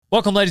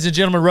Welcome, ladies and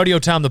gentlemen. Rodeo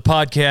Time, the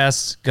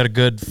podcast. Got a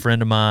good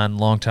friend of mine,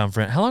 longtime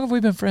friend. How long have we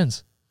been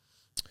friends?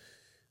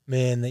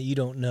 Man, that you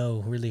don't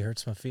know really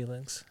hurts my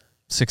feelings.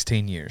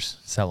 16 years.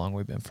 That's how long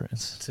we've been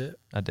friends. That's it.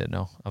 I didn't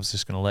know. I was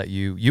just going to let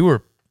you. You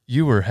were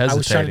hesitating. I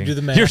was trying to do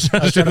the math. I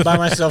was trying to buy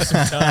myself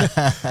some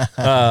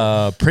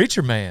time.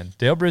 Preacher man.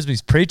 Dale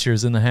Brisby's preacher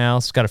is in the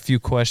house. Got a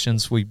few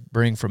questions we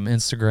bring from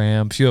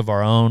Instagram. A few of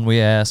our own we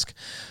ask.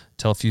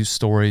 Tell a few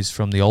stories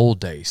from the old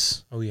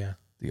days. Oh, yeah.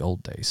 The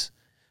old days.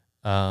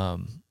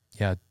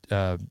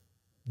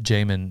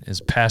 Jamin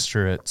is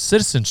pastor at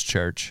Citizens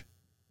Church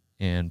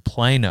in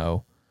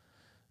Plano,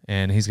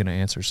 and he's going to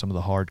answer some of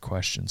the hard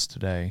questions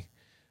today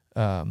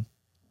about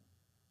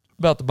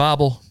the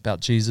Bible, about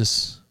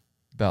Jesus,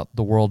 about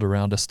the world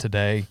around us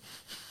today.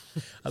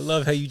 I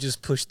love how you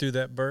just pushed through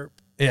that burp.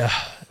 Yeah.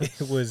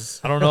 It was...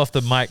 I don't know if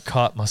the mic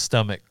caught my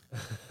stomach.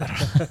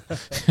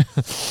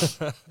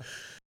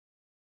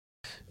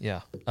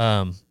 Yeah.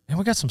 And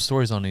we got some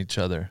stories on each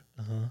other.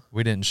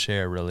 We didn't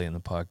share really in the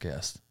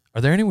podcast. Are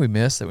there any we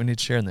missed that we need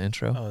to share in the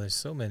intro? Oh, there's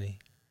so many.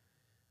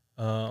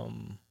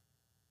 I'm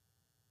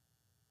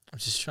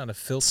just trying to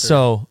filter.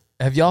 So,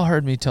 have y'all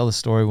heard me tell the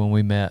story when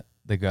we met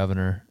the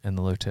governor and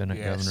the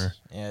lieutenant governor?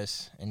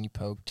 Yes, and you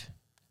poked.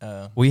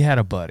 We had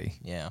a buddy,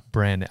 Yeah.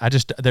 Brandon.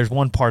 There's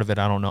one part of it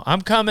I don't know.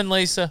 I'm coming,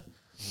 Lisa.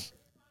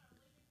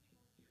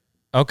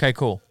 Okay,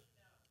 cool.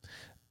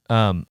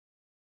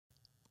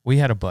 We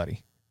had a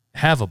buddy.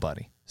 Have a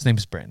buddy. His name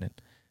is Brandon.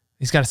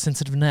 He's got a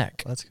sensitive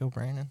neck. Let's go,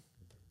 Brandon.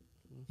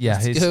 Yeah,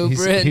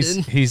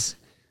 Brandon.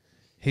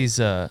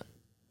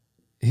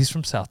 he's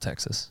from South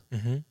Texas.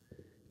 Mm-hmm.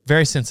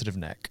 Very sensitive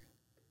neck,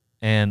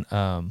 and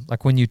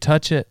like when you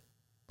touch it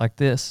like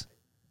this,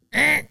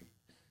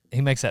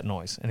 he makes that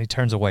noise and he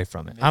turns away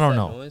from it. I don't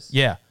know. Noise?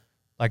 Yeah,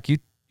 like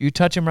you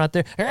touch him right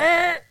there,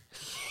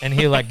 and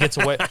he like gets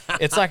away.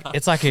 It's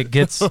like it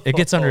gets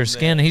under his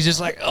skin. And he's just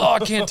like, oh, I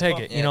can't take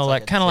it. Yeah, you know,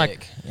 it's kind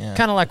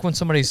of like when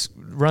somebody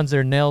runs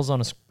their nails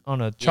on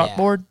a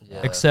chalkboard, Yeah.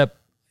 except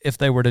if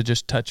they were to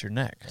just touch your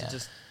neck. Yeah.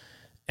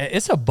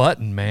 It's a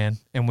button, man.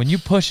 And when you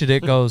push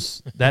it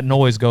goes, that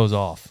noise goes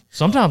off.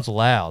 Sometimes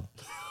loud.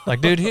 Like,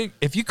 dude,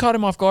 if you caught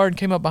him off guard and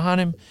came up behind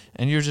him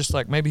and you're just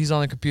like, maybe he's on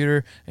the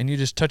computer and you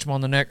just touch him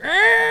on the neck,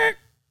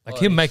 like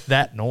he'll make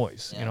that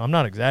noise. Yeah. You know, I'm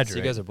not So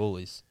exaggerating. you guys are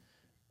bullies.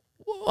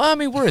 Well, I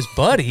mean, we're his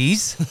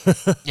buddies.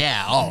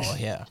 Yeah. Oh,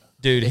 yeah.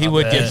 Dude, he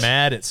would get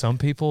mad at some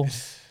people,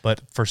 but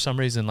for some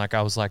reason, like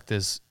I was like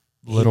this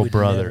little He would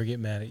brother. never get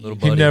mad at you. Little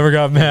He buddy. never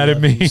got mad I at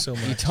love me. you so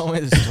You much. told me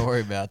the story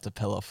about the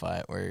pillow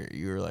fight where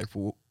you were like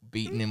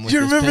beating him with Do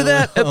you this remember pillow.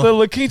 that at the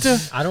La Quinta?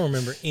 I don't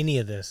remember any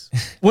of this.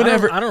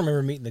 Whenever I don't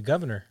remember meeting the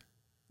governor.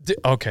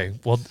 Okay,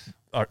 well,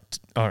 all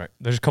right.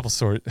 There's a couple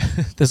stories.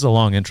 This is a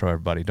long intro,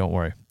 everybody. Don't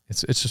worry.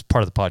 It's just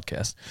part of the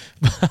podcast.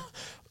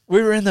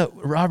 We were in the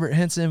Robert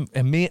Henson,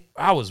 and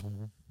I was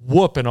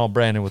whooping on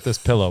Brandon with this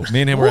pillow.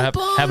 Me and him were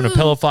having a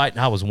pillow fight,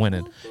 and I was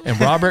winning. And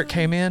Robert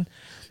came in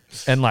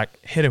and like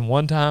hit him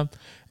one time,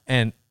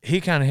 and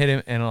he kind of hit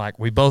him, and like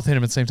we both hit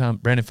him at the same time.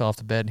 Brandon fell off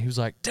the bed, and he was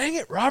like, "Dang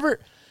it,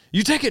 Robert!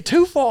 You take it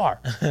too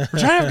far. We're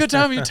trying to have a good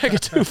time, you take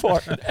it too far."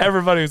 And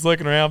everybody was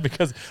looking around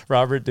because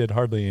Robert did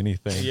hardly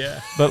anything. Yeah.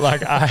 But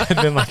like I had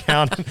been like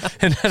counting,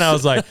 and then I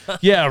was like,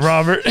 "Yeah,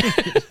 Robert."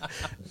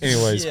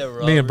 Anyways, Yeah, me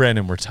Robert. and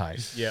Brandon were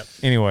tight. Yep.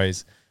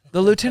 Anyways,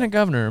 the lieutenant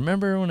governor.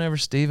 Remember whenever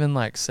Steven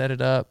like set it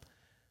up,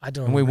 I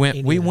don't and we remember went any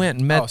of that.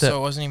 and met So it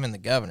wasn't even the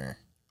governor.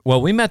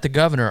 we met the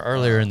governor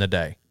earlier in the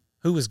day,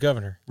 Who was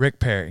governor? Rick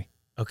Perry,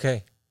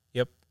 Okay.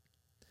 Yep.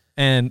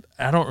 and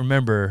I don't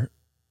remember.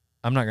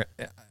 I'm not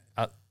gonna.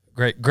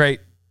 Great.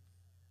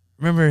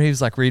 Remember, he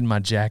was like reading my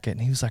jacket,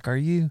 and he was like, "Are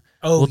you?"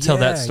 Oh, we'll tell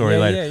that yeah, story yeah,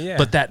 later. yeah.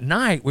 But that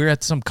night, we were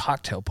at some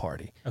cocktail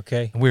party,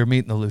 Okay. and we were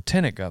meeting the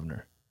lieutenant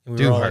governor, And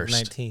we were all like Dewhurst.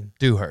 19.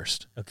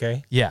 Dewhurst.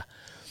 Okay. Yeah.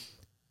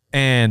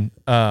 And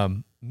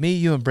me,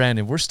 you, and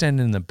Brandon, we're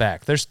standing in the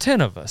back. There's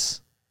 10 of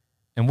us,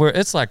 and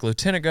it's like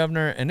lieutenant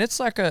governor, and it's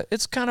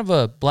kind of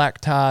a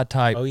black tie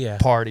type Oh, yeah.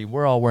 party.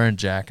 We're all wearing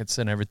jackets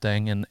and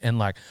everything, and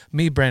like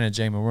me, Brandon,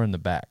 Jamin, we're in the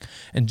back,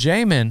 and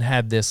Jamin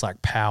had this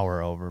like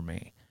power over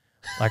me.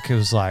 Like it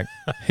was like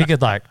he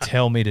could like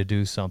tell me to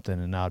do something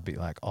and I'd be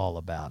like all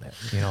about it.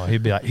 You know,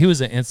 he'd be like, he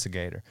was an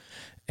instigator.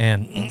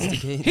 And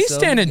he's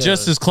standing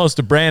just as close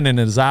to Brandon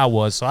as I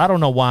was, so I don't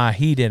know why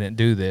he didn't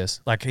do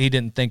this. Like he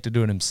didn't think to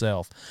do it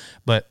himself.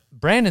 But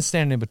Brandon's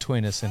standing in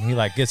between us and he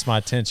like gets my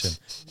attention.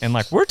 And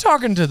like we're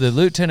talking to the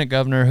lieutenant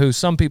governor, who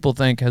some people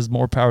think has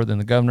more power than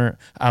the governor.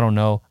 I don't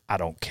know. I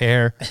don't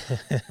care.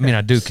 I mean,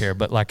 I do care,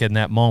 but like in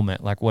that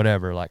moment, like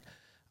whatever, like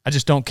I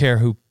just don't care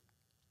who.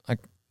 Like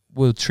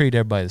we'll treat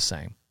everybody the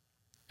same.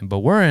 But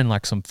we're in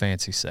like some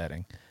fancy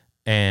setting,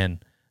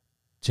 and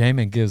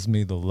Jamin gives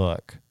me the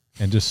look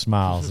and just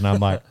smiles, and I'm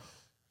like,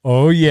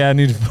 "Oh yeah, I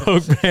need to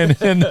poke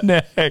Brandon in the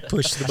neck.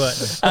 Push the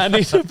button. I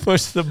need to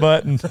push the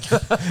button."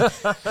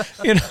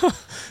 You know,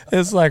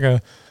 it's like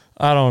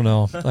I don't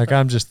know. Like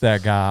I'm just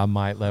that guy. I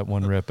might let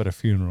one rip at a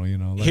funeral. You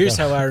know. Like, Here's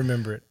how I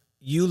remember it.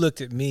 You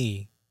looked at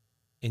me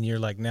and you're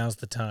like, now's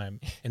the time.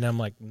 And I'm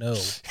like, no.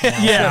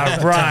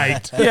 Yeah,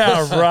 right.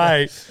 Yeah,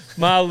 right.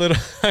 My little,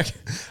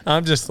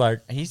 I'm just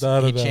like, He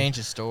da-da-da.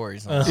 changes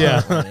stories.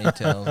 Yeah. When he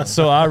tells them.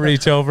 So I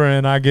reach over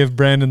and I give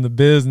Brandon the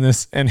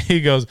business, and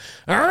he goes,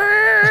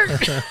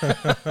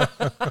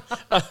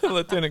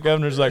 Lieutenant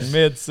Governor's like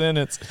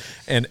mid-sentence,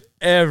 and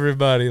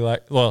everybody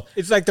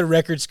It's like the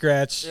record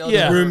scratch.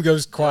 Yeah. The room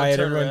goes quiet.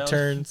 turn Everyone around.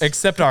 turns.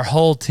 except our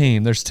whole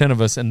team. There's 10 of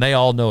us, and they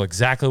all know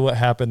exactly what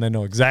happened. They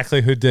know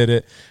exactly who did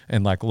it.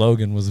 And like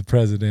Logan was the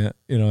president,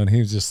 and he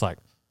was just like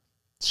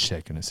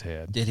shaking his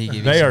head. Did he give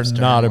you They some are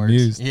stern not words?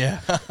 amused. Yeah.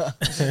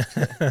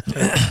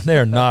 They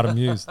are not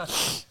amused.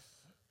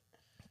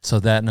 So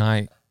that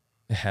night,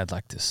 it had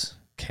like this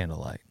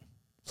candlelight.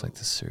 It's like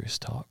this serious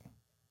talk.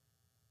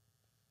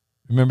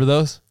 Remember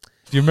those?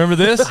 Do you remember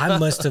this? I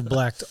must have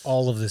blacked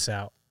all of this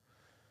out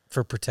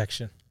for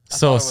protection.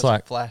 So I it's thought it was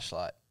like, a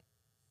flashlight.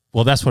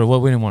 well, that's what it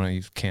was. We didn't want to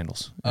use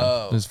candles.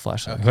 Oh, It was a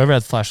flashlight. okay. Whoever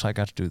had the flashlight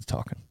got to do the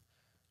talking.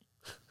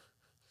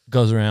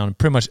 Goes around, and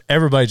pretty much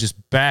everybody just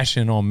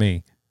bashing on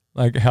me.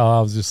 Like how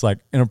I was just like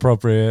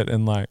inappropriate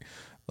and like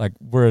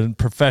we're in a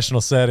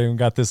professional setting and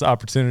got this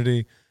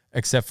opportunity,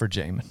 except for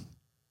Jamin.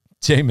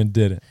 Jamin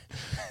did it.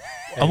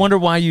 I wonder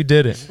why you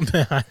did it.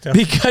 I don't-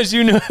 Because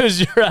you knew it was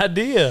your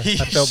idea. I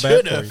felt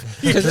bad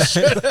for you.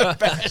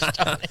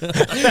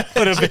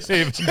 Would have been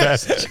even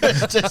better.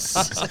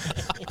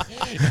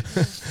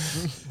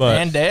 But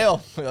And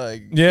Dale,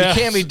 like, Yeah. you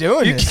can't be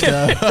doing this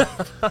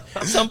stuff.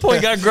 at some point,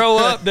 you got to grow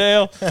up,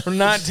 Dale. We're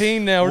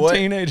 19 now. We're What?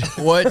 teenagers.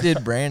 What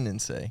did Brandon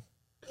say?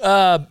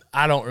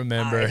 I don't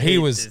remember. He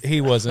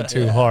wasn't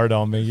too hard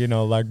on me,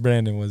 like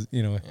Brandon was,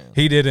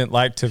 he didn't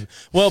like to.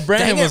 Well,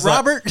 Brandon Dang it, was like,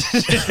 Robert.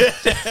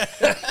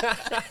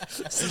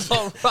 This is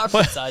all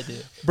Robert's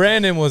idea.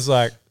 Brandon was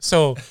like,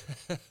 so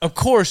of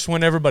course,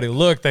 when everybody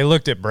looked, they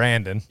looked at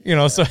Brandon,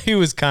 so he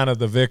was kind of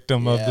the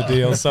victim of the Yeah.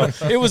 deal. So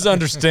it was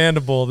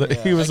understandable that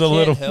he was I a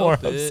little can't more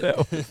help it.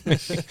 upset with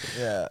me.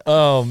 Yeah.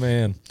 Oh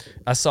man,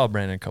 I saw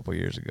Brandon a couple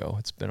years ago.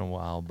 It's been a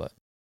while, but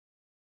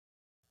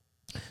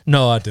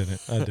no, I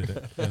didn't. Yeah.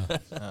 God,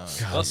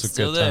 those are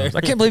still good there. times.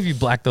 I can't believe you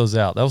blacked those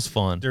out. That was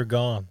fun. They're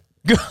gone.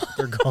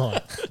 They're gone.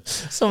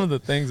 Some of the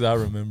things I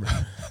remember.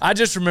 I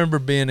just remember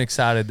being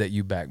excited that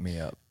you backed me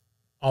up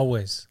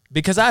Always.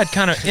 because I had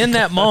kind of in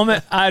that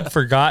moment I had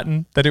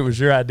forgotten that it was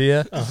your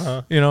idea.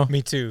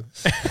 Me too.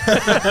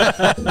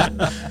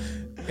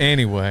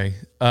 Anyway,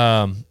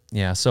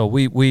 yeah. So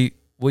we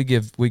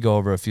go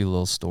over a few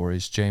little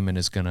stories. Jamin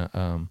is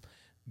gonna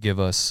give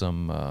us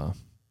some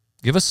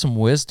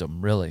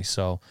wisdom, really.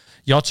 So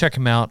y'all check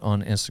him out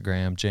on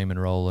Instagram, Jamin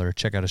Roller.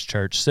 Check out his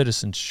church,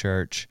 Citizens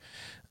Church.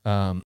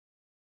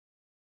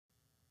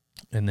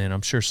 And then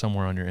I'm sure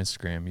somewhere on your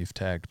Instagram you've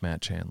tagged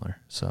Matt Chandler.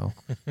 So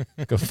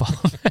go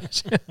follow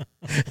Matt.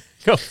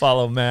 Go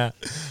follow Matt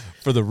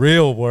for the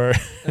real word.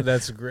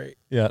 That's great.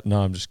 Yeah,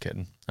 no, I'm just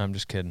kidding.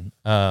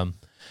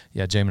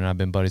 Yeah, Jamin and I have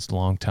been buddies a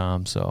long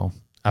time, so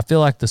I feel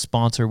like the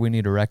sponsor we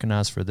need to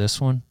recognize for this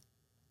one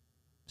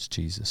is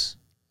Jesus.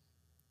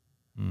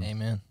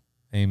 Amen.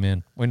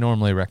 Amen. We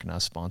normally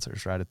recognize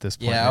sponsors right at this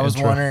point. Yeah, in I the was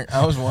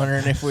intro.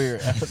 wondering if we were.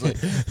 I was like,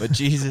 but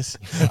Jesus,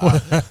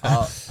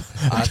 I'll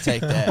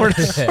take that.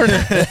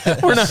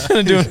 We're not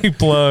going to do any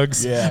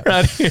plugs. Yeah.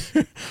 Right here.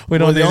 We Well,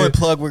 don't the need only it.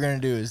 plug we're gonna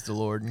do is the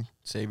Lord and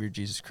Savior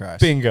Jesus Christ.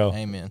 Bingo.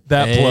 Amen.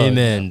 That plug.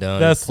 Amen, done.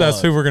 That's Plug.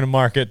 who we're going to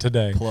market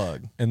today.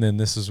 Plug. And then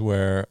this is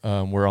where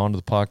we're on to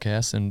the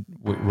podcast and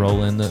we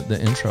roll in the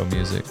intro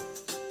music.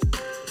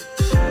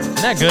 Isn't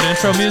that good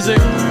intro music?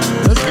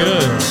 That's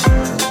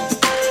good.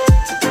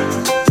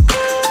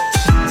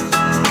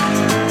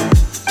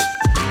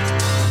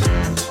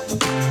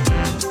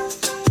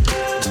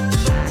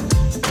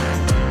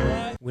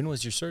 When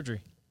was your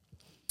surgery?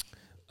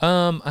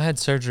 I had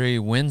surgery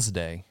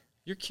Wednesday.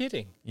 You're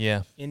kidding.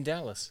 Yeah. In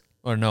Dallas.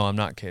 Or no, I'm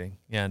not kidding.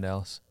 Yeah, in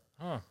Dallas.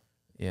 Huh.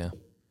 Yeah.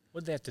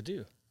 What'd they have to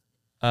do?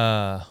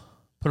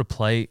 Put a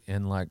plate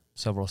and like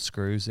several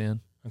screws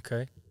in.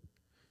 Okay.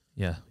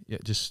 Yeah.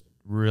 Just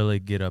really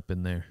get up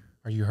in there.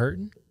 Are you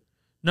hurting?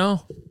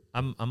 No,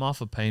 I'm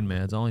off of pain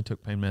meds. I only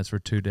took pain meds for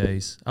 2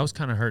 days. I was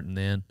kind of hurting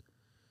then,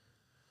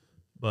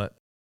 but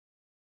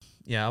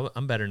yeah,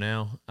 I'm better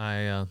now.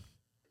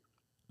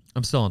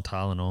 I'm still on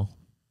Tylenol,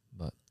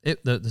 but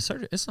the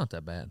surgery, it's not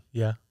that bad.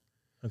 Yeah.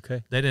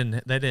 Okay. They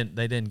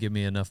didn't give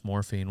me enough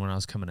morphine when I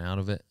was coming out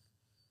of it,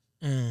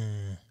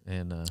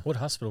 and What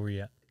hospital were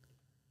you at?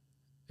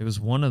 it was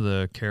one of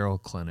the Carroll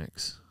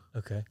clinics.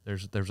 Okay.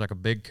 There's like a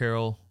big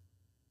Carroll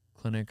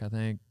clinic, I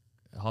think,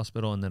 a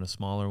hospital, and then a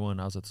smaller one.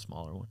 I was at the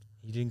smaller one.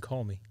 You didn't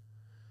call me.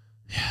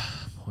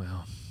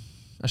 Well,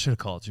 I should have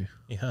called you.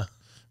 Yeah.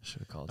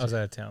 I was you.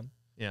 out of town.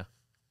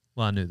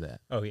 Well, I knew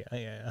that. Oh, yeah.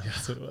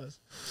 That's what it was.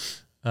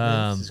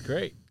 This is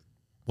great.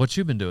 What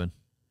you been doing?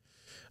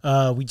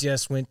 We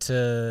just went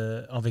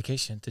on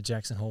vacation to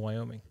Jackson Hole,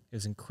 Wyoming. It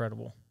was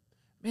incredible.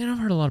 Man, I've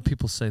heard a lot of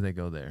people say they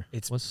go there.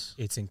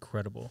 It's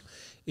incredible.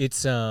 It's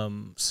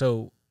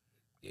so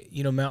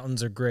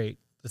mountains are great.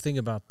 The thing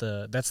about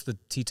that's the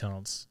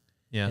Tetons.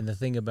 Yeah. And the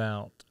thing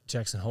about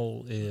Jackson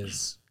Hole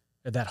is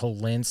that whole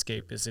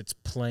landscape is it's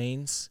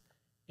plains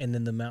and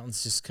then the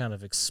mountains just kind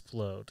of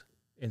explode,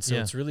 and so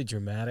Yeah. it's really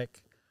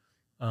dramatic.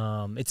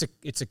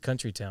 It's a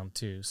country town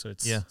too, so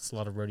it's a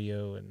lot of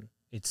rodeo, and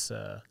it's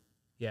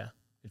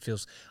it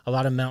feels a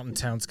lot of mountain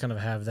towns kind of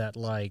have that,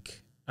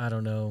 like, I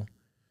don't know,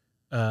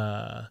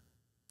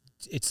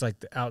 it's like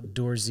the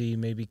outdoorsy,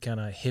 maybe kind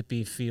of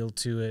hippie feel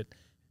to it,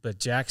 but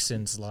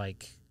Jackson's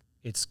like,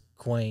 it's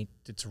quaint,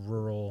 it's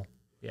rural,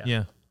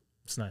 Yeah.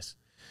 it's nice.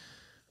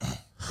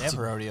 They have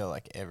rodeo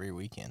like every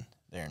weekend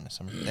there in the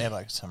summer. They have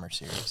like a summer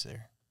series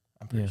there.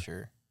 I'm pretty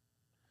sure.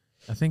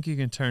 I think you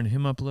can turn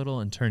him up a little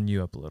and turn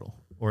you up a little,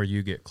 or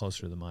you get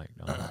closer to the mic.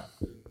 Don't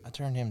you? I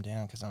turned him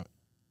down because I'm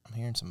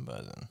hearing some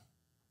buzzing.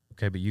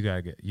 Okay, but you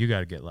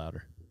gotta get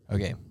louder.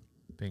 Okay.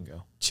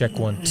 Bingo. Check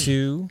 1,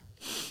 2.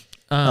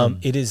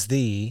 It is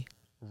the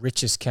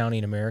richest county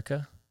in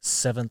America,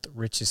 7th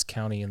richest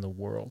county in the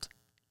world.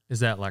 Is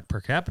that like per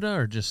capita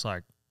or just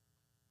like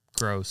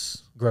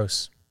gross?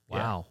 Gross.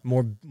 Wow.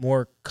 Yeah.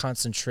 More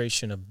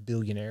concentration of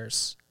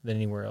billionaires than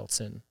anywhere else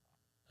in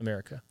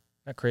America.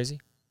 Isn't that crazy?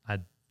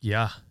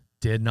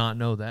 Did not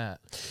know that.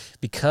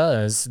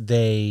 Because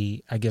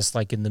they, I guess,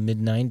 like in the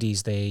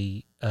mid-90s,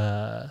 the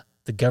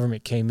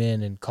government came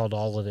in and called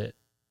all of it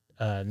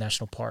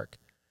national park.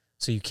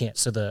 So you can't.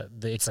 So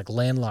it's like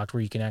landlocked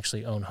where you can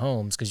actually own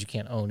homes because you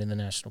can't own in the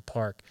national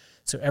park.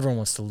 So everyone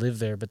wants to live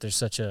there, but there's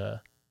such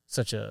a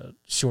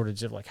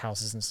shortage of like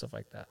houses and stuff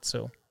like that.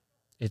 So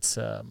it's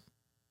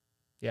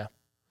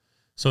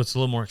So it's a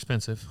little more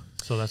expensive.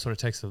 So that's what it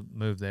takes to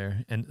move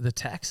there. And the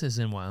taxes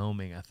in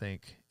Wyoming, I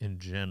think, in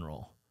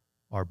general,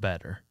 are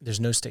better. there's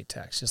no state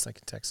tax, just like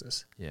in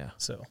Texas. Yeah.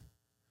 So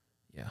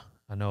Yeah.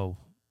 I know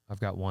I've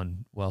got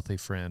one wealthy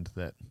friend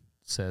that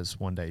says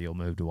one day you'll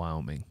move to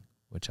Wyoming,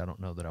 which I don't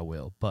know that I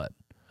will, but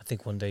I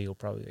think one day you'll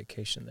probably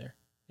vacation there.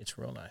 It's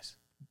real nice.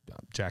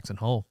 Jackson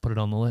Hole, put it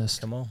on the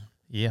list. Come on.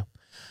 Yeah.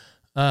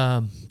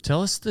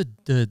 Tell us the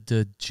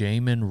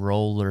Jamin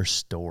roller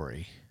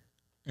story.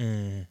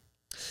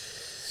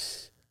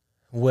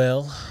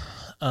 Well,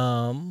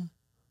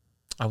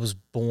 I was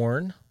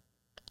born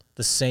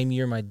the same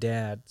year my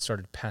dad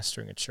started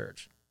pastoring a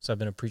church. So I've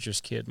been a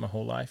preacher's kid my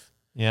whole life.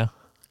 Yeah.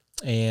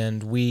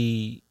 And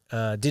we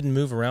didn't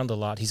move around a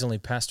lot. He's only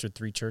pastored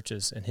 3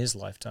 churches in his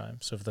lifetime.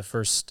 So for the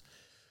first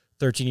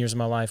 13 years of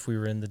my life, we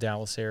were in the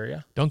Dallas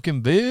area,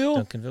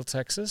 Duncanville,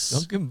 Texas.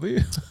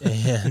 Duncanville.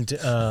 And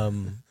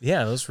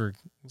those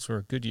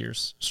were good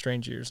years,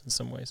 strange years in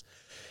some ways.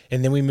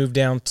 And then we moved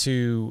down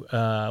to,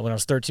 when I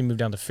was 13, moved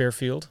down to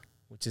Fairfield,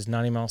 which is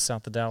 90 miles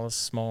south of Dallas,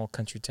 small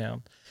country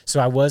town. So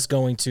I was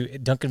going to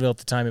Duncanville at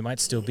the time. It might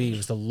still be. It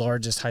was the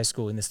largest high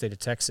school in the state of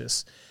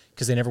Texas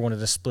because they never wanted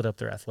to split up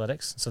their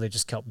athletics. So they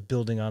just kept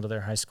building onto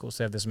their high schools.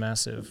 They have this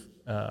massive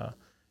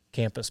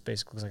campus,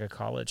 basically, it's like a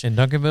college. In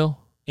Duncanville?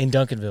 In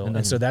Duncanville.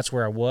 And so that's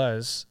where I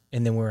was.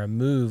 And then where I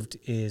moved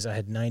is I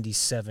had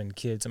 97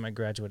 kids in my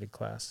graduated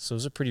class. So it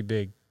was a pretty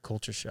big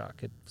culture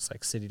shock. It was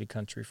like city to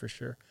country for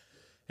sure.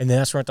 And then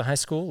that's where I went to high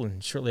school.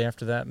 And shortly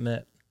after that,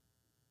 met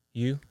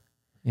you.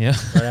 Yeah.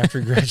 Right after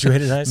we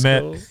graduated high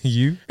school. Met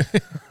you.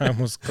 I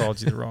almost called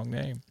you the wrong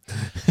name.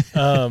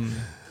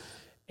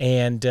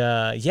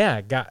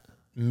 Got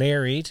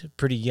married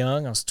pretty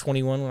young. I was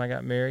 21 when I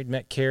got married.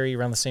 Met Carrie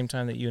around the same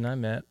time that you and I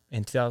met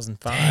in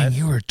 2005. Dang,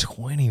 you were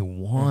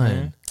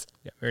 21.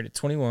 Got married at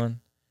 21.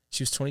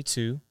 She was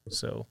 22.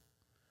 So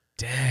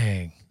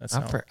Dang. that's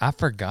I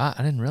forgot.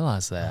 I didn't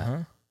realize that.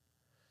 Uh-huh.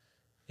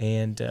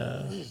 And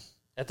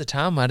At the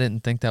time, I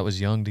didn't think that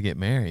was young to get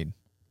married.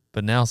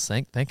 But now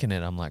thinking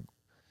it, I'm like,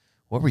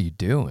 what were you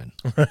doing?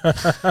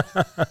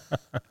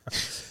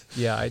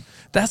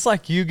 That's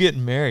like you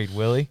getting married,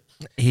 Willie.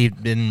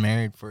 He'd been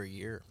married for a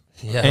year.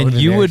 Yeah, I And would've been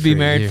you would be for a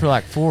married year. for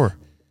like 4.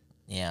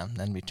 Yeah,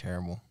 that'd be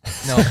terrible.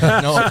 No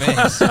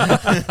offense.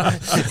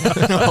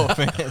 No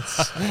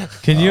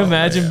offense. Can you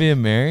imagine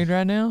being married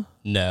right now?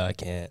 No, I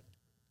can't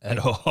at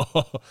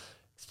all.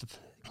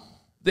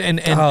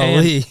 And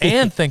Golly.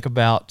 and think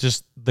about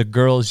just the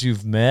girls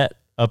you've met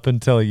up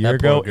until a year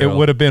That poor ago. It girl.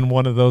 would have been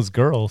one of those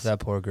girls. That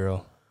poor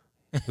girl.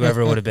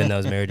 Whoever would have been that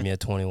was married to me at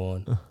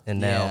 21.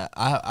 And now,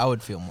 Yeah, I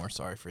would feel more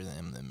sorry for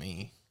them than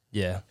me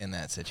yeah. in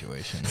that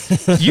situation.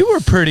 You were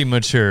pretty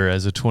mature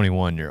as a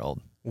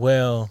 21-year-old.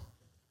 well,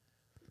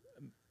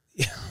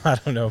 I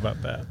don't know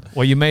about that.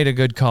 Well, you made a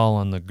good call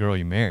on the girl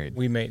you married.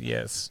 We made,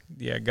 yes.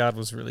 Yeah, God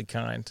was really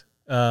kind.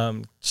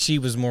 She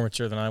was more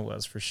mature than I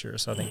was for sure.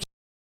 So I think she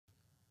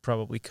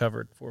probably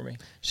covered for me.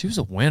 She was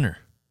a winner.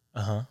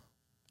 Uh-huh.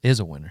 Is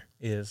a winner.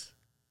 Is.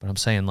 But I'm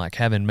saying, like,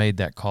 having made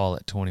that call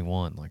at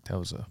 21, like that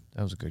was a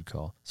good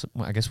call. So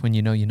I guess when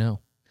you know, you know.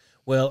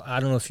 Well, I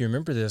don't know if you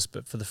remember this,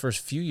 but for the first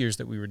few years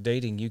that we were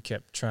dating, you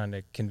kept trying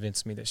to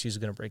convince me that she was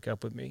going to break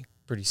up with me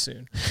pretty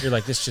soon. You're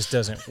like, this just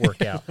doesn't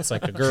work out. It's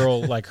like a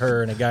girl like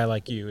her and a guy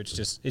like you. It's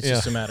just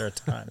a matter of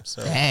time.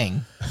 So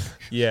Dang.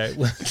 yeah,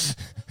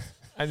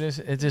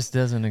 It just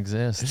doesn't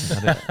exist.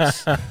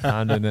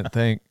 I didn't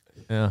think.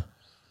 Yeah.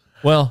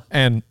 Well,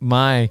 and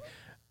my,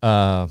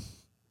 I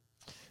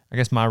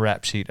guess my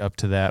rap sheet up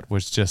to that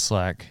was just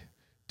like,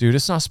 dude,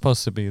 it's not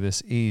supposed to be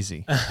this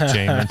easy,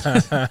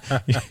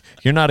 Jamin.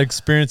 You're not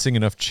experiencing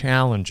enough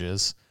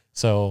challenges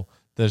So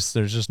there's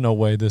just no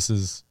way this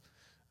is,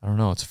 I don't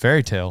know, it's a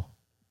fairy tale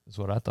is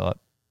what I thought.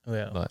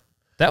 Yeah. But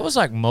that was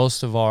like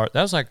that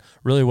was like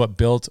really what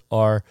built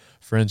our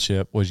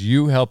friendship, was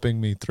you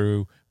helping me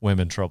through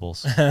women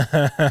troubles.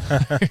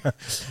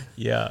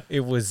 Yeah.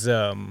 It was,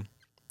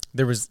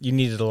 you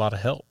needed a lot of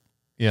help.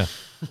 Yeah.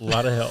 A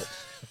lot of help.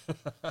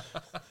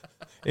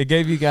 It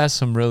gave you guys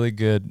some really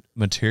good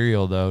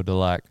material though to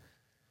like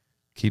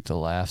keep the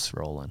laughs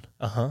rolling.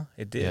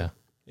 It did. Yeah.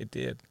 It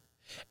did.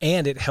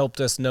 And it helped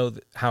us know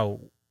how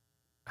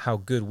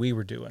good we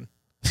were doing.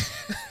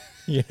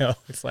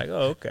 It's like,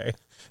 oh, okay.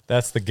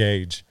 That's the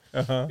gauge.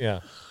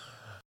 Yeah.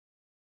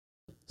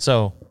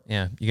 So,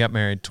 yeah, you got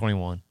married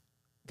 21.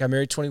 Got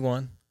married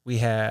 21. We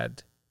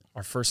had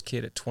our first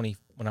kid at 20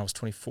 when I was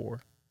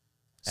 24.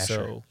 Asher.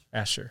 So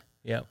Asher,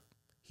 yep.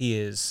 He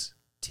is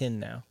 10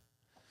 now.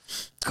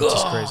 Which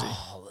is crazy.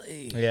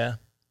 Yeah.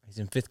 He's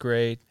in 5th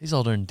grade. He's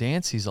older than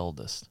Dancy's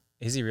oldest.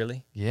 Is he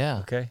really? Yeah.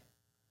 Okay.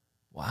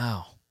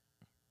 Wow.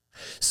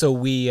 So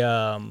we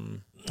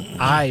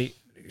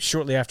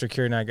shortly after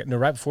Carrie and I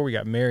right before we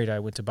got married, I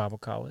went to Bible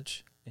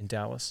college in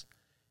Dallas.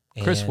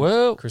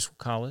 Criswell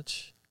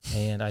College.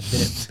 And I'd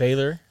been at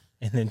Baylor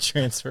and then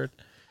transferred.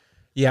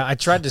 Yeah, I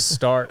tried to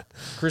start.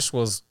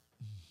 Criswell's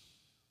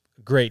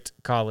great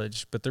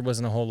college, but there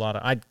wasn't a whole lot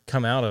of, I'd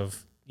come out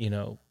of,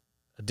 a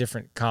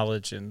different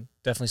college and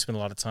definitely spent a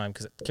lot of time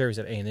because Carrie's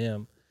at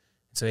A&M.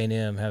 So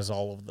A&M has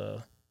all of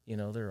the,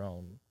 their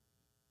own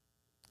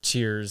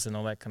cheers and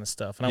all that kind of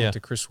stuff. And I went to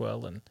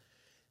Criswell and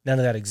none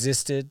of that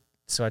existed.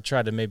 So I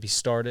tried to maybe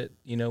start it,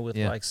 with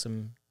like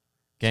some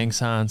gang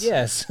signs.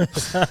 Yes,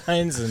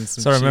 signs and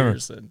some So I remember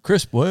cheers. And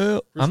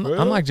Criswell. I'm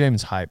like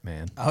James' hype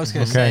man. I was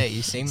gonna say,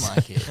 you seem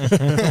like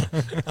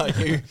it. Like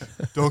you,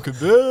 Duncan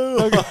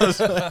Bill.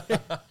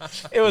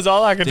 It was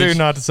all I could do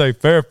not to say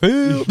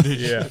Fairfield.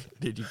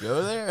 Did you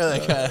go there?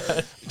 Like,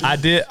 I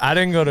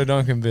didn't go to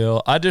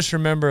Duncanville. I just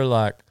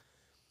remember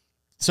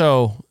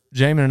so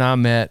Jamin and I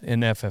met in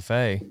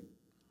FFA,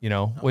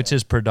 which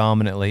is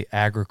predominantly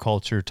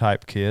agriculture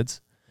type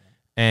kids.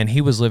 And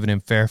he was living in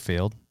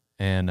Fairfield,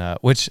 and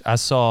which I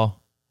saw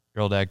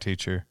your old ag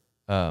teacher.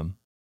 Tommy.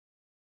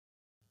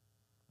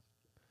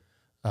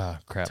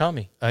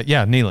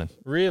 Yeah, Nealon.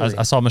 Really?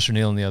 I saw Mr.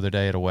 Nealon the other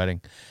day at a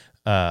wedding.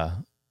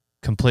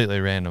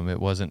 Completely random. It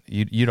wasn't,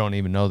 you don't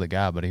even know the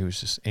guy, but he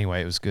was just,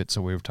 anyway, it was good.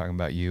 So we were talking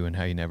about you and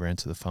how you never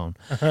answer the phone.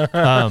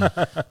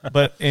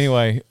 But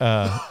anyway,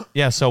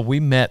 so we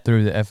met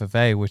through the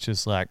FFA, which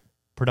is like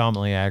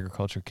predominantly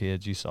agriculture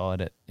kids. You saw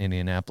it at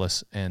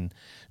Indianapolis, and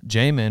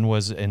Jamin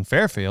was in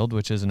Fairfield,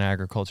 which is an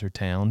agriculture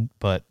town,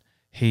 but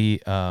he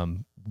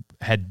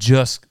had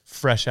just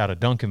fresh out of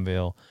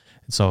Duncanville,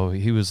 and so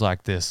he was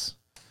like this,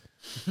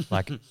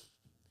 like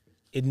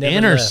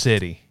inner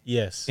city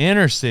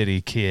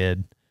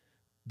kid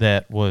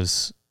that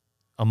was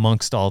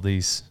amongst all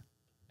these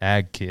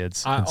ag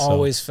kids. I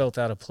always felt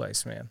out of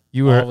place, man.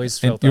 You were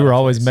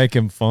always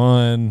making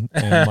fun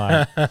and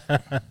like,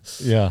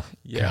 yeah.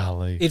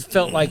 Golly. It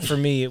felt like for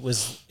me, it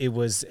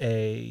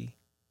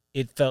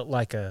felt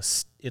like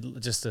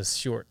just a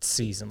short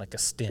season, like a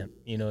stint.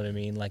 You know what I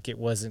mean? Like it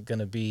wasn't going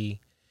to be.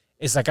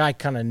 It's like I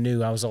kind of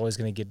knew I was always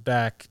going to get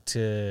back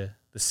to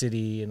the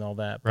city and all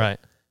that. But,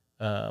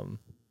 right.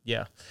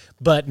 Yeah,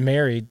 but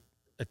married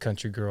a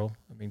country girl.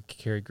 I mean,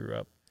 Carrie grew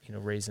up,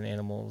 raising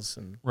animals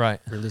and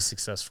really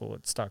successful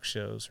at stock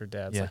shows. Her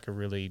dad's like a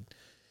really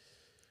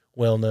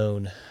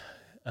well-known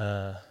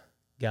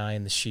guy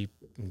in the sheep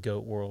and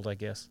goat world, I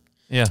guess.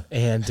 Yeah.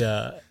 And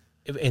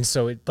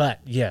so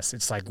but yes,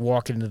 it's like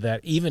walking into that,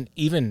 even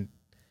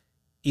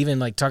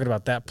like talking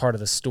about that part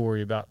of the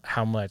story about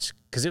how much,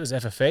 because it was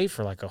FFA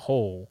for like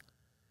all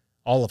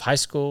of high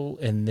school.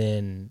 And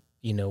then,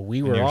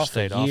 we were off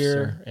a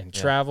year and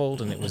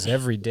traveled, and it was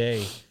every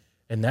day.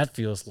 And that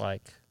feels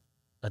like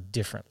a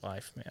different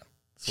life, man.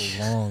 It's a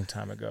long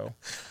time ago.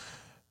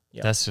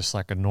 Yeah. That's just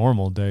like a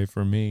normal day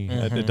for me.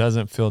 Mm-hmm. It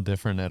doesn't feel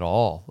different at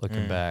all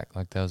looking back.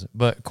 Like that was,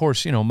 but of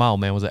course, my old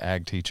man was an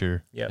ag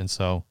teacher. Yep. And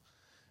so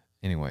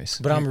anyways.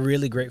 But I'm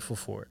really grateful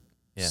for it.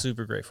 Yeah.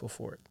 Super grateful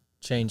for it.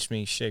 Changed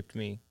me, shaped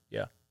me.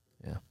 Yeah.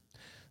 Yeah.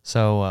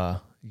 So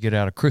you get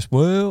out of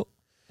Criswell.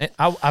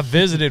 I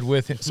visited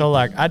with him. So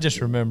like I just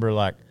remember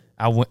like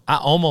I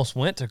almost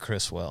went to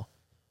Criswell.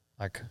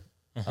 Like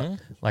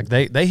like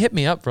they hit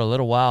me up for a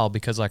little while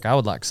because like I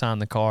would like sign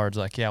the cards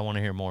like, yeah, I want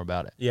to hear more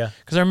about it. Yeah.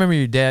 Because I remember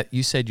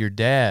you said your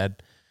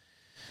dad,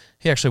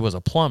 he actually was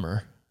a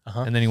plumber.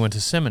 And then he went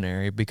to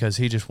seminary because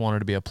he just wanted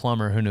to be a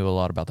plumber who knew a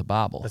lot about the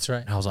Bible. That's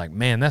right. And I was like,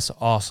 man, that's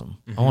awesome.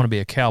 I want to be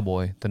a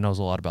cowboy that knows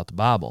a lot about the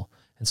Bible.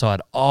 And so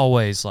I'd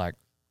always like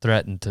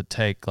threatened to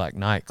take like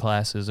night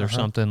classes or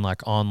something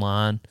like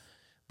online.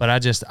 But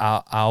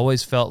I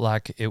always felt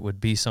like it would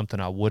be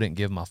something I wouldn't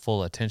give my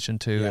full attention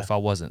to if I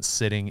wasn't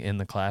sitting in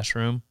the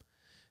classroom.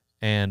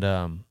 And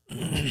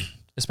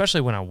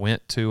especially when I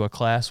went to a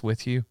class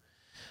with you,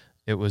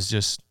 it was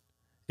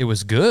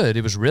good.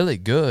 It was really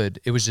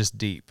good. It was just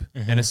deep.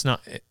 And it's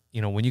not,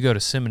 when you go to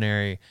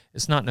seminary,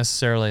 it's not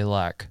necessarily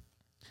like,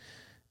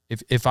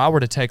 if I were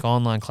to take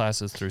online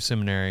classes through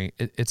seminary,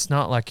 it's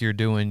not like you're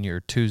doing your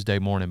Tuesday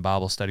morning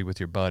Bible study with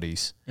your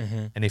buddies.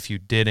 Mm-hmm. And if you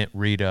didn't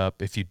read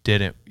up, if you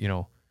didn't,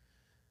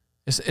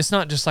 it's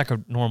not just like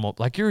a normal,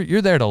 like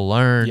you're there to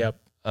learn Yep.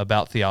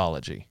 about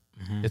theology.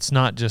 Mm-hmm. It's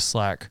not just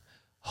like,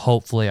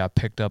 hopefully I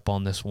picked up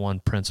on this one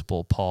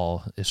principle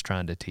Paul is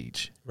trying to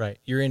teach. Right.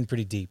 You're in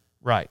pretty deep.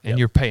 Right. And Yep.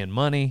 you're paying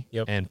money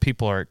Yep. and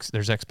people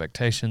there's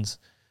expectations.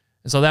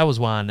 And so that was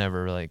why I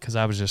never really, because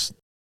I was just,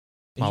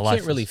 And my you life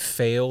can't really was-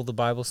 fail the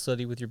Bible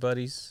study with your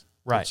buddies.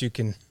 Right. But you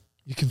can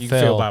you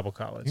fail Bible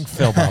college. You can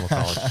fail Bible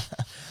college.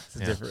 It's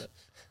Yeah. different.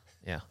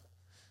 Yeah.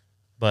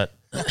 But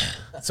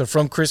So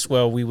from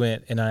Criswell, we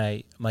went,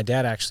 and my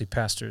dad actually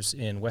pastors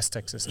in West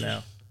Texas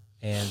now.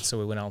 And so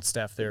we went on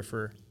staff there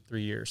for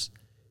 3 years.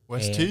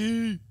 West And-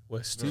 T.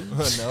 West No.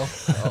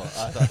 Oh,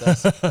 I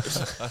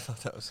thought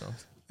that was something.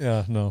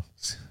 yeah, no.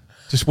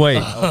 Just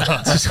wait.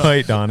 Just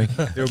wait, Donnie.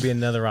 There will be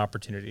another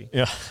opportunity.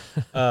 Yeah.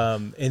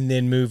 And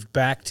then moved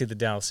back to the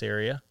Dallas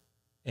area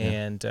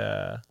and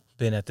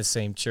been at the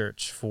same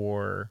church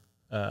for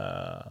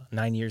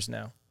 9 years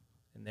now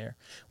in there.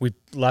 We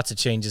lots of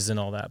changes and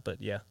all that,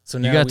 but yeah. So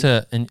now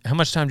And how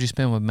much time did you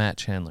spend with Matt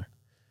Chandler?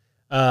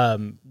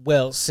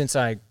 well, since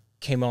I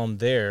came on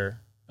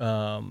there,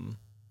 9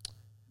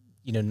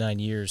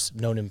 years,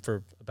 known him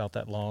for about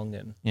that long,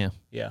 and Yeah.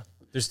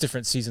 There's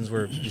different seasons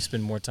where you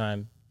spend more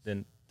time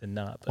than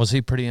not. But, Was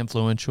he pretty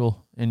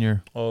influential in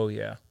your, oh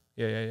yeah.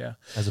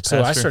 as a pastor?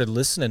 So I started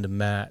listening to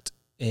Matt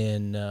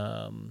in,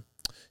 do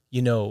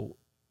y'all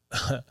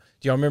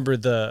remember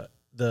the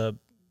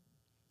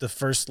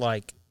first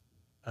oh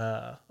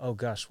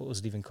gosh, what was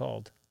it even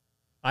called?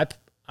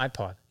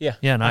 iPod. Yeah.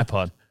 Yeah, an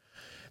iPod.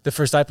 The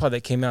first iPod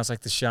that came out was like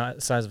the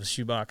size of a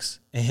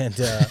shoebox, and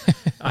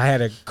I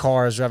had a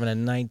car. I was driving a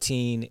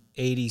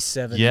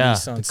 1987 Yeah,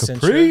 Nissan the Sentra.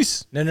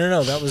 Caprice.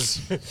 No, that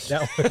was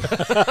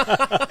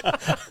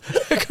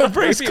Caprice Maybe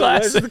it was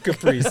classic. the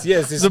Caprice.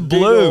 Yes, it's a big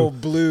blue.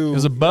 old blue. It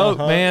was a boat,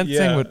 man.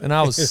 Yeah. Thing and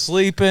I was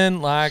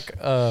sleeping like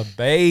a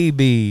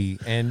baby,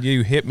 and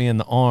you hit me in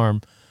the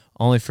arm,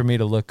 only for me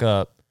to look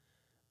up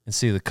and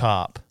see the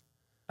cop.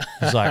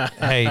 He's like,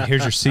 "Hey,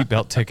 here's your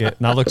seatbelt ticket."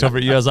 And I looked over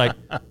at you. I was like,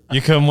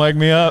 "You come wake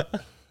me up.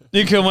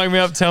 You come wake me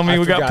up. Tell me I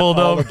we got forgot pulled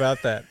all over."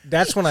 about that.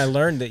 That's when I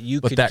learned that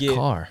you But could that get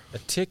car, a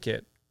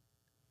ticket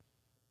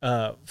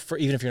for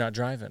even if you're not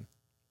driving.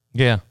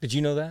 yeah. Did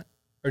you know that,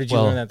 or did you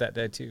Well, learn that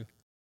day too?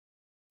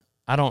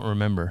 I don't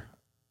remember.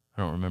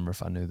 I don't remember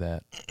if I knew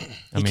that.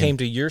 He came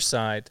to your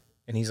side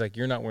and he's like,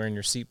 "You're not wearing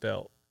your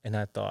seatbelt," and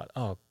I thought,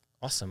 "Oh,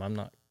 awesome! I'm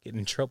not getting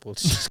in trouble.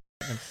 It's just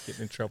I'm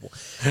getting in trouble."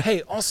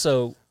 Hey,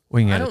 also,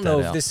 we can I edit don't know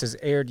that if out. this has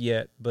aired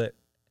yet, but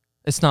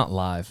It's not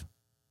live.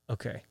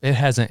 okay. It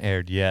hasn't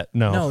aired yet.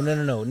 No.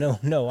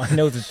 No. I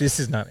know that this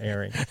is not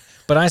airing,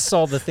 but I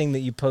saw the thing that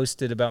you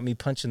posted about me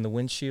punching the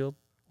windshield.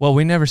 Well,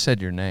 we never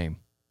said your name.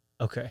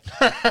 Okay.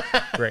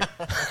 Great.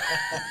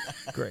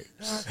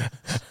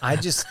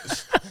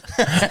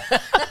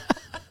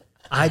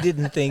 I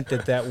didn't think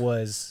that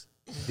was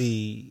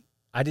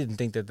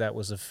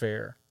a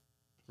fair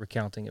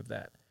recounting of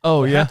that. Oh,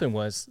 What yeah. happened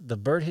was the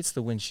bird hits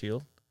the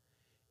windshield,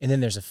 and then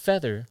there's a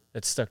feather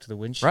that's stuck to the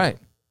windshield.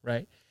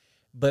 Right.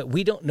 But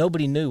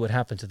nobody knew what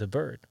happened to the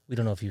bird. We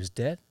don't know if he was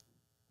dead.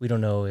 We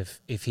don't know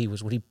if he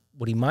was, what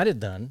he might have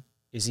done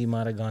is he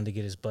might have gone to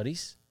get his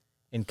buddies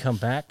and come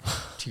back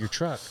to your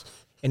truck.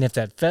 And if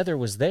that feather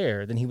was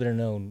there, then he would have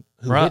known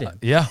who hit him.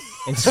 Yeah.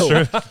 And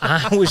so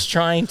I was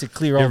trying to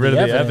clear all rid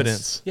the of the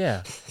evidence.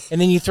 Yeah. And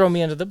then you throw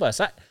me under the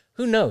bus.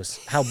 Who knows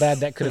how bad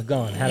that could have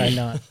gone had I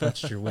not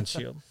punched your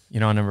windshield. I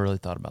never really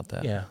thought about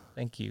that. Yeah.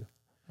 Thank you.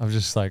 I was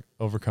just like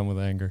overcome with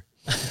anger.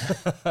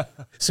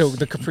 So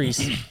the Caprice,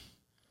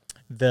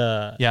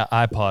 Yeah,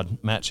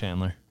 iPod, Matt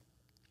Chandler.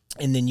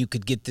 and then you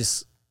could get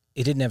this.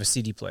 It didn't have a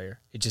CD player.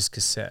 It just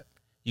cassette.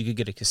 You could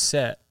get a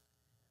cassette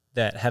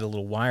that had a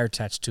little wire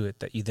attached to it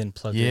that you then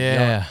plugged in.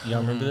 Yeah.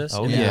 Y'all remember this?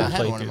 Oh, And yeah. then Yeah, it I had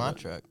played one in through my the-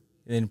 truck.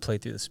 and then play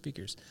through the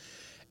speakers.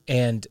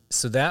 And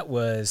so that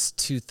was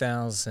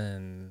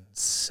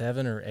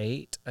 2007 or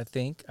 8, I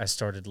think. I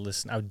started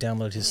listening. I would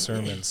download his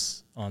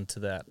sermons onto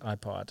that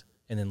iPod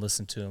and then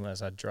listen to him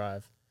as I'd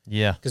drive.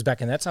 Yeah. Because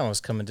back in that time, I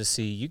was coming to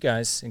see you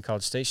guys in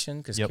College Station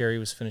because Yep. Carrie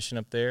was finishing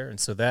up there. And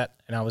so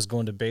and I was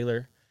going to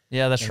Baylor.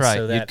 Yeah, that's And right.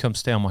 so You'd that- come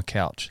stay on my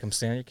couch. Come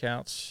stay on your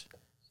couch.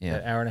 Yeah.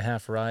 That hour and a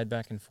half ride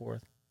back and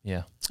forth.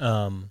 Yeah.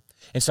 And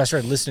so I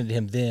started listening to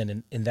him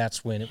then, and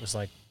that's when it was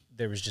like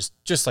there was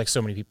just like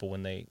so many people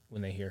when they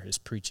hear his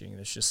preaching,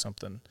 there's just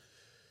something.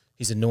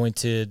 He's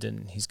anointed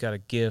and he's got a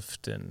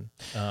gift, and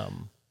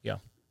yeah.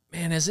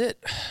 Man, is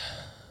it?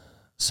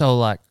 So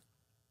like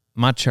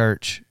my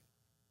church,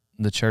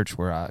 the church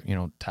where I,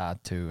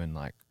 tied to and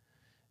like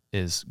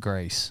is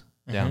Grace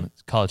down at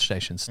College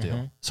Station still.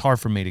 Mhm. It's hard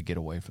for me to get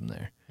away from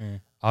there.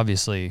 Mm.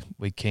 Obviously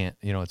we can't,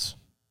 it's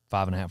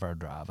 5.5 hour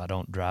drive. I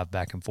don't drive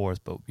back and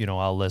forth, but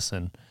I'll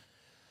listen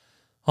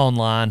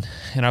online,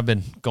 and I've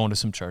been going to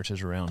some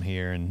churches around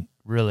here, and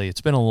really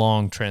it's been a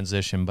long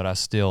transition, but I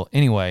still,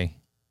 anyway,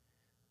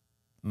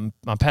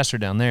 my pastor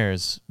down there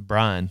is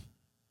Brian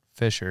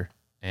Fisher,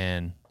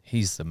 and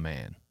he's the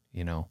man,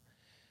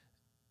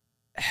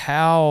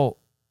 how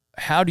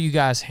do you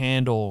guys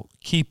handle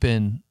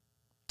keeping,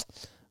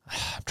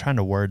 I'm trying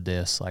to word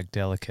this like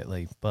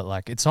delicately, but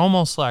like it's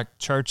almost like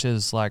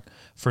churches, like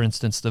for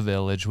instance the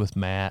Village with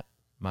Matt,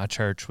 my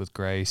church with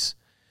Grace.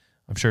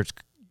 I'm sure it's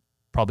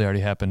probably already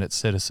happened at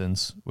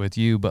Citizens with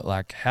you, but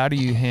like how do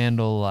you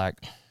handle like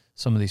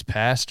some of these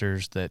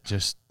pastors that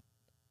just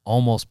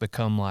almost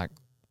become like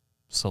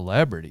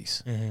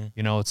celebrities?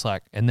 You know, it's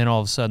like, and then all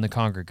of a sudden the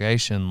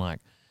congregation, like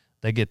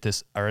they get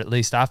this, or at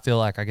least I feel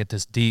like I get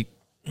this deep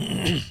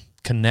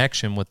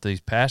connection with these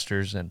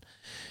pastors. And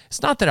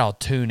it's not that I'll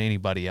tune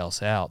anybody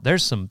else out.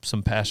 There's some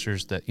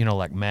pastors that, you know,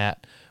 like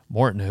Matt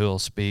Morton, who will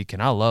speak,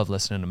 and I love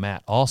listening to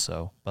Matt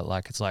also, but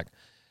like, it's like,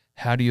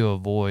 how do you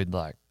avoid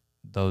like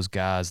those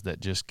guys that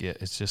just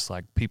get, it's just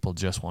like people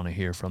just want to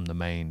hear from the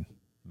main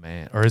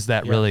man, or is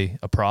that really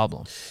a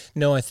problem?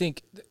 No, I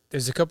think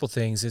there's a couple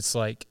things. It's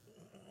like,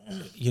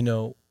 you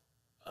know,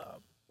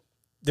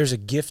 there's a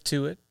gift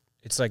to it.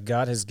 It's like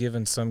God has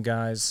given some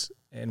guys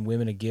and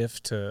women a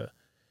gift to,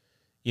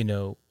 you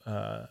know,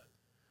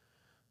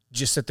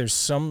 just that there's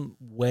some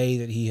way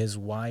that he has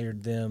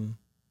wired them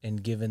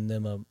and given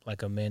them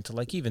a mantle.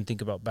 Like even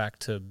think about back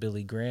to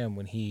Billy Graham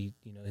when he,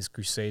 you know, his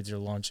crusades are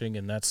launching,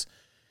 and that's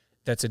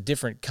a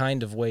different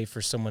kind of way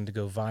for someone to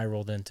go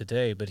viral than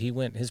today. But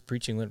his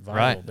preaching went viral,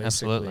 Right,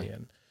 basically.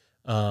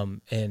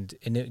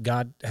 absolutely.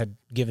 God had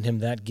given him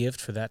that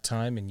gift for that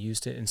time and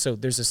used it. And so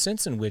there's a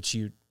sense in which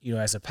you know,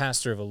 as a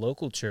pastor of a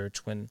local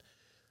church, when,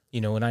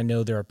 you know, and I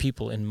know there are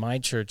people in my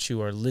church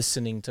who are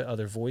listening to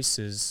other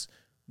voices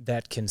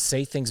that can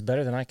say things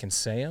better than I can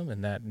say them,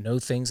 and that know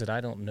things that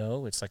I don't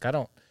know. It's like I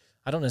don't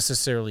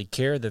necessarily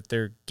care that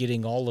they're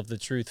getting all of the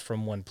truth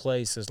from one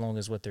place, as long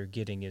as what they're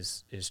getting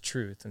is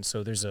truth. And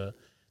so there's a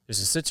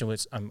sense in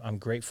which I'm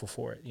grateful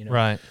for it. You know,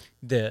 Right.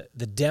 The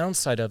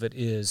downside of it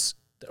is,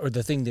 or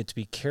the thing that to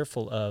be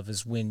careful of,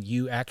 is when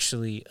you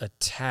actually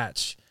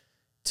attach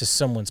to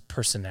someone's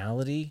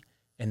personality,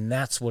 and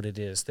that's what it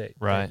is that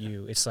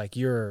it's like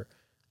you're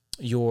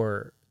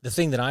the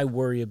thing that I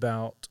worry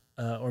about,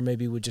 or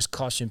maybe would just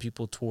caution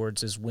people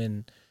towards, is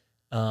when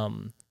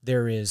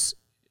there is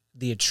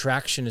the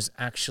attraction is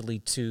actually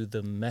to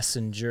the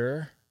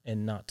messenger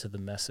and not to the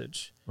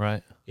message.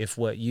 Right. If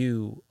what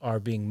you are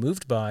being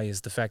moved by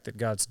is the fact that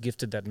God's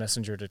gifted that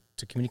messenger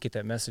to communicate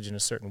that message in a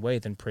certain way,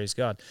 then praise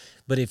God.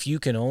 But if you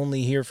can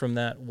only hear from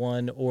that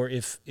one, or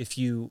if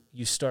you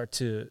start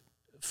to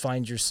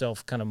find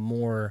yourself kind of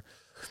more,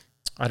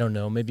 I don't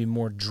know, maybe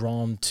more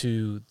drawn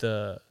to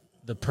the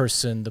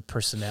person, the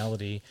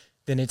personality,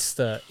 then it's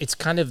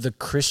kind of the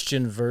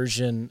Christian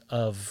version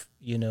of,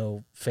 you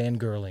know,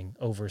 fangirling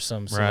over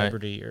some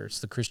celebrity, or it's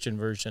the Christian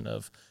version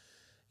of,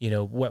 you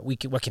know,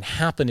 what can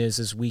happen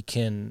is we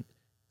can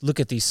look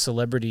at these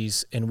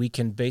celebrities and we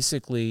can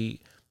basically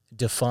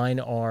define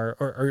or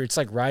it's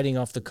like riding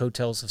off the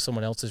coattails of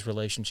someone else's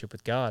relationship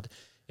with God.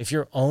 If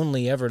you're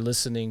only ever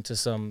listening to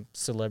some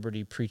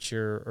celebrity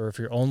preacher, or if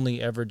you're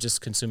only ever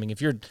just consuming,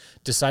 if your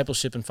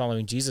discipleship and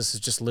following Jesus is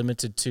just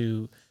limited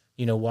to,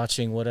 you know,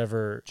 watching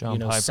whatever, John you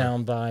know, Piper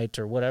soundbite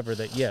or whatever,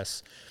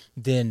 that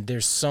then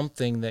there's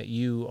something that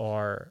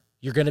you're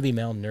going to be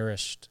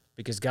malnourished,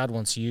 because God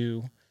wants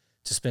you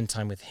to spend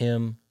time with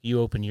him.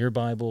 You open your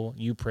Bible,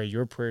 you pray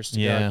your prayers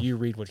to God, you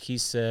read what he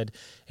said,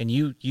 and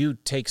you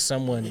take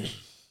someone,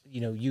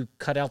 you know, you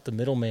cut out the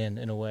middleman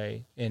in a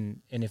way.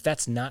 And if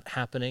that's not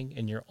happening,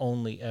 and you're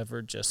only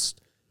ever just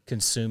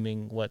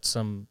consuming what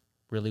some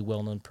really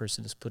well-known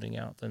person is putting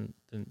out, then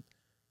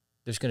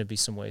there's going to be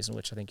some ways in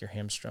which I think you're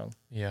hamstrung.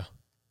 Yeah.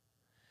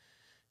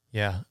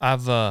 Yeah. I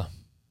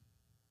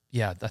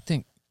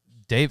think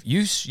Dave,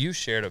 you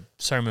shared a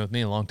sermon with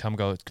me a long time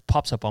ago. It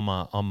pops up on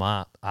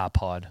my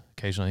iPod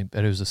occasionally,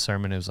 but it was a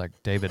sermon. It was like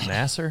David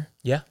Nasser.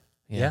 Yeah.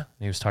 And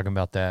he was talking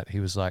about that. He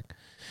was like,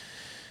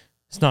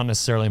 it's not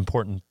necessarily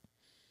important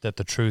that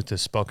the truth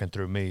is spoken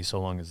through me,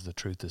 so long as the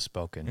truth is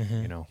spoken,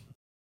 you know,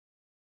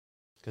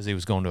 because he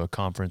was going to a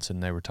conference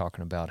and they were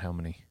talking about how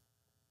many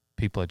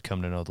people had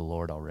come to know the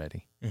Lord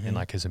already. And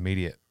like his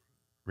immediate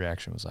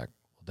reaction was like,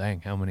 well,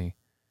 dang, how many,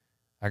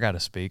 I got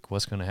to speak.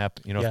 What's going to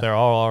happen? You know, if they're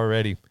all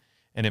already,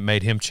 and it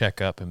made him check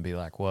up and be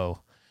like, whoa,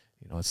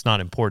 you know, it's not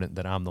important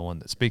that I'm the one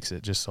that speaks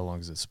it, just so long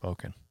as it's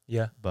spoken.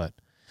 Yeah. But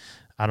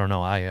I don't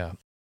know. I've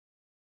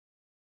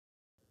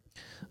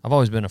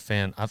always been a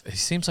fan. He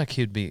seems like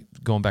he'd be,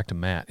 going back to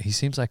Matt, he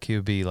seems like he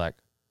would be like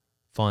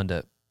fun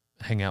to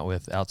hang out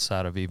with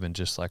outside of even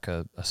just like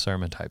a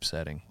sermon type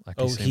setting. Like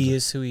he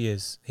is who he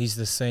is. He's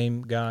the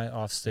same guy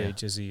off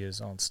stage as he is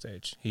on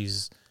stage.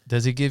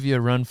 Does he give you a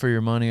run for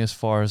your money as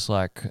far as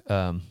like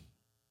the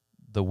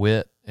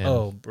wit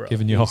and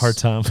giving you a hard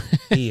time?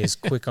 He is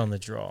quick on the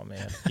draw,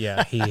 man.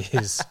 Yeah, he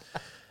is.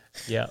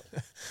 Yeah.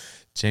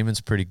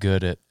 Jamin's pretty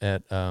good at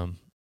well,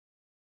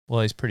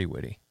 he's pretty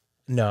witty.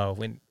 No,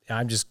 when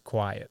I'm just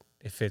quiet.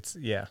 If it's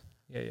yeah.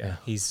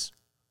 He's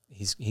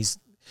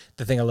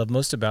the thing I love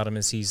most about him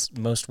is he's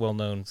most well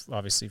known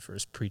obviously for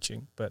his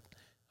preaching, but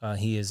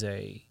he is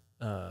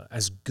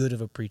as good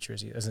of a preacher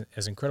as he is,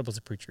 as incredible as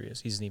a preacher he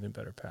is. He's an even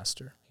better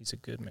pastor. He's a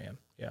good man.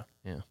 Yeah.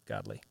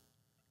 Godly.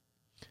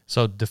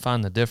 So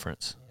define the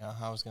difference. Yeah,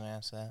 I was going to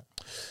ask that.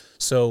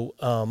 So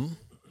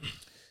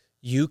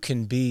you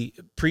can be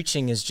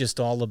preaching is just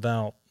all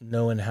about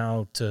knowing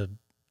how to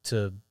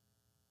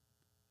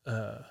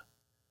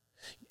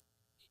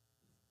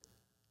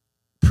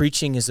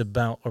preaching is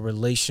about a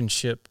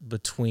relationship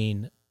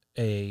between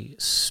a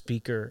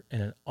speaker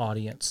and an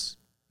audience.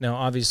 Now,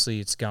 obviously,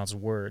 it's God's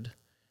word,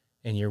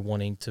 and you're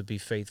wanting to be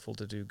faithful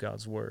to do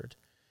God's word.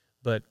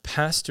 But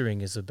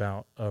pastoring is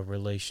about a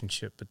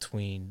relationship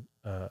between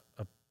a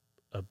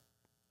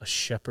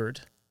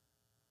shepherd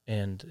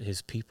and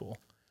his people.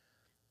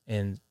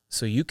 And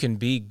so you can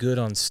be good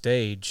on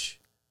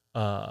stage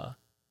and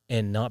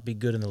not be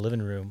good in the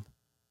living room.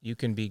 You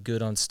can be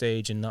good on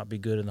stage and not be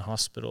good in the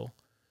hospital.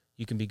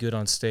 You can be good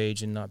on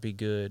stage and not be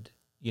good,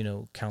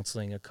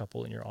 counseling a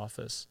couple in your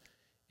office.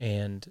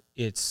 And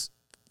it's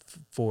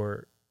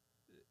for,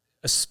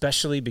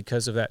 especially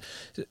because of that.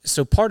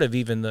 So part of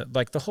even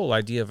the whole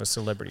idea of a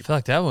celebrity. I feel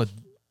like that would,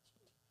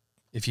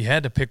 if you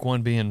had to pick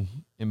one being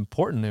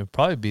important, it would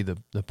probably be the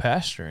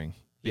pastoring,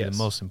 be the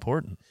most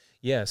important.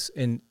 Yes.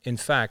 And in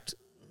fact,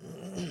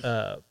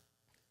 the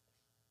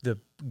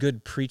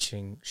good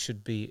preaching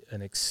should be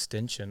an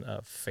extension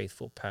of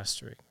faithful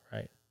pastoring,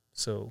 right?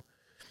 So,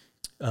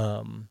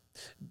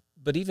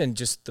 but even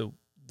just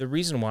the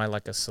reason why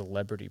like a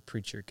celebrity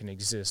preacher can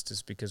exist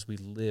is because we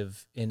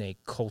live in a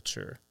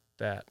culture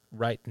that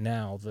right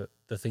now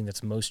the thing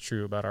that's most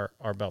true about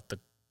about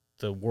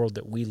the world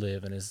that we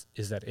live in is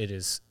that it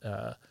is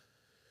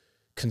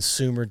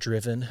consumer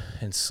driven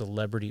and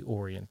celebrity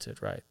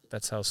oriented, right?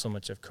 That's how so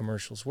much of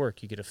commercials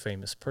work. You get a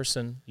famous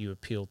person, you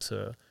appeal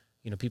to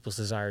people's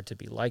desire to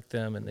be like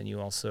them, and then you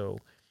also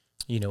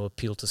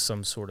appeal to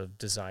some sort of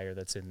desire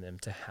that's in them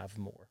to have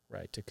more,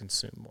 right? To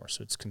consume more.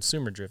 So it's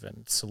consumer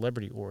driven,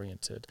 celebrity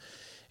oriented.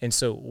 And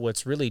so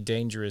what's really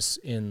dangerous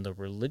in the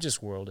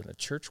religious world, in the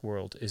church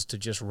world, is to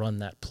just run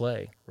that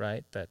play,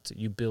 right? That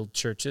you build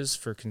churches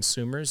for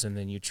consumers and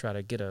then you try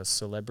to get a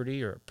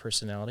celebrity or a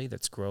personality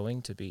that's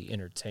growing to be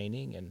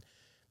entertaining, and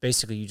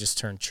basically you just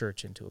turn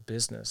church into a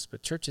business.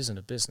 But church isn't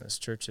a business.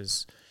 Church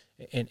is,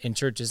 and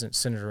church isn't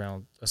centered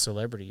around a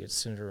celebrity. It's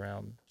centered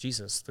around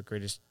Jesus, the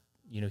greatest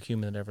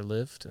human that ever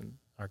lived, and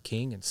our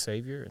King and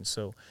Savior. And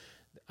so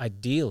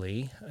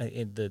ideally,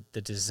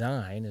 the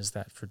design is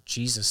that for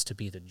Jesus to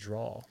be the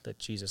draw, that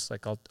Jesus,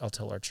 like I'll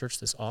tell our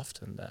church this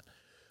often, that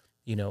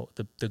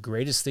the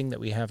greatest thing that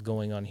we have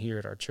going on here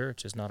at our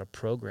church is not a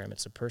program,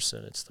 it's a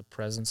person. It's the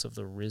presence of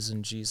the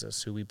risen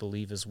Jesus, who we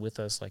believe is with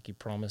us, like he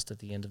promised at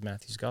the end of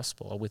Matthew's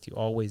gospel, "I'll with you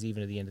always,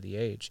 even to the end of the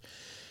age."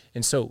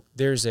 And so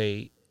there's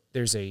a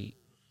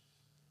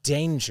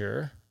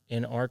danger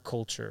in our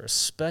culture,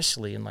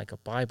 especially in like a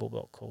Bible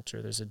Belt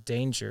culture. There's a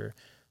danger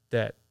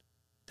that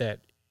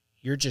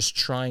you're just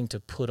trying to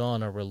put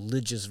on a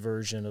religious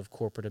version of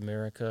corporate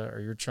America, or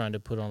you're trying to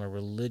put on a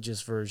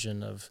religious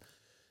version of,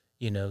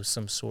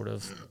 some sort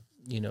of,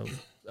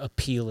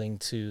 appealing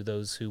to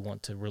those who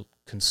want to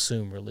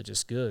consume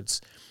religious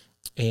goods.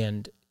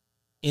 And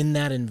in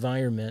that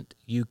environment,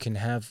 you can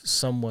have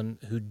someone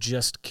who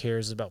just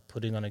cares about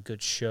putting on a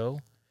good show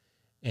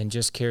and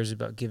just cares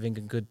about giving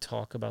a good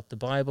talk about the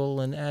Bible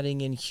and adding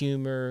in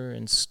humor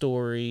and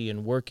story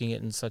and working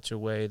it in such a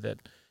way that,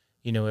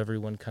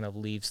 everyone kind of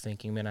leaves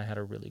thinking, man, I had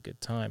a really good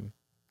time.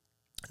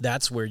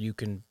 That's where you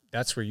can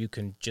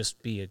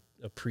just be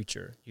a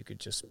preacher. You could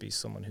just be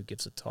someone who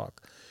gives a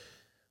talk.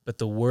 But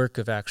the work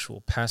of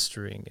actual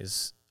pastoring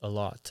is a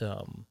lot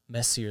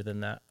messier than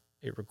that.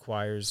 It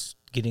requires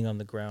getting on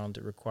the ground.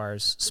 It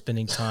requires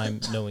spending time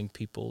knowing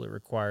people. It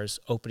requires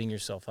opening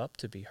yourself up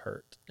to be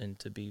hurt and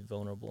to be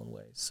vulnerable in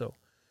ways. So,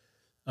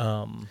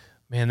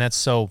 man, that's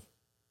so,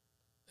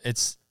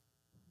 it's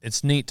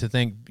neat to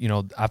think,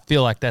 I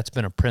feel like that's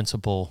been a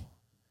principle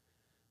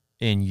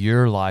in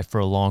your life for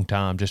a long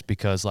time, just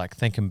because like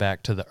thinking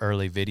back to the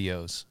early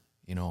videos,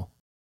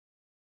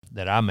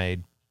 that I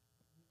made,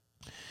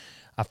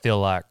 I feel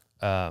like,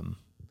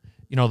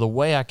 the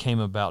way I came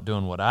about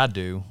doing what I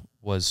do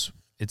was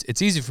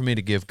it's easy for me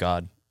to give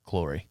God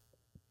glory.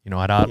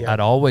 I'd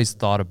always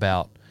thought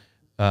about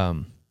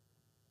when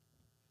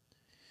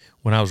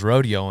I was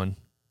rodeoing,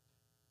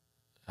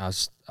 I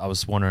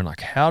was wondering,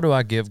 like, how do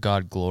I give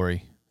God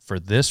glory for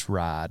this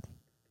ride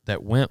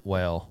that went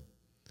well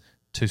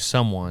to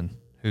someone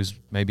who's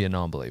maybe a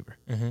non-believer?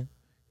 mm-hmm.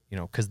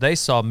 Because they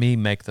saw me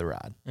make the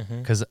ride.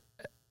 Because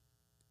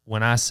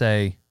when I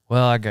say,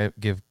 well, I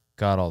give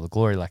God all the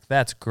glory, like,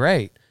 that's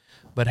great,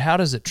 but how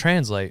does it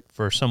translate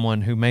for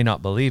someone who may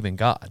not believe in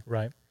God?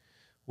 Right.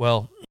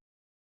 Well,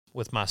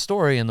 with my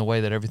story and the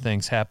way that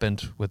everything's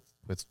happened with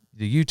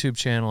the YouTube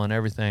channel and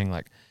everything,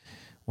 like,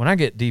 when I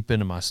get deep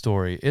into my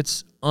story,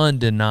 it's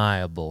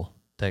undeniable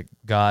that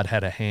God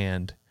had a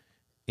hand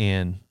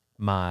in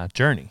my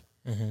journey.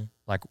 Mm-hmm.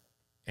 Like,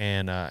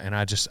 and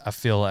I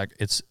feel like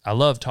I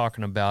love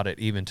talking about it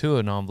even to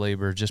a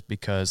non-believer, just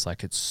because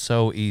like it's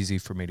so easy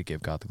for me to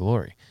give God the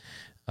glory.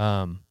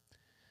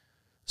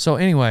 So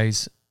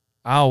anyways,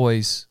 I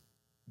always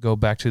go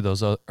back to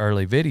those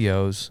early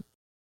videos.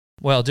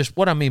 Well, just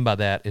what I mean by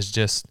that is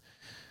just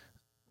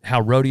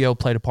how rodeo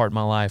played a part in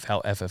my life,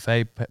 how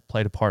FFA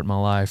played a part in my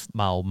life,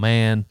 my old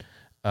man,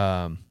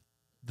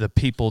 the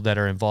people that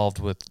are involved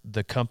with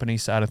the company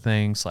side of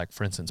things, like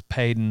for instance,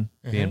 Peyton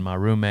being my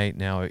roommate.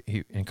 Now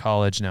he in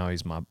college. Now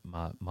he's my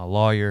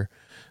lawyer.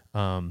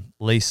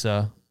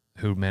 Lisa,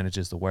 who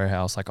manages the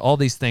warehouse. Like all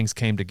these things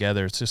came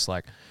together. It's just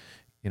like,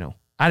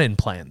 I didn't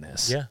plan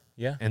this. Yeah,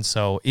 yeah. And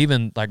so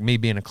even like me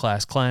being a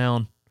class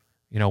clown,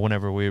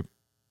 whenever we were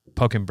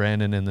poking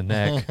Brandon in the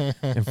neck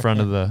in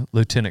front of the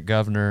lieutenant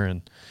governor,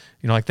 and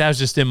like that was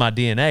just in my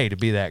DNA to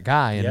be that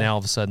guy. And now all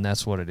of a sudden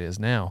that's what it is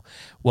now.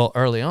 Well,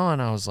 early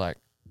on I was like,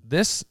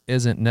 this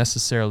isn't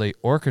necessarily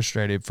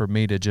orchestrated for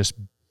me to just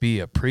be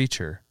a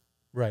preacher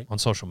on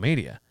social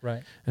media.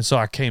 Right. And so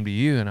I came to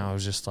you and I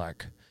was just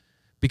like,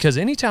 because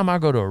anytime I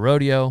go to a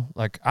rodeo,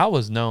 like I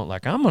was known,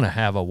 like I'm going to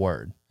have a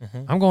word.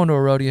 I'm going to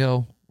a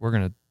rodeo. I'm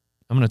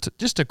going to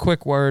just a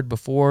quick word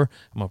before,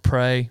 I'm going to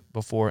pray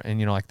before. And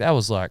like that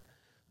was like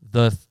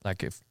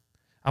if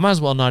I might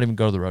as well not even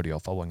go to the rodeo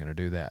if I wasn't going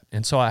to do that.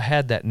 And so I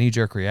had that knee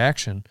jerk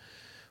reaction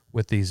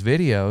with these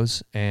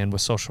videos and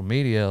with social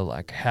media.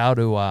 Like, how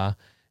do I,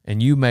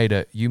 and you made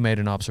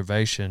an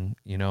observation,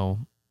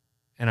 and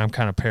I'm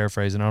kind of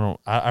paraphrasing.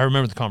 I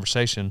remember the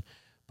conversation,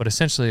 but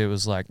essentially it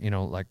was like,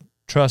 like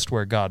trust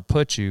where God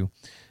put you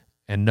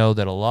and know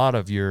that a lot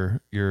of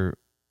your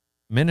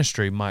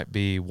ministry might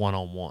be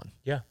one-on-one.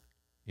 Yeah.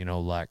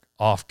 Like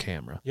off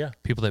camera. Yeah.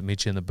 People that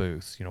meet you in the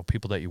booth,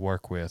 people that you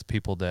work with,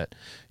 people that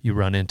you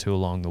run into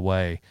along the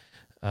way.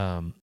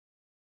 Definitely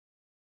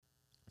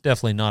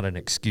not an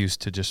excuse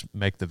to just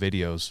make the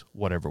videos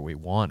whatever we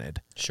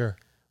wanted. Sure.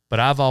 But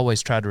I've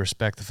always tried to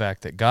respect the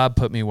fact that God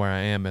put me where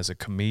I am as a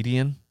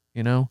comedian,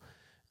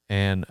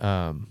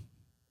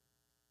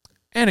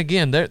 and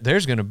again,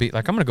 there's going to be,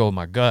 like, I'm going to go with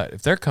my gut.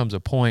 If there comes a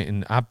point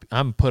and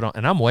I'm put on,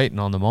 and I'm waiting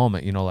on the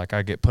moment, like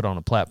I get put on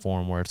a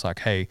platform where it's like,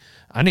 hey,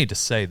 I need to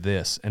say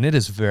this. And it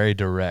is very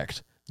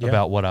direct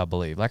about what I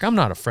believe. Like, I'm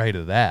not afraid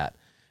of that.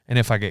 And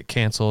if I get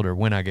canceled or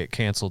when I get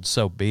canceled,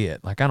 so be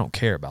it. Like, I don't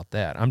care about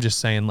that. I'm just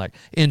saying, like,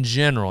 in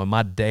general, in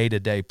my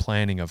day-to-day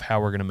planning of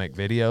how we're going to make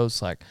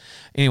videos, like,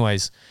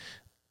 anyways,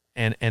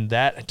 and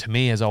that to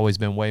me has always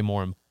been way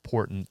more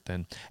important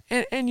than,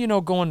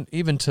 and going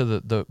even to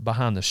the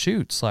behind the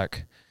shoots,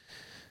 like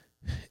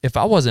if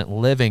I wasn't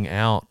living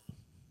out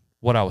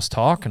what I was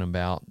talking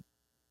about,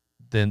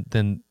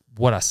 then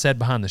what I said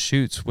behind the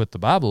shoots with the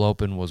Bible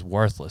open was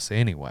worthless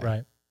anyway.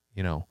 Right.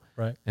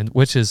 Right. And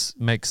which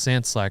makes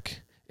sense.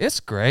 Like, it's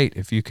great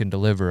if you can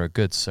deliver a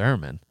good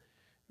sermon,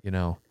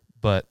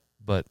 but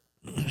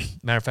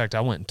matter of fact,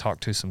 I went and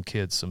talked to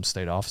some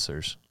state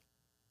officers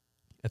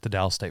at the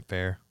Dallas State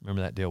Fair.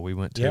 Remember that deal we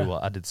went to? Yeah. Well,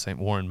 I did the same.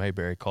 Warren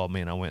Mayberry called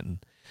me and I went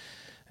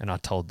and I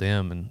told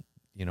them, and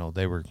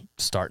they were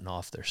starting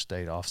off their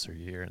state officer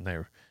year, and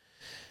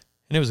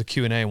it was a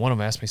Q&A, and one of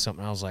them asked me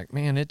something. I was like,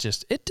 man, it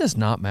does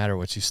not matter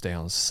what you say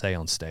on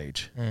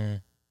stage.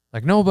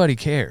 Like, nobody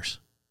cares.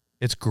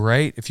 It's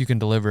great if you can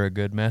deliver a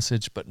good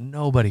message, but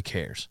nobody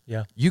cares.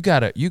 Yeah.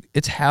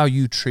 It's how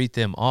you treat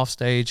them off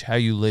stage, how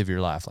you live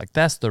your life. Like,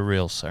 that's the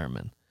real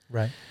sermon.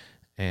 Right.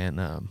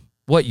 And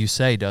what you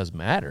say does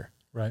matter.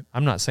 Right.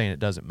 I'm not saying it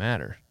doesn't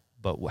matter,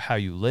 but how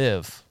you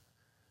live,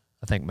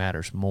 I think,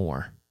 matters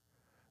more.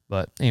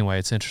 But anyway,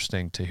 it's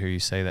interesting to hear you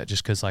say that,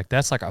 just because, like,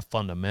 that's like a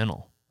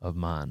fundamental of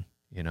mine,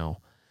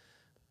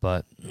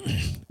 But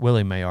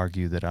Willie may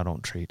argue that I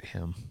don't treat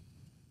him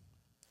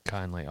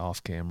kindly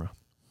off camera.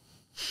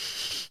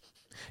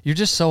 You're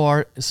just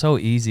so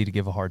easy to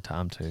give a hard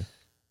time to.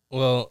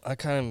 Well, I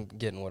kind of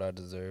getting what I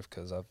deserve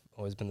because I've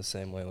always been the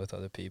same way with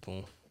other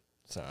people,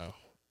 so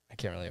I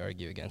can't really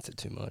argue against it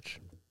too much.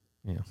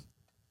 Yeah.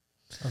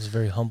 That was a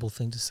very humble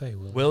thing to say,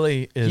 Willie.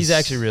 Willie is... He's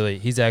actually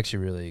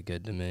really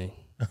good to me.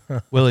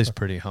 Willie's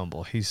pretty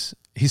humble. He's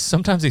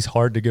sometimes he's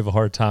hard to give a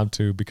hard time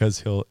to because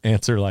he'll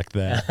answer like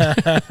that.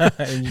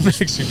 And you makes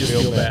you just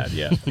feel bad.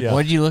 Yeah.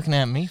 What are you looking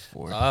at me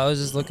for? I was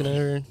just looking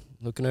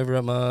over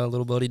at my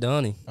little buddy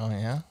Donnie. Oh,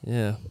 yeah?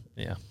 Yeah.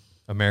 Yeah.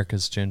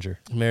 America's Ginger.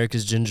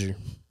 America's Ginger.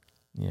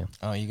 Yeah.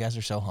 Oh, you guys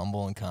are so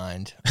humble and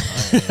kind.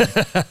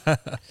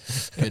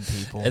 Good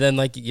people. And then,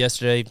 like,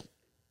 yesterday,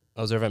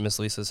 I was over at Miss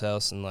Lisa's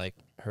house, and, like,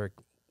 her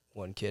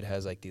one kid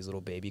has, like, these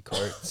little baby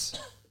carts.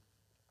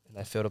 And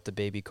I filled up the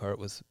baby cart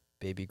with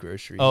baby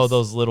groceries. Oh,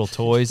 those little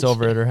toys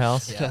over at her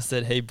house? Yeah. I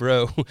said, hey,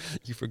 bro,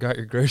 you forgot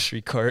your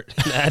grocery cart.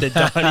 And added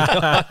Donnie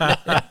on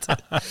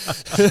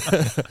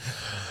it.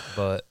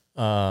 But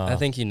I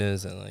think he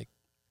knows that, like,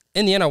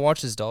 in the end, I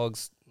watch his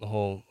dogs the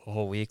whole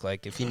week.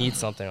 Like, if he needs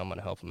something, I'm going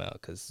to help him out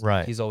because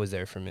he's always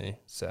there for me.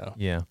 So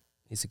yeah,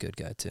 he's a good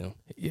guy, too.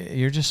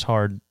 You're just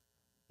hard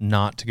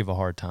not to give a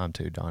hard time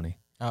to, Donnie.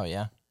 Oh,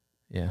 yeah?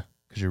 Yeah,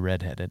 because you're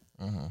redheaded.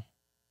 Mm-hmm.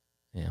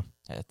 Yeah.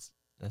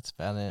 That's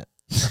about it.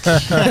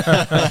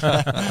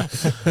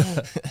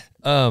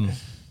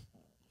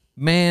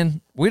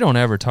 Man, we don't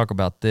ever talk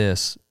about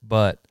this,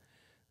 but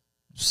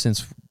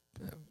since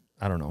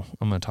I don't know,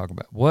 I'm going to talk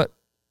about what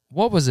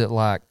was it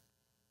like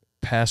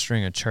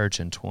pastoring a church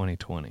in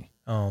 2020?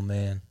 Oh,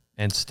 man.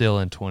 And still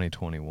in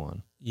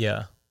 2021.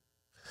 Yeah.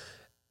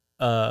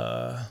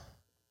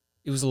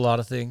 It was a lot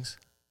of things.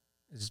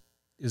 It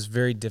was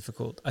very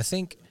difficult. I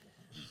think,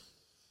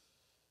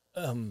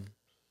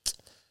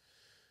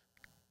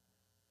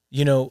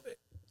 you know,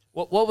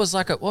 What was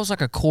like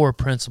a core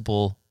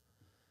principle?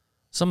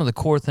 Some of the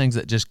core things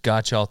that just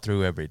got y'all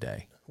through every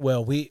day.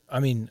 well,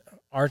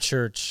 our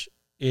church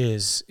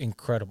is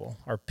incredible.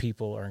 Our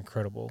people are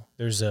incredible.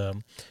 There's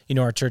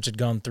our church had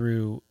gone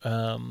through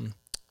a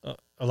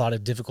lot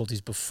of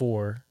difficulties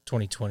before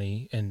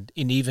 2020, and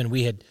even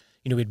we'd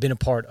been a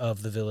part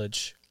of the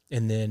Village,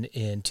 and then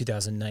in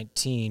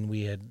 2019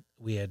 we had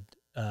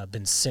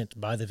been sent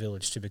by the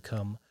Village to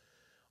become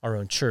our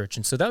own church,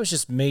 and so that was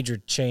just major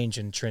change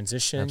and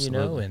transition.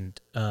 Absolutely.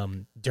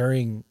 And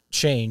during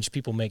change,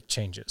 people make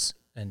changes.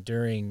 And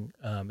during,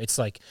 it's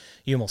like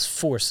you almost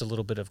force a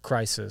little bit of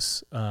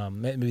crisis.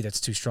 Maybe that's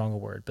too strong a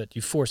word, but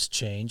you force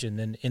change, and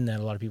then in that,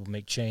 a lot of people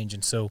make change.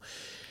 And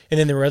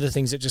then there were other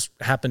things that just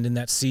happened in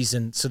that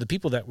season. So the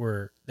people that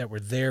were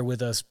there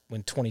with us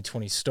when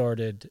 2020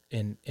 started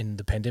and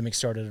the pandemic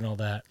started and all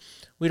that,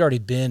 we'd already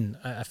been,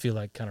 I feel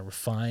like, kind of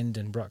refined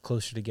and brought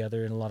closer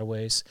together in a lot of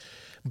ways.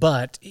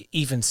 But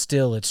even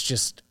still, it's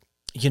just,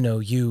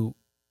 you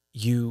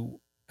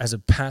as a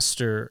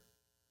pastor,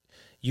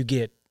 you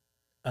get,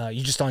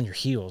 you're just on your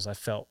heels. I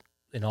felt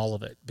in all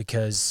of it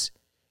because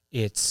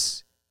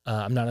it's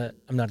I'm not a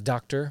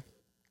doctor,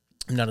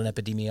 I'm not an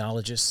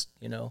epidemiologist,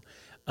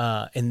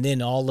 and then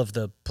all of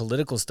the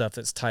political stuff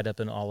that's tied up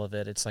in all of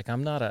it. It's like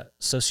I'm not a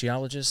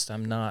sociologist.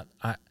 I'm not.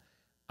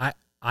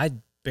 I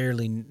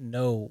barely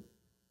know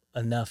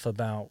enough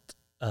about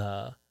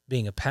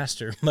being a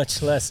pastor,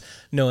 much less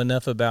know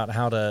enough about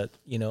how to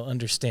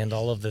understand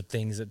all of the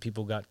things that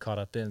people got caught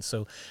up in.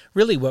 So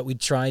really, what we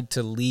tried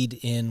to lead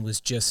in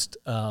was just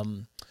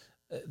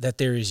that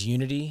there is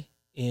unity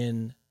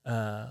in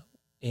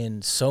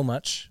so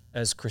much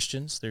as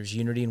Christians. There's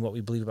unity in what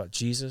we believe about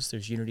Jesus.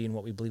 There's unity in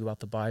what we believe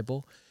about the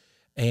Bible,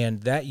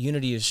 and that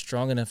unity is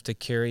strong enough to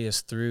carry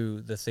us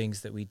through the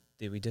things that we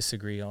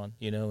disagree on.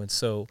 And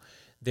so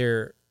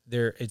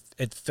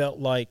it felt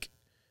like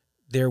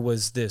there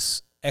was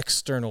this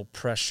external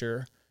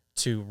pressure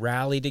to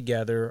rally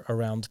together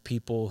around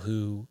people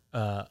who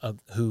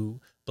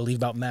believe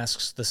about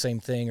masks the same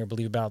thing, or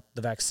believe about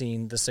the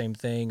vaccine the same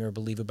thing, or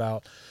believe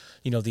about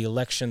the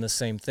election the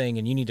same thing,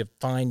 and you need to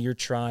find your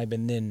tribe,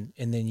 and then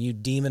you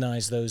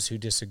demonize those who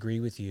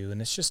disagree with you,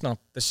 and that's just not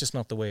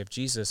the way of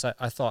Jesus.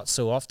 I thought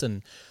so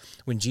often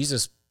when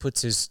Jesus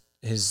puts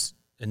his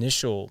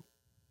initial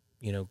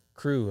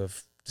crew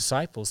of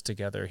disciples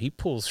together, he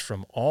pulls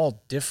from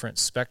all different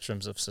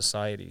spectrums of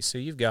society. So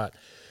you've got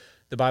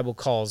the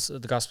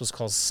Gospels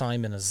calls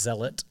Simon a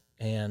zealot,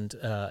 and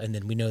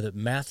then we know that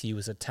Matthew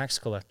is a tax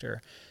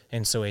collector,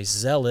 and so a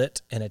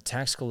zealot and a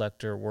tax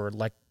collector were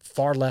like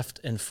far left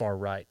and far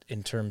right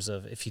in terms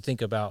of, if you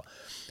think about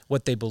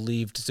what they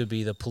believed to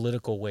be the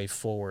political way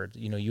forward.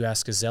 You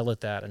ask a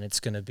zealot that, and it's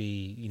going to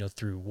be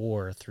through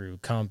war, through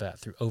combat,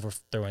 through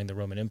overthrowing the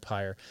Roman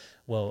Empire.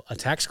 Well, a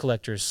tax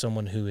collector is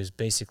someone who is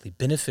basically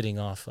benefiting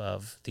off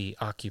of the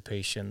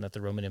occupation that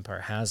the Roman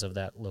Empire has of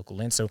that local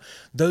land. So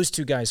those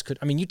two guys could,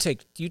 you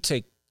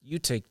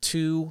take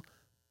two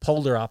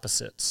polar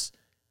opposites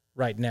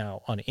right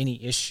now on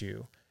any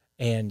issue,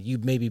 and you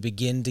maybe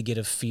begin to get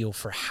a feel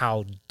for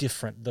how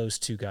different those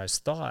two guys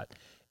thought,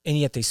 and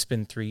yet they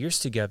spend 3 years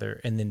together,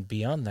 and then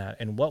beyond that,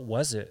 and what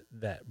was it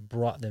that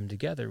brought them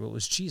together? It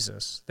was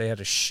Jesus. They had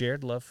a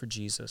shared love for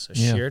Jesus, a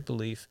shared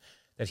belief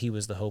that he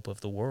was the hope of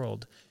the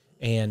world.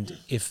 And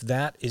if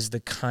that is the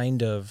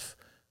kind of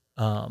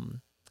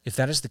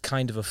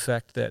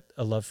effect that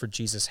a love for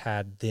Jesus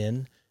had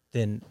then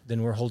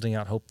we're holding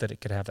out hope that it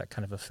could have that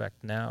kind of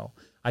effect now.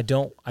 I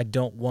don't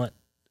want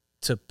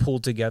to pull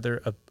together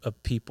a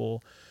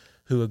people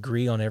who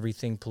agree on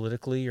everything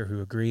politically, or who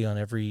agree on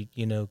every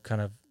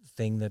kind of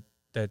thing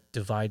that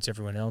divides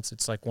everyone else.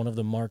 It's like one of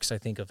the marks, I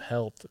think, of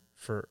health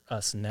for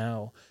us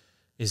now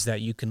is that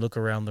you can look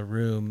around the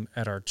room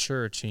at our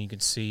church and you can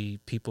see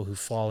people who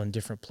fall in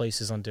different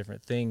places on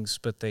different things,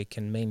 but they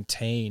can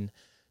maintain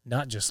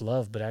not just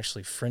love, but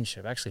actually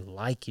friendship, actually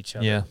like each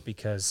other,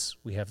 because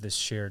we have this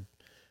shared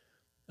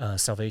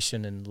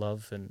salvation and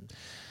love. And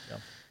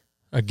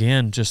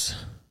again, just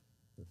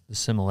the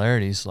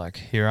similarities. Like,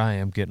 here I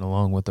am getting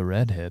along with the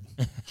redhead.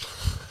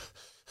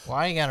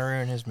 Why you gotta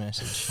ruin his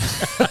message?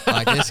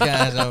 Like, this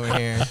guy's over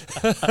here.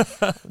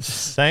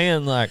 Just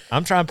saying, like,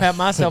 I'm trying to pat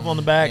myself on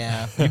the back.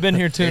 Yeah. You've been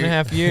here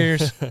 2.5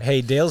 years.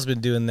 Hey, Dale's been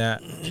doing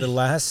that.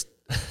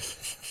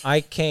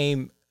 I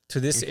came to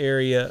this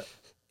area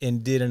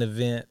and did an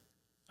event.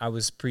 I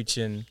was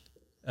preaching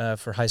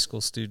for high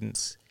school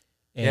students.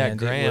 And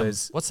Graham. It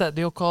was What's that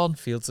deal called?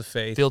 Fields of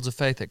Faith. Fields of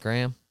Faith at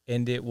Graham.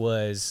 And it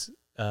was,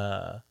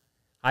 I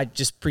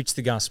just preached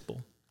the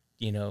gospel.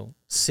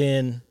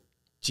 Sin,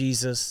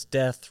 Jesus,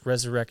 death,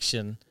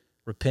 resurrection,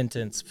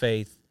 repentance,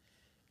 faith.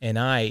 And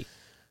I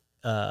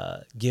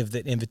give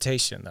that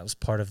invitation. That was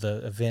part of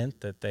the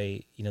event that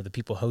they, the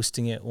people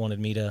hosting it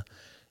wanted me to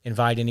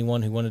invite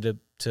anyone who wanted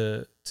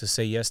to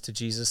say yes to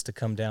Jesus to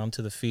come down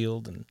to the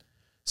field. And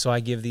so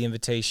I give the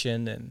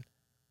invitation, and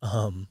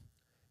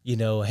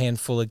a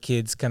handful of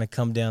kids kind of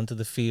come down to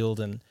the field,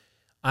 and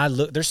I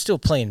look, they're still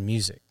playing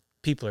music.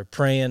 People are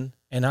praying,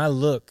 and I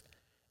look,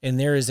 and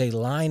there is a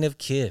line of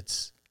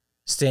kids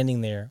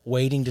standing there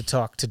waiting to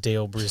talk to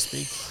Dale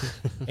Brisby.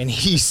 And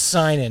he's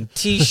signing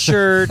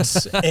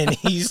T-shirts, and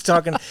he's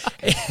talking.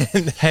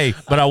 And Hey,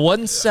 but I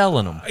wasn't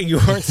selling them. you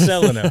weren't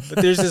selling them,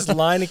 but there's this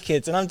line of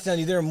kids, and I'm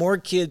telling you, there are more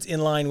kids in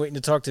line waiting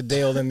to talk to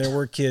Dale than there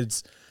were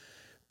kids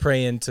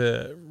praying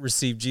to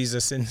receive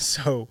Jesus. And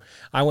so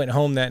I went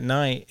home that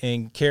night,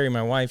 and Carrie,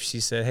 my wife, she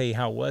said, "Hey,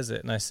 how was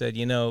it?" And I said,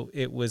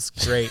 "It was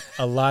great.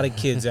 A lot of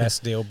kids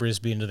asked Dale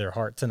Brisby into their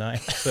heart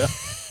tonight." So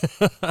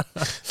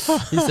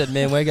He said,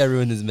 "Man, why got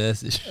ruined his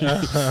message?"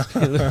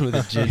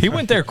 He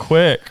went there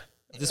quick.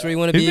 Is this where you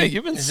want to be?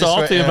 You've been Is this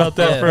salty where- about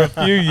that yeah. for a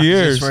few Is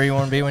years. this where you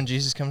want to be when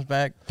Jesus comes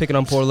back? Picking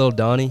on poor little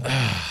Donnie.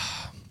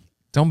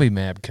 Don't be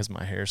mad because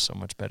my hair's so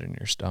much better than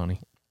yours,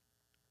 Donnie.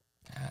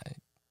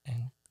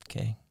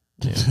 Okay.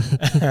 Yeah.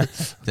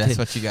 If that's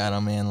what you got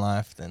on me in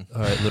life, then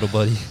All right, little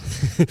buddy.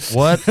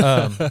 What?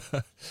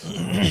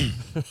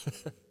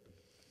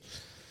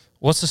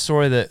 What's the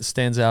story that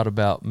stands out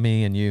about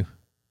me and you?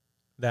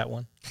 that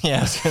one. yeah,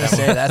 I was gonna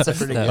say that's a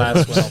pretty good one.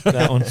 Last one.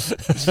 That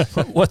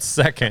one. What's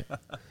second?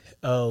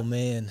 Oh,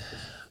 man.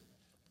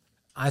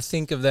 I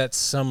think of that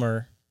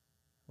summer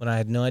when I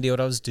had no idea what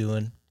I was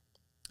doing,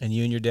 and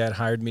you and your dad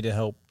hired me to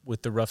help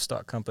with the rough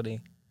stock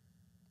company.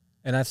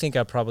 And I think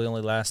I probably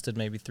only lasted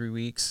maybe 3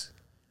 weeks.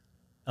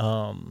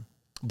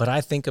 But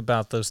I think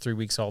about those 3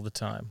 weeks all the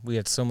time. We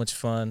had so much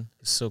fun.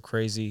 It was so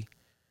crazy.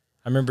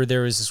 I remember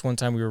there was this one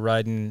time we were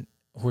riding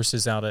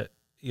horses out at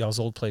y'all's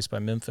old place by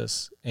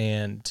Memphis,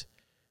 and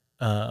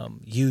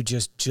you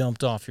just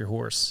jumped off your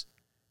horse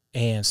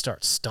and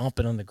start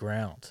stomping on the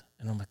ground.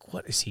 And I'm like,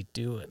 what is he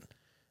doing?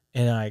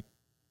 And I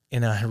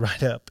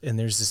ride up, and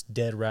there's this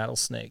dead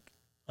rattlesnake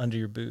under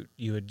your boot.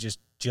 You had just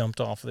jumped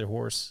off their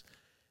horse.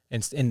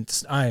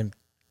 And I am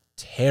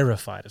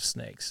terrified of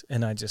snakes.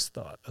 And I just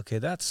thought, okay,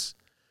 that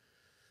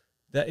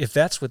if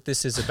that's what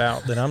this is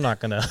about, then I'm not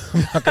gonna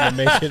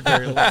make it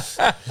very long.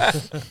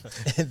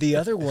 And the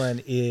other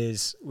one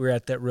is we're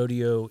at that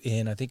rodeo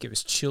in, I think it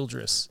was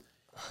Childress,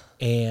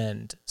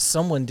 and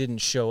someone didn't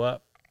show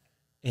up,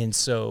 and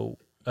so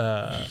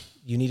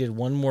you needed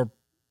one more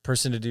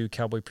person to do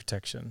cowboy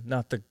protection,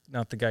 not the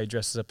guy who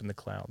dresses up in the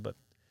clown. But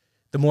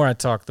the more I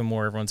talk, the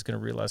more everyone's gonna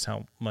realize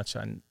how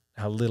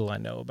little I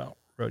know about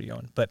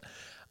rodeoing. But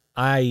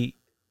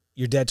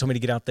your dad told me to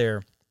get out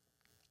there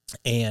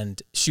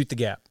and shoot the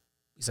gap.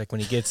 He's like,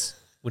 when he gets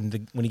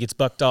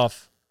bucked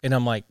off, and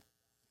I'm like,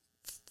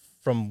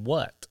 from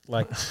what?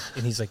 Like,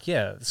 and he's like,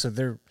 yeah. So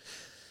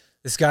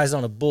this guy's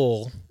on a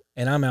bull,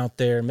 and I'm out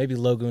there. Maybe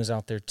Logan was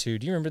out there too.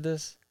 Do you remember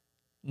this?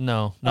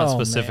 No, not Oh,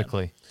 man.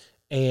 specifically.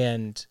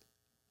 And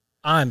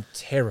I'm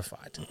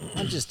terrified.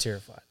 I'm just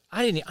terrified.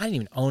 I didn't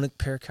even own a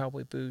pair of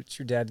cowboy boots.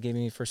 Your dad gave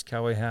me the first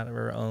cowboy hat I've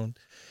ever owned.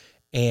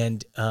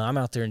 And I'm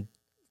out there in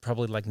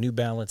probably like New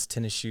Balance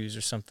tennis shoes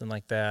or something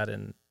like that,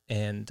 and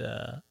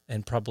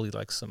probably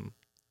like some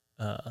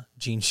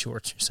jean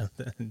shorts or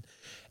something.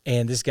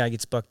 And this guy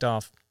gets bucked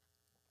off,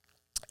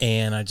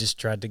 and I just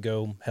tried to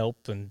go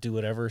help and do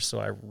whatever. So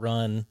I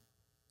run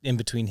in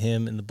between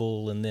him and the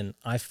bull, and then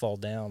I fall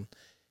down.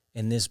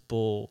 And this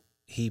bull,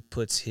 he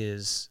puts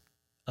his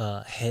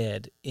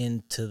head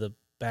into the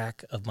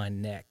back of my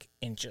neck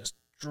and just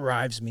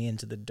drives me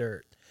into the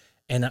dirt.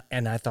 And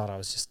I thought I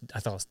was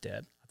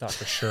dead. I thought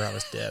for sure I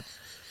was dead.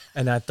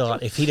 And I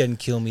thought if he doesn't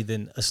kill me,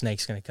 then a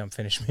snake's going to come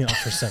finish me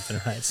off or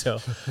something, right? So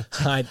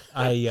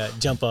I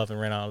jump up and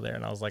ran out of there,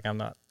 and I was like, I'm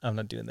not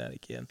doing that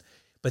again.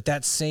 But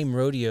that same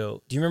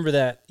rodeo, do you remember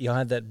that y'all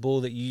had that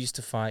bull that you used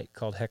to fight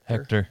called Hector?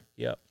 Hector.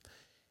 Yep.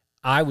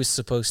 I was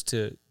supposed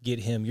to get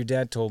him. Your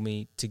dad told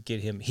me to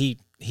get him. He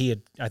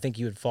had, I think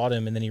you had fought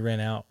him, and then he ran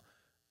out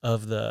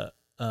of the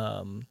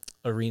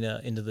arena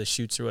into the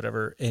chutes or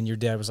whatever, and your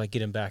dad was like,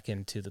 get him back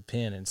into the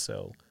pen. And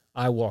so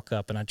I walk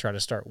up and I try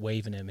to start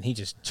waving him, and he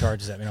just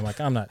charges at me. And I'm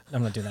like, I'm not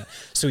doing that.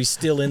 So he's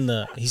still in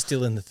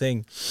the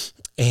thing,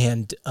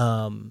 and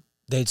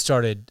they'd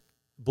started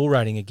bull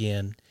riding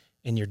again,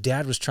 and your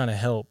dad was trying to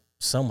help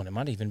someone. It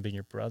might have even been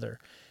your brother,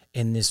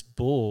 and this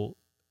bull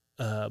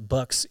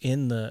bucks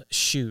in the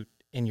chute,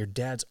 and your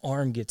dad's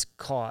arm gets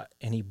caught,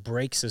 and he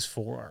breaks his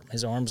forearm.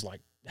 His arm's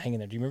like hanging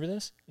there. Do you remember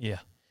this? Yeah.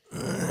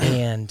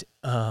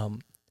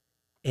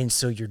 And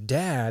so your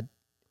dad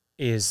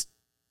is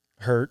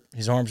hurt.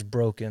 His arm's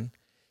broken.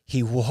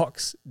 He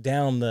walks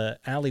down the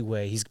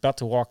alleyway. He's about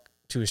to walk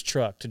to his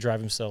truck to drive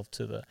himself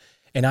to the.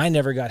 And I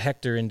never got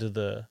Hector into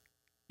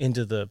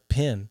the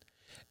pen,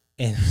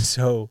 and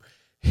so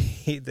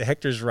the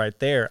Hector's right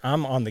there.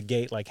 I'm on the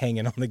gate, like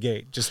hanging on the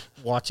gate, just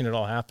watching it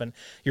all happen.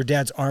 Your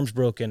dad's arm's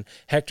broken.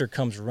 Hector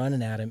comes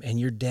running at him, and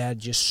your dad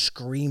just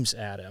screams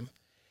at him.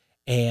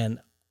 And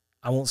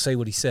I won't say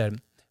what he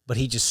said, but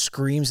he just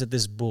screams at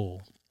this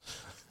bull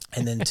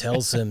and then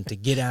tells him to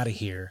get out of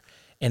here.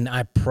 And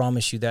I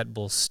promise you that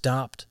bull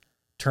stopped,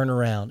 turned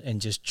around,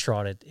 and just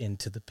trotted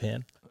into the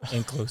pen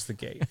and closed the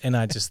gate. And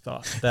I just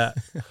thought that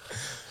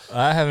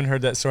I haven't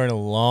heard that story in a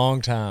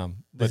long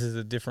time. this is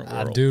a different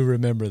world. I do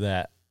remember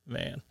that.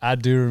 Man. I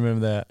do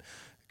remember that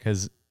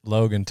because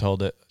Logan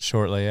told it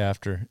shortly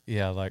after.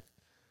 Yeah, like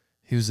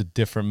he was a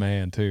different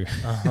man too.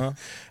 Uh-huh.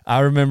 I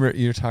remember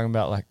you were talking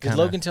about like Did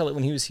kinda, Logan tell it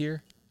when he was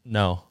here?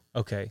 No.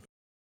 Okay.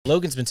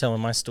 Logan's been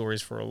telling my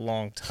stories for a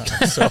long time.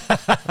 So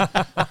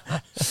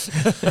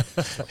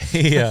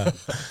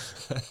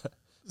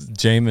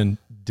Jamin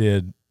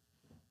did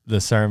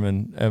the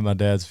sermon at my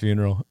dad's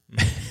funeral.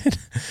 It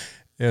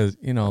was,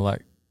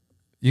 like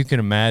you can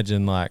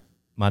imagine like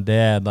my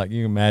dad, like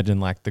you can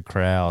imagine like the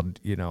crowd,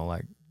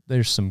 like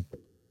there's some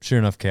sure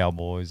enough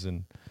cowboys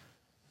and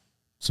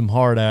some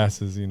hard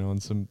asses,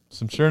 and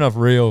some sure enough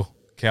real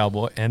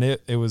cowboy. And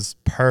it was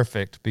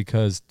perfect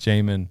because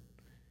Jamin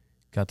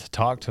got to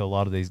talk to a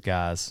lot of these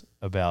guys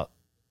about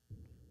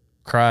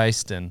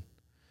Christ and,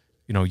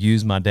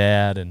 use my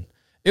dad. And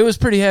it was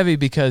pretty heavy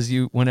because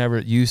whenever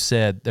you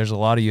said there's a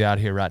lot of you out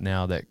here right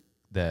now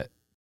that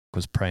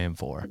was praying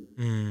for,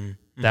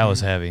 that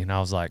was heavy. And I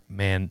was like,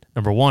 man,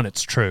 number one,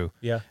 it's true.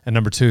 Yeah. And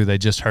number two, they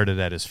just heard it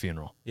at his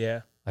funeral.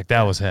 Yeah. Like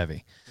that was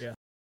heavy. Yeah.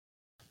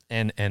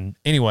 And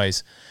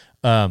anyways,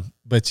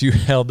 but you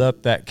held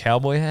up that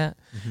cowboy hat.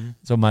 Mm-hmm.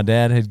 So my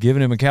dad had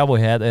given him a cowboy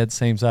hat that had the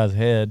same size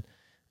head.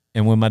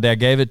 And when my dad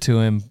gave it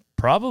to him,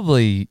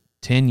 probably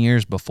 10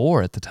 years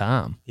before at the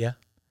time. Yeah.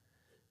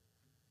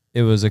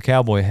 It was a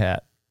cowboy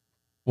hat.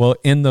 Well,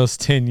 in those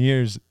 10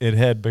 years, it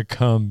had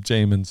become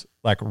Jamin's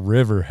like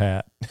river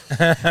hat.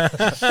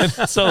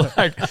 So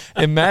like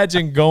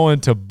imagine going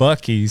to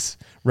Buc-ee's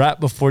right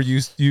before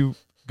you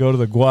go to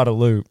the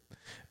Guadalupe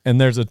and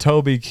there's a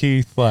Toby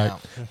Keith like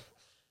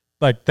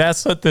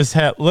that's what this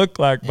hat looked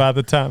like by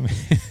the time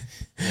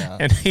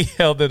and he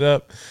held it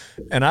up.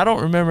 And I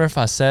don't remember if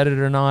I said it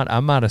or not. I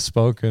might have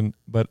spoken,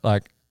 but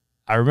like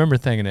I remember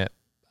thinking it.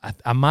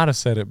 I might have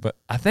said it, but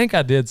I think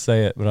I did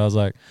say it. But I was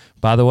like,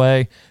 by the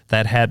way,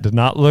 that hat did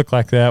not look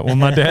like that when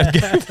my dad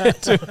gave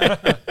it to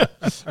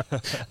me.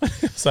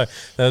 So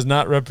that was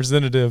not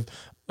representative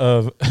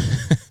of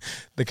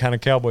the kind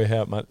of cowboy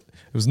hat. It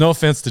was no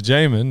offense to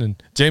Jamin,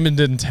 and Jamin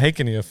didn't take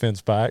any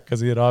offense by it because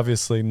he had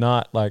obviously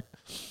not like.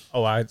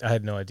 Oh, I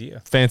had no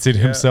idea. Fancied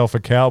himself a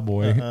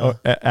cowboy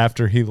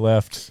after he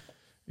left,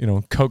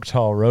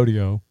 Coketall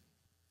Rodeo.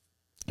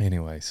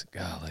 Anyways,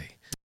 golly.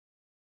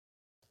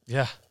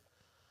 Yeah.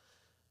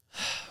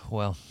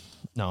 Well,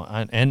 no,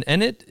 and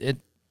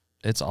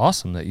it's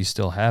awesome that you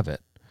still have it.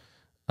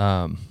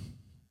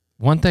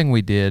 One thing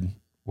we did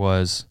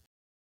was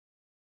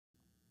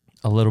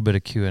a little bit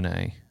of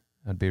Q&A.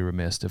 I'd be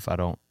remiss if I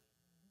don't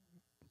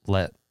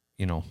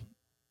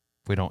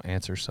we don't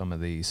answer some of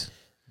these.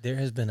 There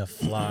has been a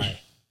fly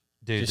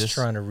Dude, just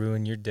trying to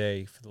ruin your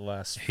day for the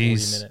last 40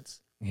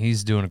 minutes.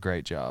 He's doing a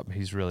great job.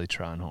 He's really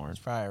trying hard. It's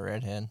probably a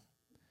redhead.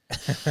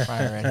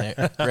 Probably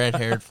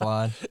red-haired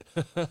fly.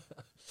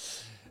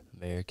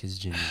 America's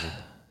ginger.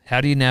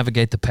 How do you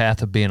navigate the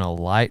path of being a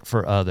light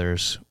for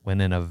others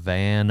when in a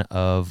van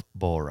of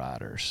bull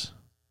riders?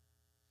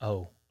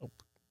 Oh,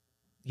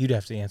 you'd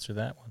have to answer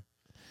that one.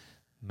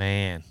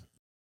 Man.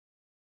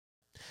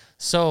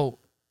 So,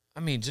 I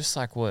mean, just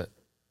like what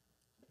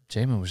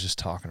Jamin was just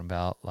talking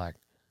about, like,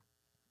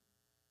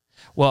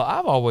 well,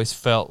 I've always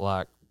felt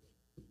like,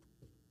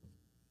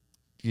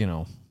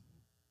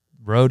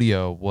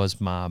 rodeo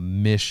was my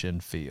mission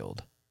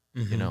field.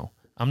 Mm-hmm.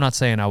 I'm not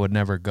saying I would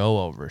never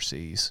go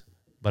overseas,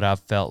 but I've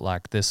felt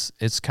like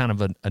it's kind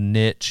of a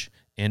niche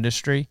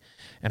industry.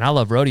 And I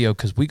love rodeo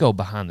because we go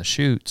behind the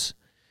chutes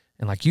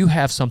and like you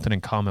have something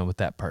in common with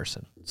that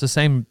person. It's the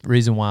same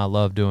reason why I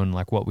love doing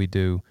like what we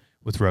do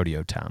with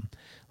Rodeo Time.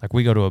 Like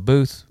we go to a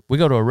booth, we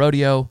go to a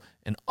rodeo,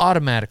 and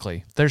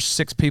automatically there's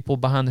 6 people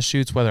behind the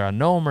chutes, whether I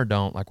know them or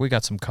don't. Like we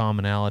got some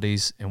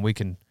commonalities and we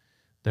can,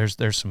 there's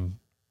some,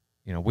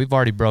 we've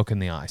already broken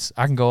the ice.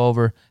 I can go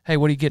over, hey,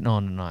 what are you getting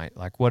on tonight?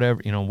 Like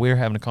whatever, we're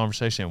having a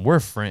conversation and we're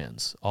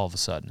friends all of a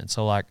sudden. And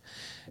so like,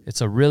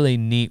 it's a really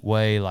neat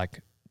way.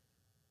 Like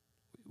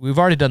we've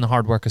already done the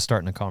hard work of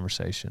starting a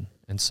conversation.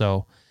 And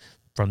so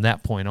from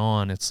that point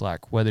on, it's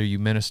like whether you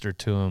minister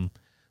to them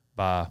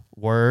by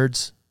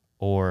words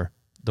or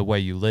the way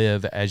you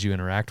live as you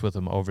interact with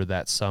them over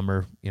that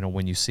summer,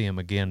 when you see them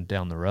again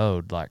down the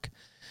road, like,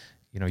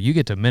 you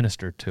get to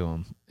minister to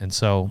them. And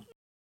so,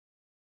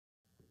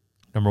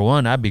 number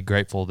one, I'd be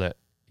grateful that,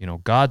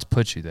 God's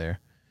put you there.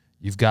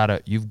 You've got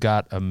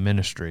a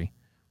ministry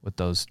with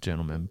those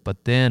gentlemen,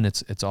 but then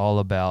it's all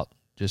about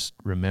just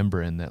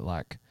remembering that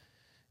like,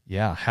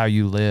 yeah, how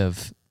you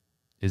live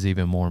is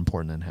even more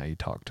important than how you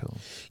talk to them.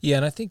 Yeah.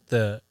 And I think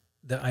the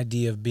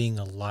idea of being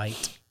a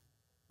light,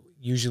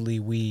 usually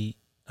we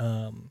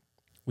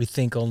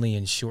think only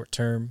in short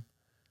term,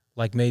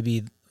 like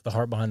maybe the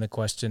heart behind the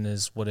question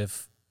is what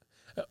if,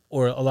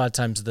 or a lot of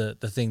times the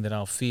thing that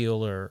I'll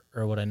feel or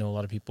what I know a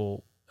lot of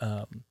people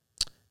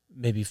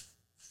maybe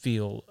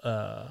feel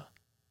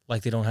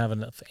like they don't have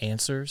enough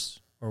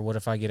answers, or what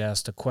if I get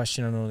asked a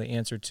question I don't know the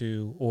answer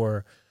to,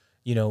 or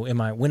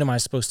when am I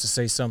supposed to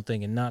say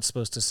something and not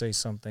supposed to say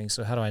something?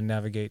 So how do I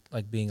navigate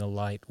like being a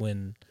light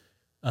when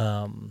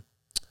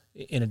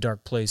in a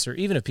dark place, or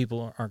even if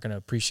people aren't going to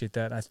appreciate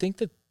that. I think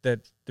that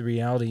the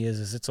reality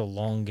is it's a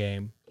long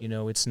game.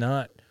 It's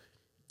not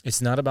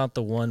about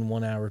the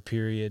 1 hour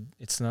period.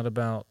 It's not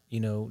about,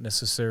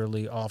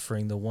 necessarily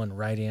offering the one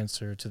right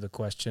answer to the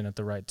question at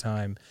the right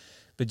time,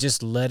 but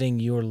just letting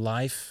your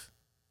life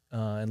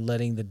and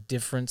letting the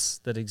difference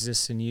that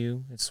exists in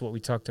you. It's what we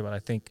talked about. I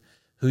think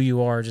who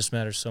you are just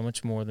matters so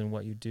much more than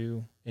what you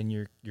do, and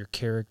your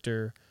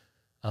character,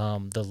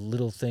 the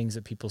little things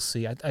that people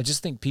see. I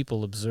just think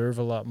people observe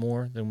a lot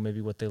more than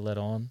maybe what they let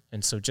on.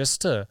 And so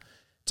just to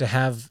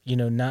have,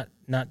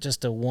 not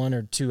just a 1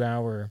 or 2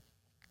 hour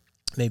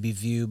maybe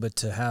view, but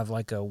to have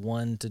like a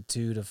 1 to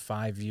 2 to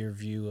 5 year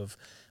view of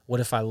what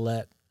if I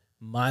let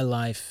my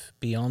life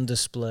be on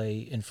display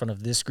in front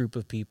of this group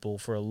of people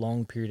for a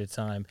long period of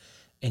time,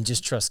 and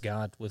just trust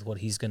God with what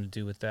he's going to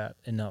do with that,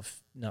 and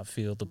not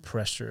feel the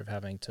pressure of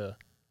having to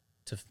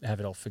have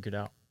it all figured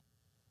out.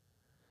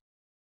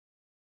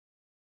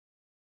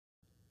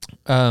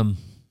 Well,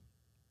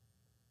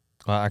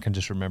 I can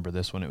just remember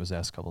this one. It was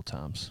asked a couple of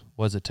times.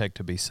 What does it take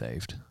to be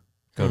saved?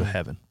 Go to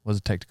heaven. What does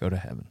it take to go to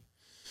heaven?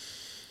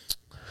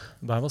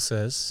 The Bible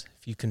says,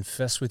 if you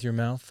confess with your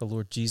mouth the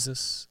Lord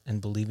Jesus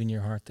and believe in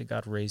your heart that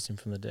God raised him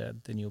from the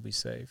dead, then you'll be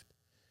saved.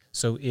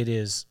 So it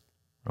is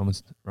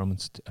Romans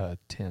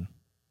 10.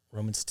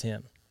 Romans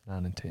 10.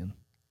 9 and 10.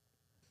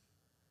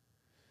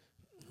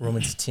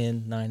 Romans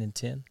 10, 9 and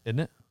 10. Isn't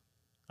it?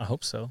 I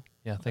hope so.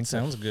 Yeah, I think so.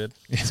 Sounds good.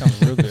 It sounds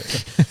real good.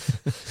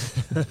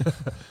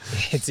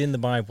 It's in the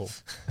Bible.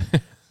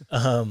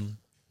 I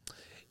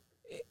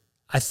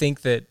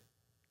think that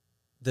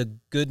the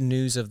good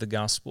news of the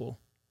gospel,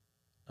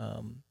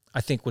 I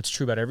think what's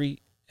true about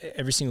every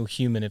single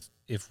human,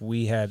 if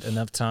we had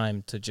enough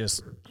time to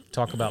just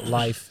talk about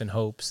life and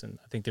hopes, and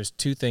I think there's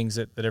two things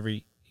that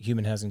every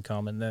human has in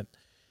common: that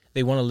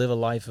they want to live a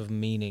life of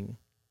meaning,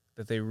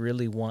 that they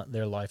really want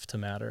their life to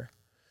matter.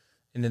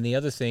 And then the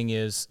other thing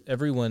is,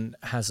 everyone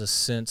has a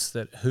sense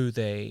that who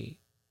they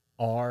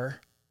are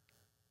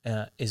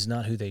is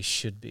not who they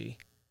should be.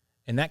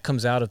 And that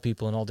comes out of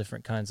people in all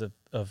different kinds of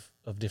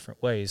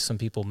different ways. Some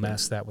people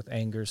mask that with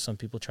anger. Some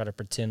people try to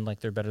pretend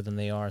like they're better than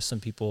they are. Some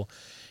people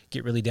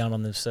get really down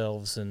on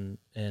themselves and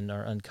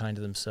are unkind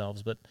to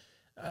themselves. But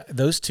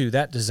those two,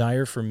 that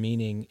desire for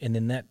meaning, and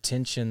then that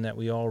tension that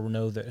we all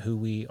know that who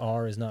we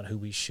are is not who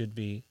we should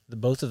be,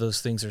 both of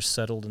those things are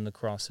settled in the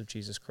cross of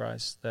Jesus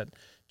Christ, that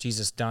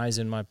Jesus dies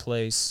in my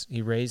place.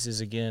 He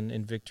raises again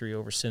in victory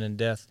over sin and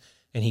death,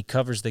 and he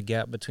covers the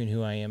gap between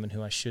who I am and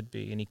who I should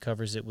be, and he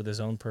covers it with his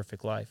own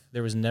perfect life.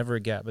 There was never a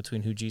gap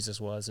between who Jesus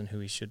was and who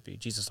he should be.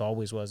 Jesus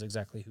always was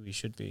exactly who he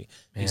should be,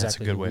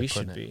 exactly who we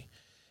should be.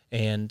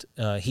 And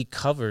he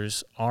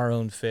covers our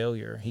own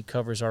failure. He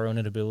covers our own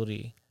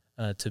inability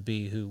to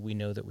be who we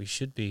know that we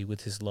should be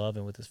with his love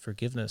and with his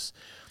forgiveness.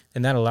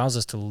 And that allows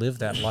us to live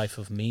that life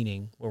of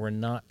meaning, where we're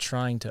not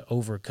trying to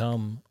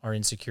overcome our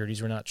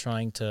insecurities. We're not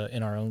trying to,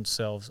 in our own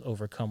selves,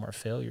 overcome our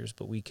failures,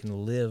 but we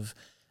can live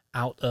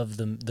out of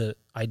the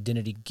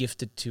identity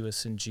gifted to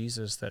us in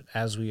Jesus, that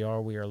as we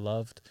are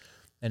loved,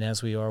 and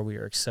as we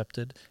are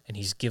accepted, and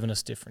he's given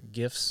us different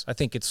gifts. I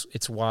think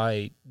it's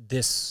why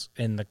this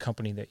and the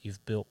company that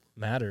you've built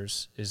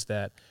matters, is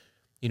that,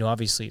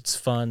 obviously it's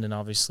fun and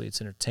obviously it's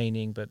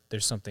entertaining, but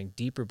there's something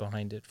deeper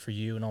behind it for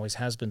you, and always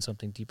has been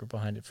something deeper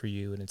behind it for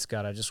you. And it's,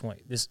 God, I just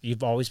want this.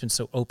 You've always been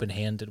so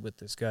open-handed with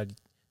this. God,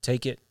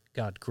 take it.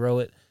 God, grow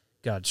it.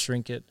 God,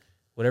 shrink it.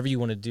 Whatever you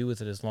want to do with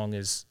it, as long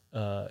as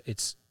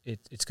it's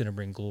going to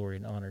bring glory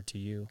and honor to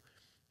you.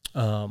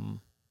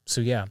 So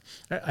yeah,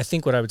 I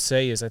think what I would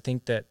say is, I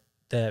think that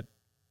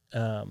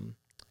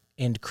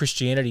and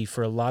Christianity,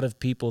 for a lot of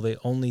people, they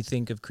only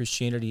think of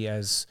Christianity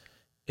as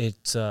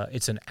it's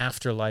an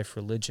afterlife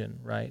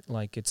religion, right?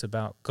 Like it's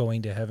about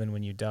going to heaven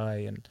when you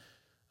die, and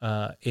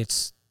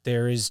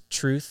there is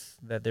truth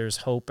that there's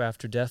hope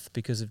after death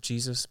because of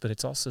Jesus, but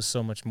it's also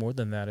so much more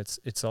than that.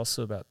 It's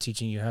also about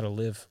teaching you how to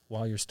live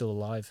while you're still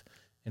alive,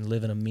 and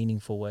live in a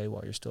meaningful way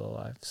while you're still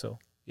alive. So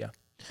yeah,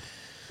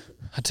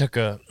 I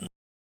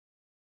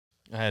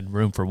had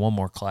room for one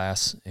more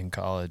class in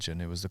college,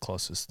 and it was the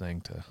closest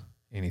thing to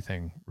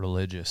anything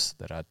religious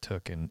that I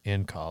took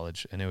in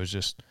college. And it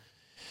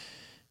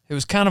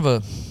was kind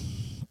of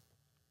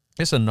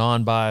it's a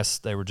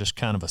non-biased, they were just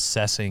kind of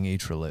assessing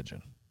each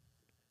religion.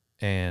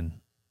 And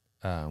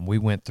we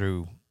went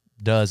through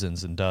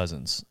dozens and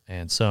dozens,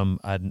 and some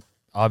I'd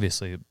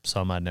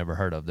never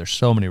heard of. There's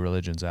so many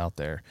religions out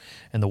there.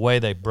 And the way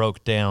they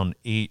broke down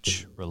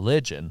each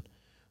religion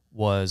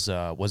was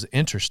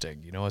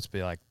interesting. It's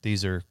be like,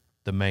 these are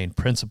the main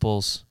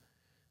principles.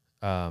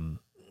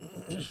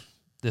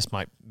 This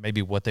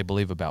maybe what they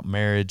believe about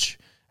marriage.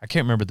 I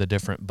can't remember the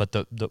different, but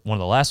the one of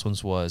the last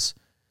ones was,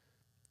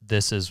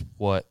 this is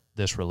what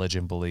this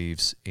religion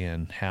believes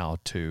in how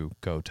to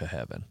go to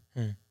heaven.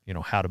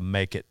 How to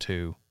make it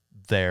to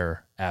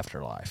their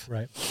afterlife.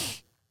 Right.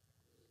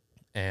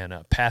 And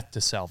a path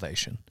to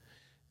salvation.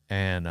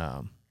 And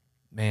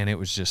man, it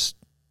was just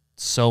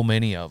so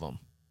many of them.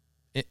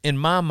 In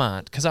my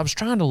mind, because I was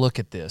trying to look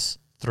at this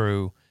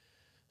through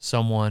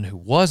someone who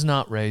was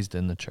not raised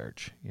in the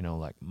church. You know,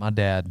 like my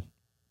dad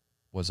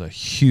was a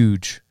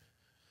huge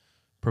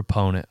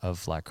proponent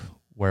of like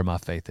where my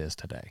faith is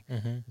today.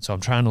 So I'm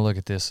trying to look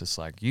at this. It's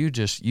like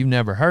you've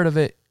never heard of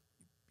it.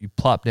 You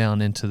plop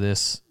down into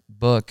this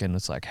book and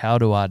it's like, how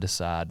do I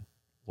decide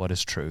what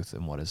is truth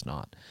and what is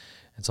not?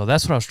 And so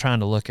that's what I was trying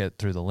to look at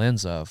through the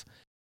lens of.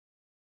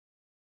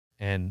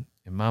 And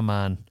in my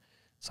mind,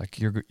 it's like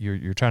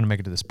you're trying to make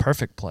it to this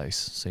perfect place.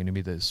 So you need to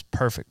be this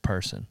perfect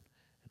person.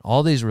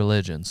 All these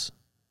religions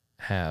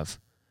have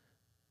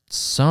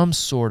some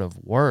sort of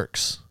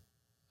works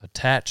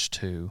attached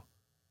to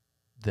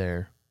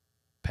their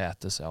path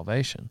to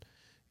salvation,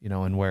 you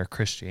know, and where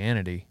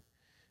Christianity,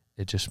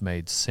 it just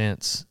made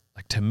sense.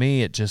 Like to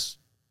me, it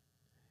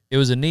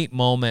was a neat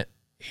moment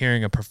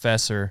hearing a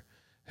professor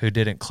who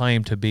didn't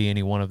claim to be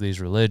any one of these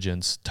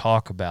religions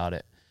talk about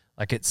it.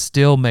 Like it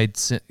still made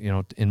sense, you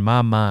know, in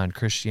my mind,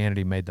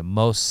 Christianity made the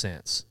most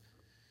sense,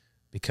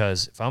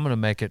 because if I'm going to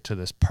make it to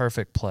this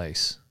perfect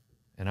place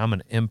and I'm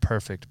an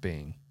imperfect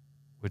being,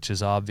 which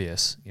is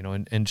obvious, you know,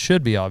 and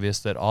should be obvious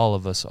that all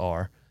of us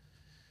are,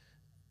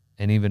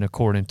 and even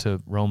according to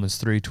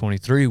Romans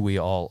 3:23, we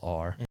all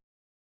are,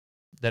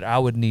 that I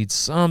would need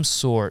some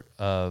sort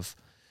of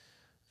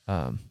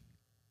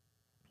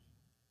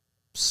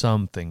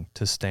something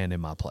to stand in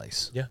my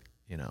place. Yeah.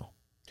 You know.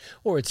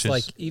 Or it's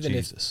like even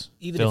Jesus,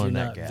 if you're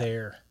not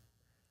there,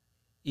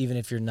 even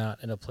if you're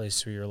not in a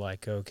place where you're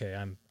like, okay,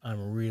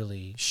 I'm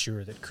really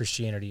sure that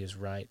Christianity is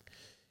right.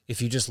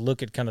 If you just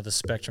look at kind of the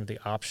spectrum of the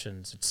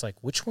options, it's like,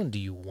 which one do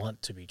you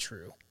want to be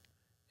true?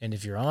 And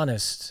if you're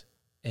honest,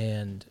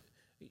 and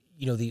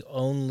you know, the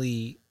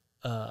only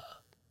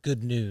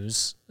good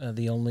news,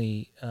 the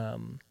only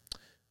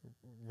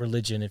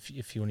religion,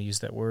 if you want to use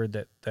that word,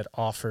 that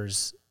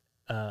offers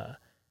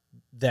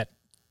that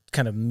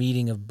kind of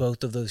meeting of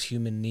both of those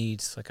human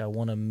needs. Like I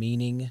want a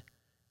meaning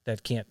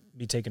that can't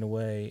be taken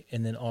away,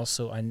 and then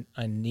also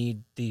I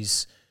need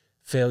these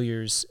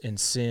failures and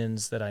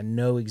sins that I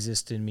know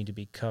exist in me to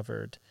be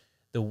covered.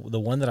 The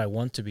one that I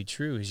want to be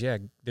true is,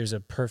 there's a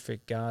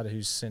perfect God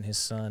who's sent his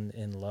son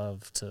in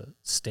love to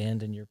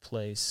stand in your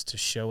place, to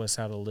show us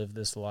how to live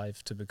this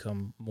life, to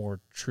become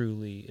more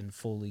truly and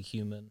fully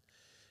human.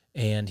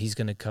 And he's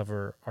going to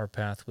cover our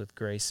path with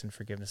grace and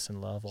forgiveness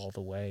and love all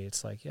the way.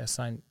 It's like,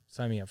 sign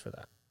me up for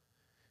that.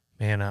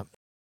 Man,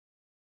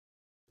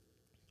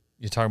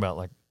 you're talking about,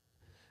 like,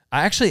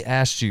 I actually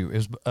asked you, it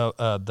was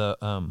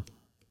the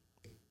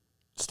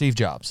Steve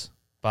Jobs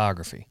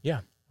biography.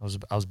 Yeah. I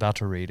was about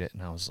to read it,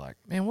 and I was like,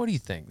 man, what do you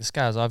think? This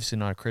guy's obviously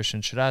not a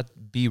Christian. Should I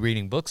be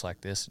reading books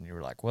like this? And you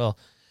were like, well,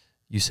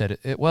 you said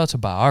it's a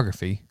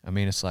biography. I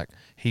mean, it's like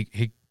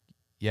he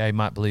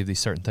might believe these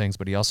certain things,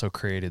 but he also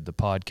created the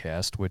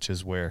podcast, which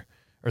is where,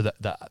 or the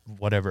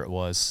whatever it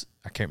was,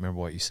 I can't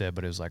remember what you said,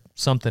 but it was like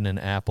something in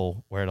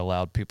Apple where it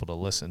allowed people to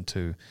listen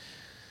to,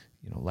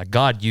 you know, like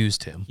God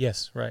used him.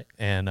 Yes, right.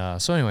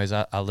 And so anyways,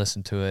 I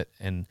listened to it,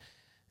 and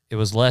it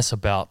was less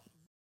about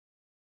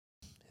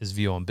his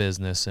view on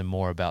business and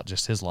more about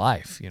just his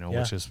life, you know,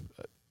 which is,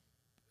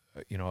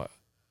 you know,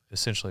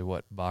 essentially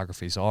what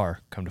biographies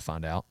are, come to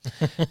find out.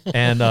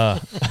 And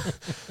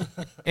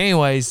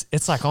anyways,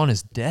 it's like on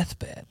his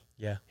deathbed.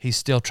 Yeah. He's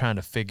still trying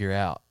to figure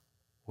out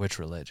which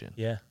religion.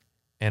 Yeah.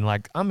 And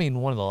like, I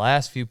mean, one of the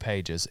last few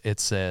pages, it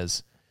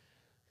says,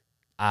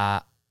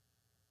 I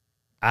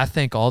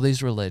think all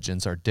these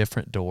religions are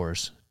different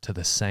doors to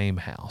the same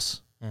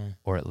house,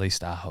 or at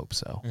least I hope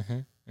so.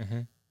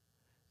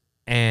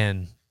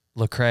 And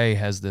Lecrae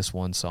has this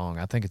one song,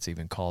 I think it's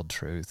even called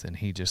Truth, and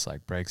he just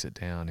like breaks it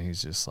down.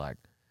 He's just like,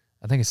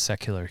 I think it's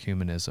secular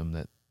humanism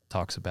that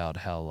talks about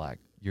how like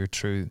your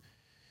truth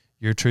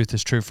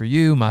is true for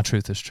you, my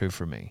truth is true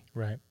for me.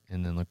 Right.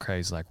 And then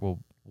Lecrae's like, well,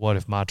 what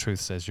if my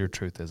truth says your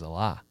truth is a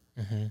lie?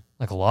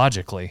 Like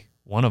logically,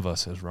 one of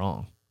us is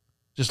wrong.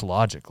 Just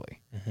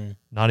logically.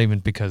 Not even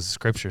because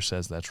Scripture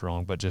says that's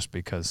wrong, but just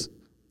because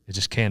it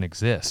just can't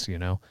exist, you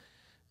know?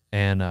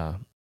 And I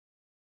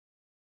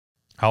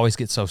always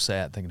get so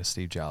sad thinking of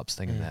Steve Jobs,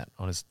 thinking that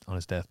on his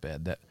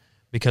deathbed, that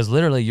because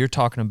literally you're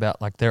talking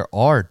about like there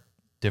are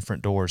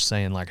different doors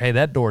saying like, hey,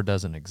 that door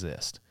doesn't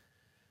exist,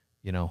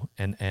 you know,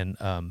 and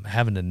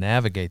having to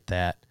navigate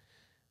that.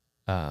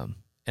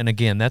 And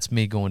again, that's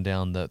me going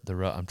down the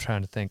road. I'm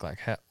trying to think like,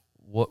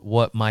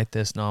 what might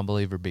this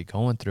non-believer be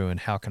going through, and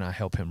how can I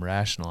help him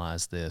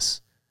rationalize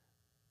this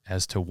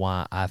as to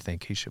why I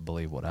think he should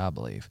believe what I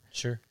believe.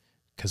 Sure.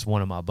 Because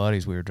one of my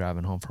buddies, we were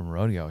driving home from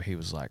rodeo, he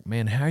was like,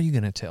 man, how are you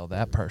going to tell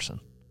that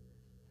person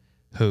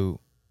who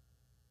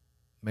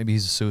maybe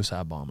he's a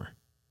suicide bomber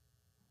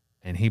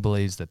and he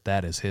believes that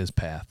that is his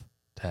path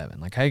to heaven?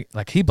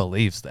 Like he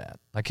believes that.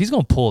 Like he's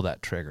going to pull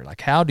that trigger.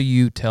 Like how do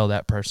you tell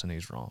that person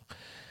he's wrong?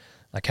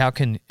 Like how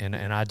can, and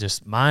I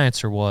just, my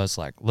answer was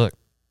like, look,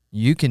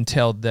 you can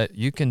tell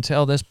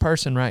this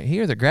person right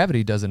here that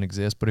gravity doesn't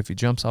exist, but if he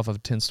jumps off of a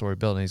 10-story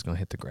building, he's going to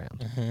hit the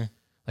ground.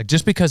 Like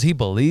just because he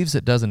believes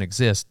it doesn't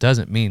exist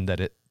doesn't mean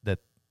that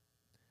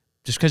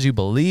just because you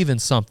believe in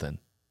something,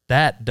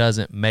 that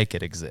doesn't make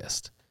it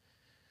exist.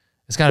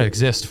 It's got to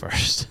exist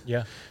first.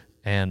 Yeah.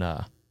 And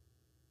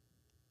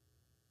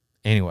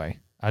anyway,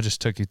 I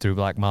just took you through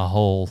like my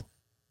whole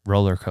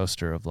roller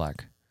coaster of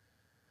like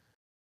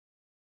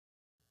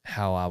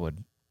how I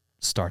would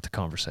start the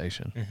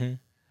conversation. Mm-hmm.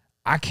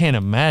 I can't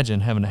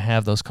imagine having to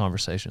have those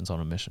conversations on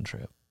a mission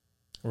trip.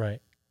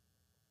 Right.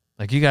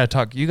 Like you got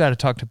to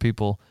talk to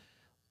people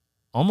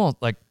almost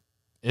like,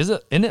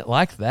 isn't it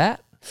like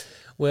that?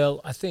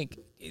 Well, I think,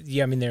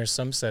 yeah, I mean, there are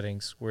some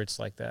settings where it's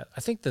like that.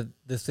 I think the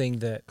thing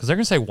that, Because they're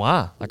gonna say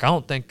why. Like I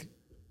don't think,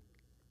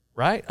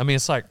 right? I mean,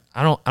 it's like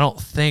I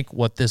don't think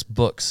what this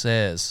book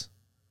says.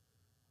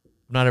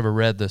 I've not ever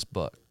read this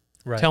book.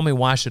 right. Tell me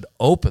why I should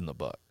open the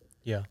book.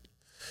 Yeah.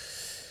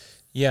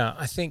 Yeah,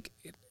 I think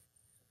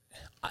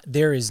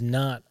there's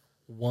not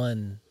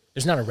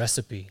a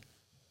recipe.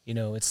 You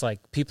know, it's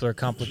like people are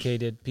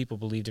complicated. People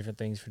believe different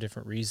things for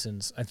different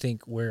reasons. I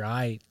think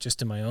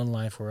just in my own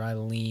life, where I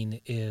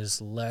lean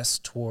is less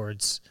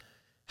towards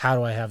how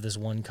do I have this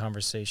one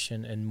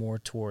conversation and more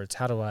towards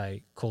how do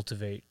I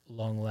cultivate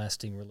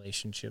long-lasting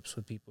relationships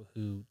with people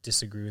who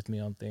disagree with me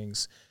on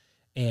things,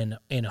 and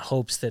in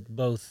hopes that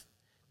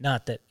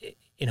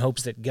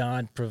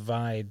God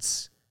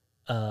provides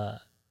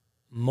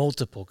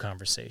multiple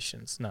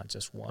conversations, not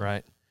just one.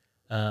 Right.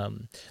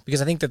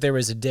 Because I think that there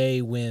was a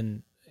day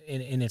when,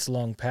 in its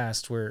long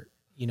past, where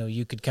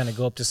you could kind of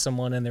go up to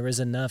someone and there was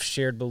enough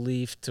shared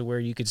belief to where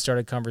you could start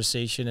a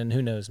conversation, and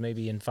who knows,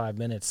 maybe in 5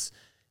 minutes,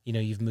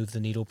 you've moved the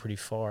needle pretty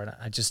far. And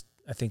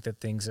I think that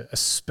things,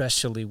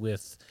 especially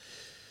with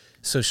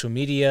social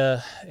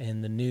media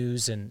and the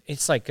news, and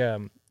it's like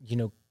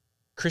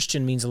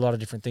Christian means a lot of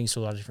different things to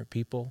a lot of different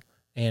people,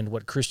 and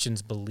what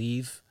Christians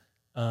believe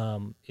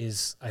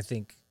is, I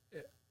think,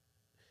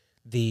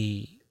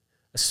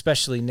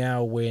 especially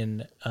now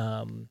when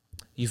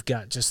you've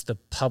got just the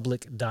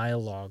public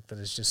dialogue that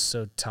is just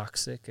so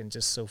toxic and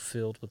just so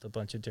filled with a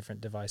bunch of different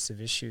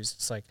divisive issues.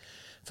 It's like,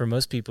 for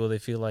most people, they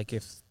feel like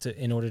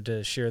in order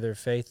to share their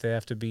faith, they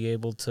have to be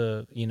able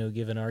to,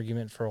 give an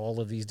argument for all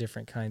of these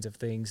different kinds of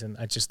things. And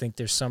I just think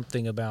there's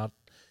something about,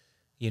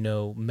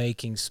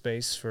 making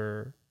space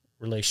for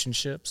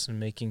relationships and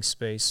making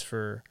space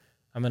for,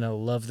 I'm going to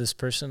love this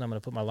person. I'm going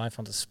to put my life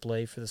on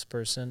display for this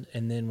person.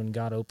 And then when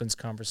God opens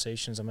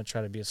conversations, I'm going to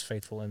try to be as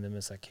faithful in them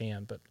as I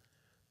can. But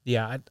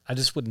yeah, I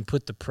just wouldn't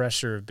put the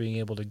pressure of being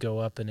able to go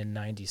up and in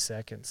 90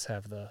 seconds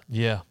have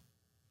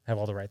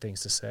all the right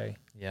things to say.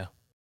 Yeah.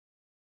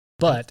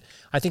 But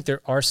I think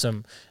there are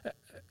some,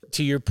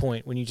 to your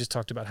point, when you just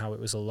talked about how it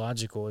was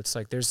illogical, it's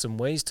like there's some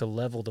ways to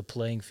level the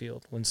playing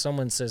field. When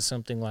someone says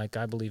something like,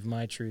 I believe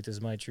my truth is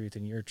my truth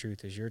and your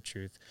truth is your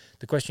truth,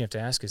 the question you have to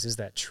ask is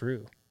that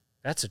true?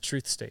 That's a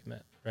truth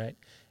statement, right?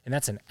 And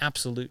that's an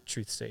absolute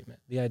truth statement.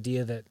 The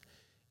idea that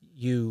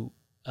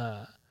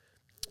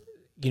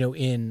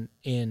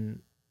in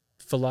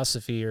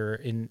philosophy or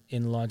in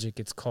logic,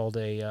 it's called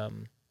a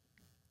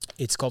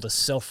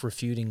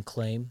self-refuting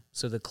claim.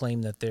 So the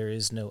claim that there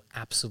is no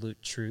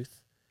absolute truth.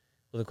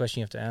 Well, the question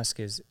you have to ask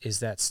is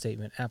that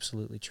statement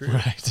absolutely true?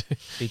 Right.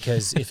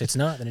 Because if it's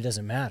not, then it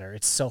doesn't matter.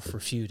 It's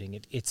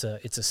self-refuting. It's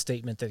a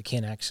statement that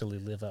can't actually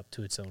live up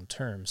to its own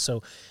terms.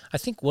 So I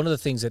think one of the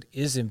things that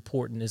is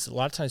important is a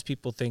lot of times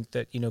people think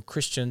that,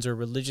 Christians or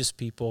religious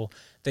people,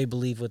 they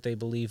believe what they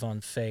believe on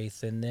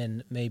faith, and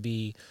then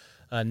maybe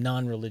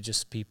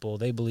non-religious people,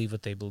 they believe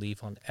what they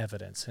believe on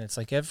evidence. And it's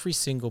like every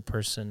single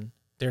person,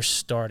 their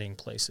starting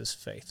place is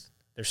faith.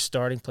 Their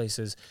starting place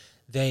is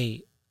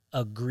they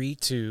agree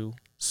to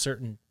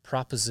certain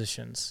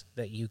propositions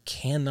that you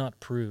cannot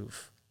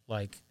prove,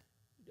 like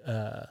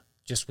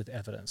just with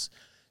evidence.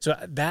 So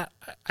that,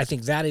 I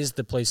think that is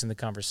the place in the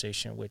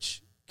conversation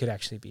which could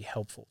actually be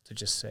helpful to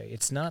just say,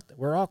 it's not,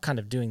 we're all kind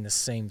of doing the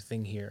same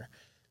thing here,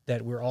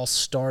 that we're all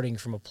starting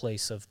from a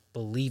place of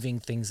believing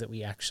things that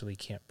we actually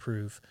can't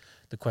prove.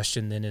 The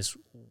question then is,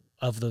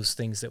 of those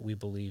things that we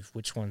believe,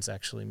 which ones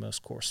actually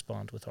most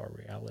correspond with our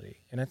reality?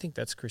 And I think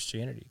that's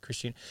Christianity.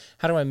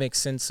 How do I make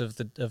sense of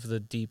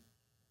the deep,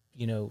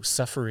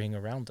 suffering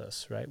around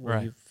us, right? Where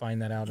Right. you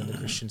find that out in the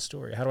Christian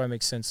story. How do I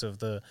make sense of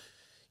the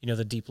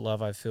deep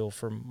love I feel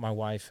for my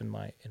wife and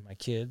my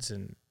kids?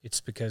 And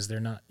it's because they're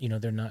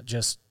not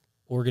just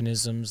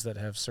organisms that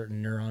have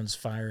certain neurons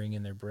firing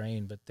in their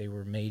brain, but they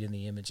were made in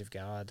the image of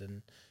God,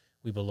 and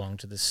we belong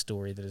to this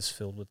story that is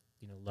filled with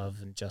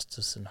love and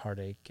justice and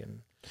heartache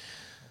and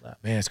all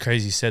that. Man, it's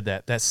crazy you said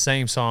that. That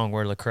same song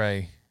where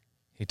Lecrae,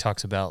 he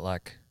talks about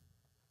like,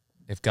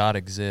 if God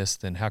exists,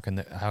 then how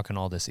can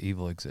all this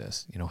evil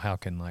exist? How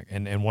can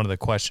and one of the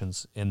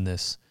questions in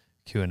this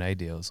Q&A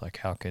deal is like,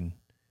 how can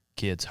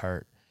kids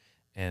hurt?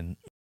 And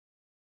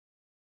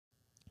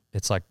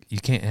it's like you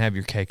can't have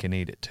your cake and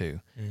eat it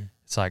too. Mm.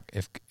 It's like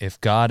if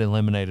God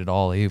eliminated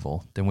all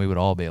evil, then we would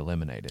all be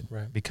eliminated.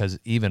 Right. Because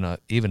even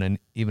an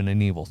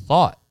evil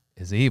thought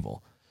is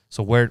evil.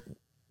 So where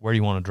do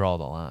you want to draw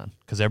the line?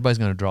 Because everybody's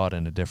going to draw it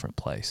in a different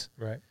place.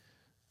 Right.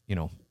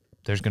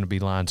 There's going to be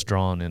lines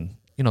drawn in.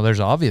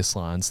 There's obvious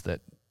lines that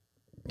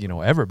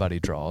everybody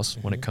draws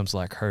when it comes to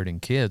like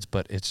hurting kids,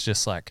 but it's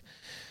just like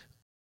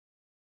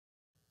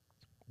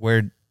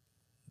where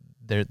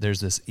there's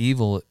this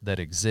evil that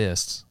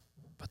exists,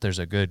 but there's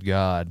a good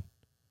God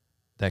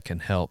that can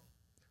help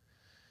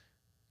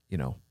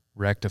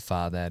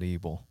rectify that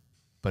evil,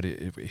 but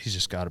he's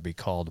just got to be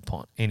called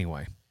upon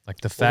anyway.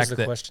 Like the What was fact the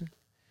that question?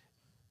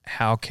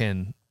 how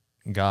can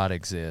God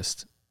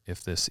exist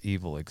if this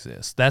evil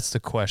exists? That's the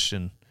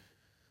question.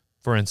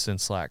 For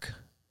instance, like,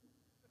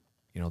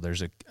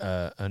 there's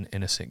an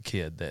innocent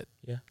kid that,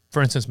 Yeah.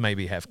 for instance,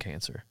 maybe have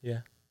cancer.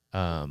 Yeah.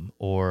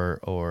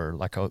 Or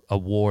like a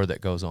war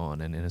that goes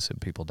on and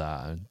innocent people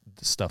die and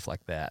stuff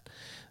like that.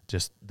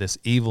 Just this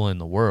evil in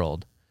the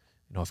world.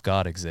 If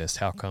God exists,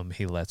 how come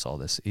he lets all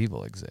this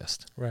evil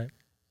exist? Right.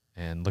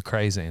 And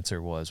Lecrae's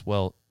answer was,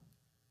 well,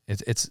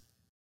 it's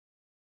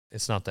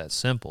not that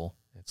simple.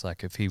 It's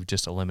like if he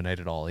just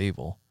eliminated all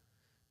evil,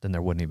 then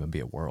there wouldn't even be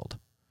a world.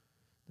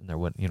 And there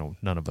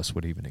wouldn't, none of us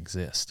would even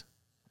exist.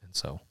 And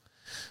so,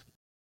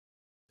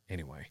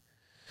 anyway,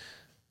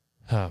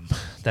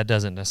 that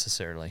doesn't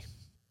necessarily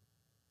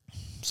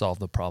solve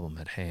the problem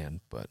at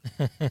hand, but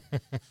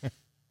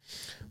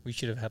We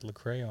should have had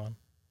Lecrae on.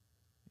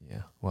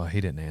 yeah. Well,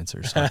 he didn't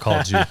answer, so I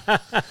called you.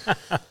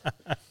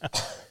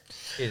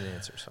 He didn't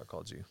answer, so I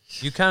called you.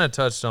 You kind of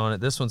touched on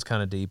it. This one's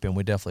kind of deep, and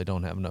we definitely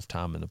don't have enough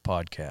time in the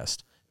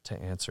podcast to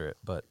answer it.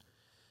 But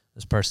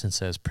this person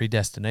says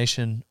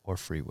predestination or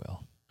free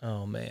will.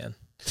 Oh, man.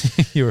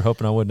 You were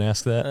hoping I wouldn't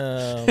ask that?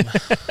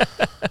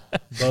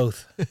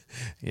 Both.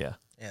 Yeah.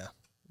 Yeah.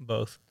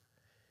 Both.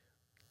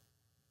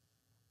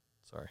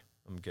 Sorry.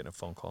 I'm getting a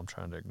phone call. I'm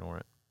trying to ignore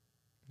it.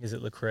 Is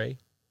it Lecrae? It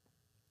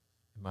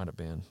might have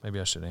been. Maybe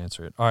I should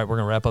answer it. All right, we're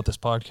going to wrap up this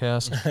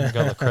podcast. We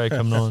got Lecrae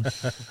coming on.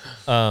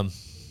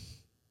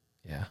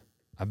 Yeah.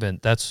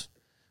 That's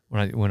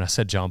when I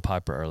said John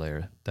Piper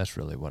earlier, that's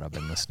really what I've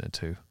been listening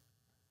to.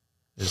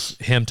 Is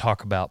him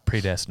talk about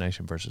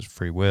predestination versus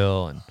free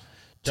will and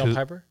John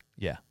Piper?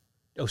 Yeah.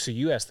 Oh, so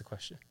you asked the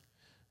question.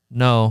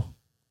 No.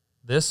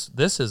 This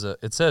is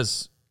it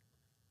says,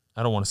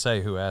 I don't want to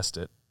say who asked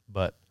it,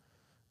 but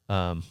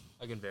I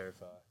can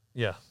verify.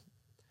 yeah.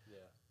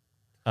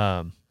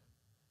 Yeah.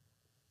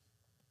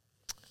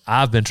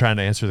 I've been trying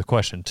to answer the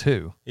question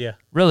too. Yeah.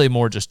 Really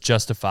more just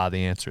justify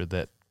the answer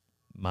that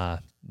my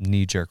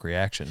knee-jerk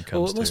reaction comes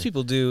Well, what to. most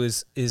people do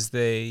is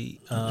they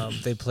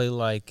play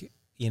like,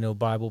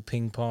 Bible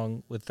ping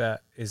pong with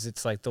that.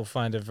 It's like they'll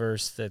find a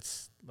verse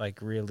that's like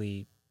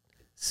really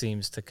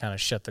seems to kind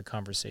of shut the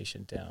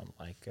conversation down.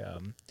 Like,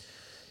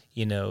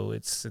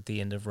 it's at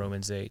the end of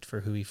Romans 8, for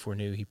who he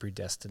foreknew, he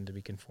predestined to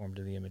be conformed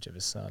to the image of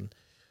his son.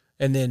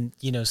 And then,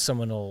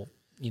 someone will,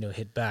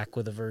 hit back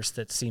with a verse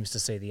that seems to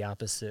say the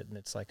opposite. And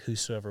it's like,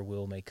 whosoever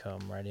will may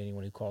come, right?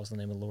 Anyone who calls the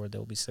name of the Lord,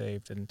 they'll be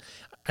saved. And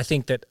I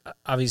think that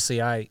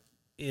obviously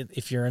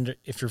if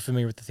you're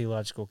familiar with the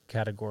theological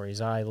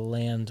categories, I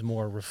land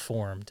more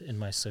reformed in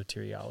my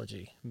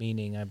soteriology,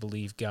 meaning I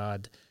believe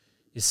God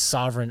is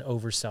sovereign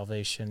over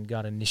salvation.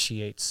 God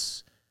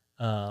initiates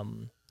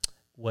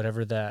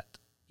whatever that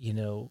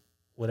initial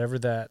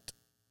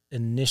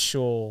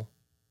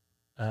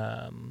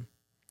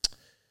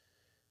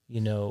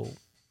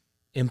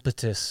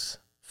impetus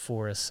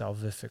for a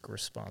salvific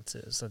response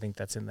is. I think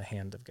that's in the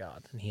hand of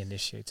God, and he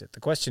initiates it. The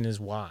question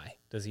is why?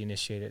 Does he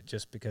initiate it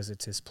just because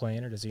it's his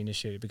plan, or does he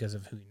initiate it because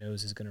of who he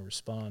knows is going to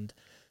respond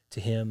to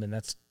him? And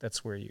that's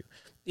where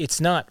it's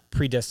not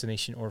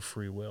predestination or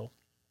free will.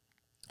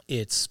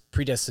 It's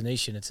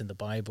predestination. It's in the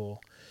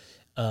Bible.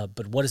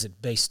 But what is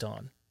it based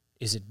on?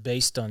 Is it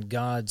based on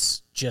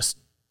God's just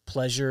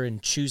pleasure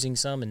in choosing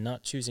some and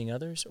not choosing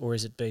others? Or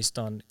is it based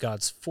on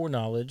God's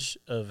foreknowledge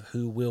of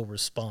who will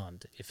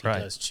respond if he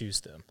does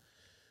choose them?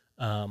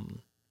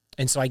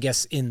 And so I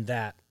guess in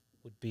that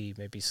would be,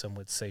 maybe some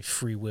would say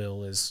free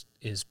will is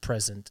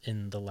present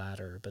in the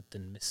latter, but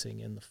then missing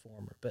in the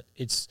former. But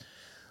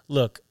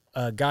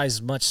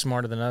guys much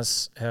smarter than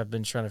us have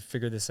been trying to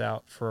figure this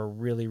out for a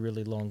really,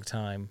 really long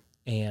time.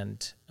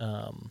 And,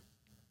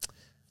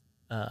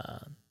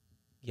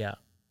 yeah.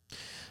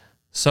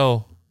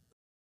 So,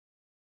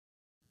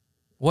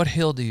 what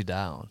hill do you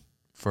die on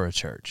for a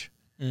church?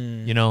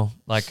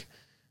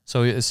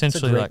 So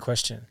essentially, That's a great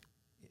question.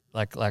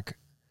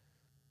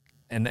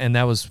 And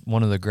that was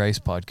one of the Grace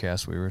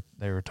podcasts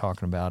they were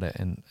talking about it,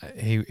 and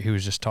he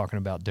was just talking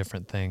about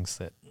different things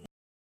that,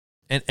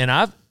 and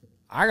I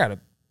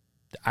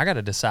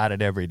gotta decide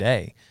it every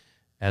day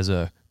as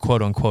a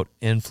quote unquote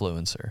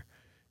influencer,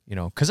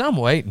 because I'm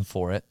waiting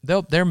for it.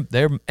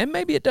 And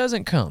maybe it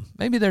doesn't come.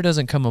 Maybe there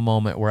doesn't come a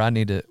moment where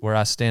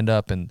I stand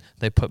up and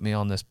they put me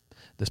on this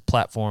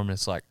platform and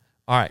it's like,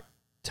 all right,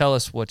 tell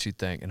us what you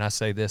think, and I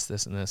say this,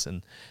 and this,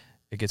 and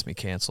it gets me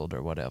canceled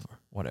or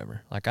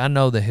whatever. Like, I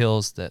know the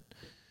hills that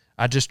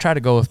I just try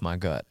to go with my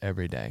gut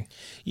every day.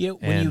 Yeah,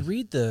 when you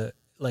read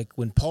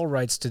when Paul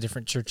writes to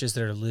different churches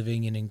that are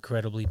living in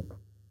incredibly,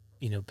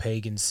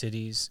 pagan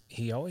cities,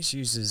 he always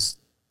uses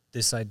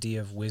this idea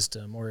of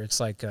wisdom, or it's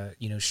like,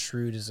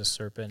 shrewd as a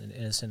serpent and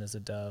innocent as a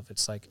dove.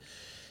 It's like,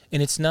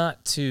 and it's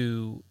not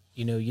to,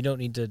 you don't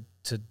need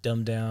to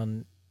dumb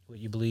down what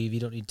you believe. You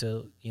don't need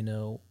to,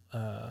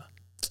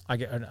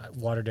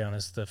 water down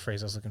is the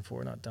phrase I was looking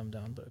for, not dumb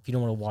down, but if you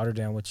don't want to water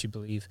down what you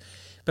believe.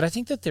 But I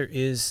think that there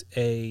is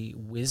a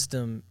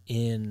wisdom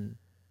in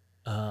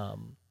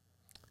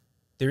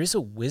there is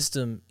a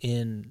wisdom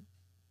in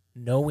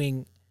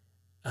knowing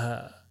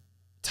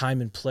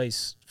time and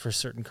place for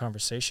certain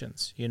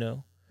conversations,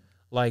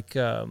 like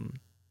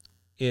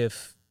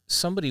if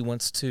somebody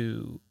wants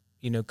to,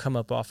 come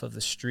up off of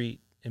the street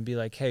and be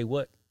like, hey,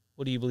 what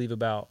do you believe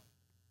about,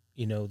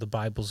 the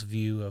Bible's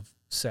view of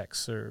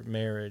sex or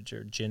marriage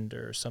or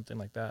gender or something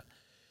like that?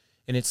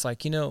 And it's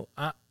like,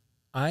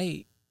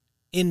 I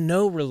in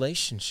no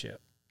relationship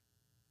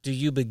do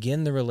you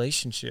begin the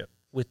relationship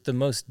with the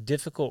most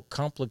difficult,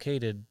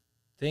 complicated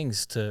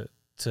things to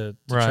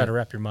try to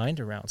wrap your mind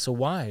around. So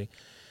why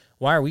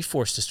are we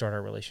forced to start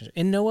our relationship?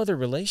 In no other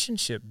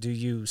relationship do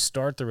you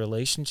start the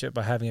relationship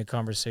by having a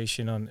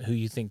conversation on who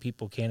you think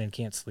people can and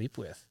can't sleep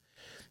with.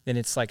 And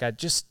it's like,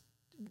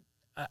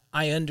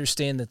 I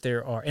understand that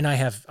there are, and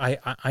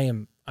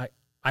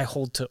I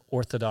hold to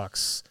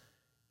orthodox,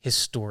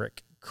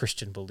 historic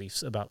Christian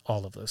beliefs about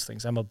all of those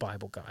things. I'm a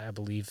Bible guy. I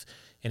believe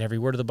in every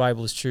word of the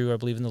Bible is true. I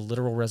believe in the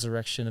literal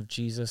resurrection of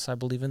Jesus. I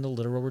believe in the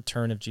literal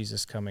return of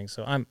Jesus coming.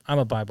 So I'm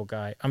a Bible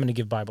guy. I'm going to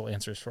give Bible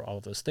answers for all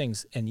of those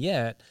things. And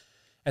yet,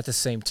 at the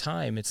same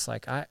time, it's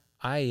like I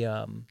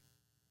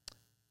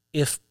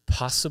if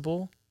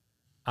possible,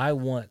 I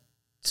want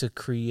to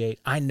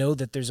create. I know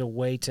that there's a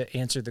way to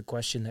answer the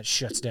question that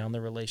shuts down the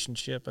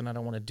relationship, and I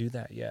don't want to do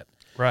that yet.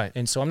 Right.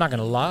 And so I'm not going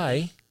to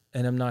lie,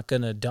 and I'm not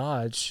going to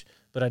dodge,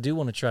 but I do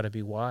want to try to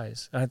be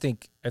wise. And I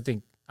think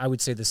I would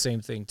say the same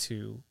thing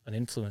to an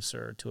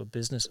influencer, to a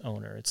business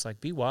owner. It's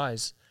like, be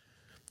wise.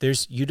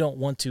 You don't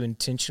want to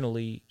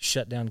intentionally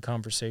shut down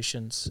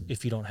conversations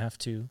if you don't have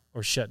to,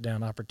 or shut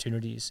down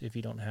opportunities if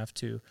you don't have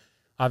to.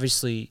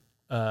 Obviously,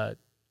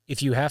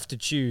 if you have to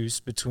choose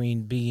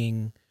between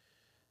being,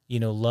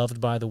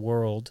 loved by the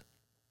world,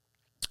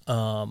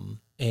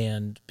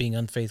 and being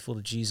unfaithful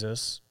to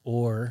Jesus,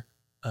 or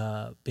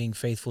being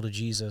faithful to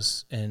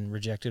Jesus and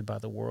rejected by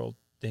the world,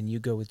 then you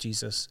go with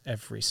Jesus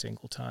every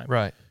single time.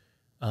 Right.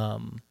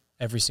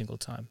 Every single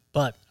time.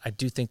 But I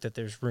do think that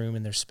there's room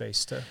and there's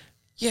space to.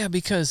 Yeah,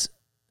 because,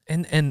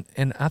 and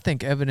I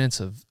think evidence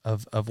of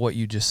what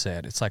you just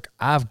said, it's like,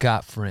 I've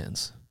got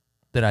friends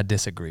that I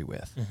disagree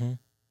with. Mm-hmm.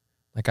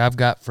 Like, I've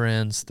got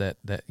friends that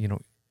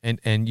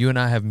and you and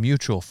I have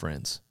mutual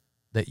friends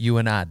that you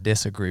and I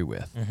disagree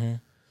with. Mm-hmm.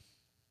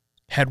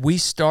 Had we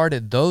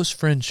started those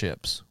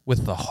friendships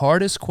with the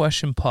hardest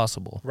question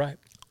possible, Right,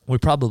 we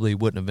probably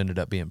wouldn't have ended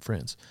up being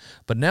friends.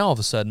 But now all of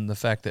a sudden, the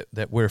fact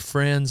that we're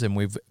friends and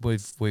we've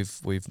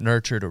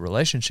nurtured a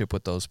relationship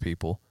with those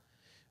people,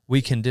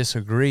 we can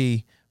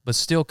disagree but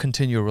still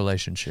continue a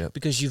relationship.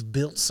 because you've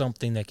built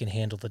something that can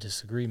handle the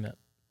disagreement.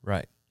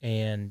 Right.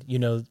 And you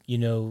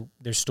know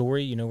their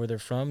story, you know where they're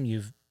from.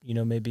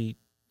 Maybe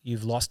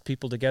you've lost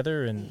people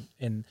together,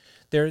 and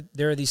there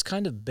are these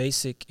kind of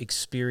basic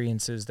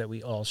experiences that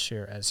we all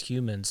share as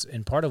humans.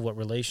 And part of what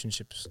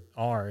relationships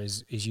are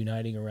is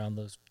uniting around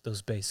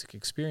those basic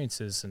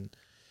experiences. And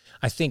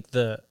I think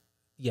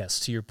yes,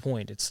 to your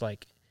point, it's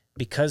like,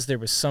 because there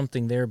was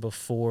something there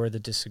before the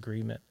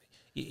disagreement.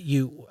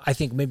 I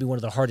think maybe one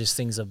of the hardest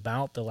things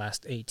about the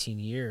last 18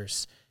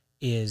 years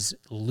is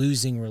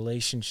losing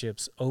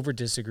relationships over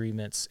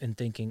disagreements and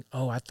thinking,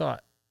 oh, I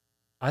thought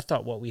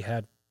what we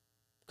had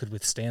could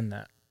withstand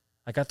that.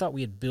 Like, I thought we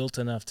had built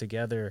enough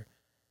together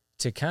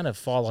to kind of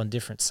fall on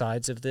different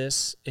sides of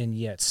this and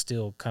yet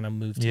still kind of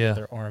move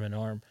together arm in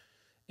arm.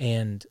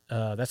 And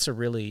that's it's a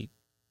really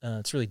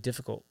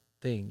difficult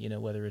thing,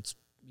 whether it's,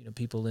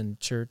 people in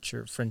church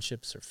or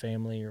friendships or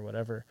family or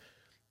whatever.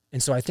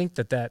 And so I think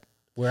that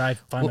where I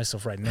find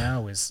myself right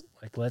now is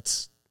like,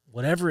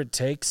 whatever it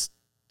takes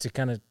to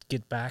kind of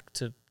get back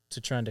to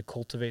trying to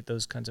cultivate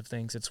those kinds of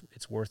things,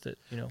 it's worth it,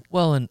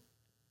 Well, and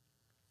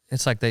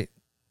it's like they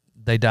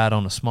died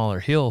on a smaller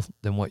hill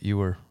than what you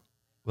were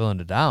willing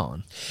to die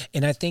on.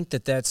 And I think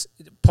that's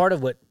part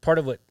of what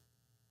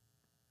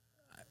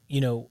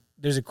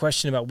there's a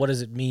question about, what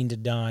does it mean to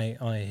die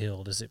on a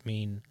hill? Does it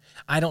mean,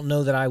 I don't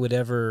know that I would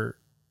ever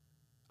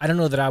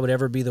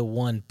be the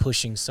one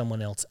pushing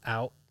someone else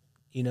out,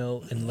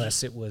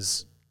 unless it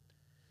was,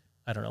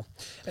 I don't know.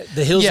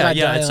 The hills that I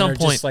die at on some are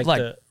point, just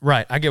like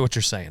right. I get what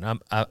you're saying.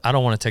 I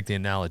don't want to take the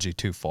analogy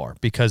too far,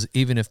 because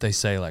even if they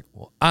say like,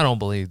 well, I don't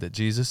believe that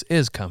Jesus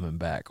is coming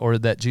back, or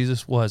that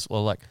Jesus was,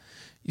 well, like,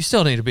 you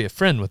still need to be a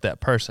friend with that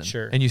person,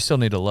 sure, and you still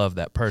need to love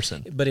that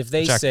person. But if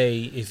they say,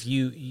 if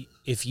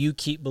you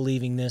keep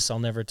believing this, I'll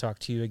never talk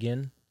to you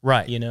again,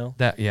 right?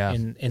 That, yeah,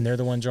 and they're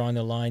the one drawing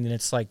the line, and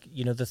it's like,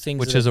 the things,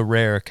 which is a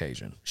rare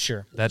occasion.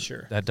 Sure,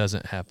 that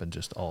doesn't happen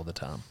just all the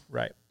time,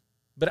 right?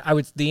 But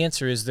the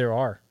answer is there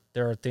are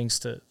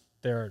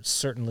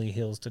certainly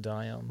hills to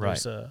die on.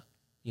 Right. There's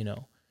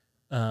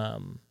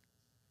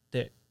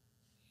that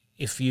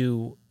if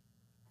you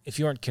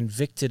aren't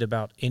convicted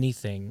about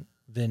anything,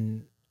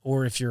 then,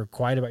 or if you're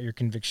quiet about your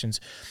convictions,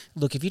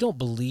 look, if you don't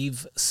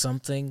believe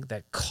something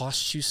that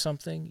costs you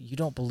something, you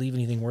don't believe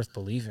anything worth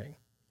believing.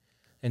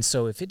 And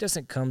so if it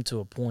doesn't come to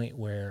a point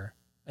where,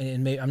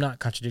 and maybe I'm not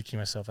contradicting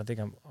myself, I think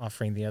I'm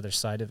offering the other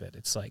side of it.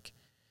 It's like,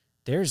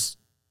 there's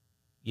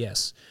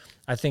Yes.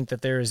 I think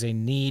that there is a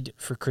need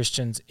for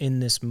Christians in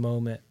this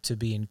moment to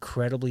be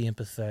incredibly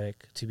empathetic,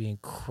 to be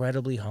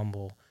incredibly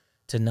humble,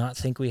 to not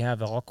think we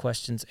have all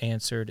questions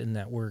answered and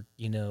that we're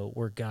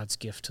God's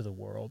gift to the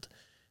world.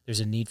 There's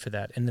a need for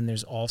that. And then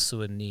there's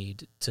also a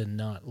need to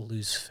not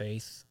lose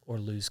faith or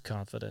lose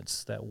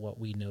confidence that what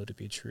we know to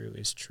be true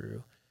is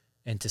true,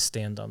 and to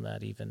stand on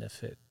that even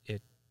if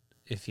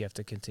if you have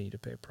to continue to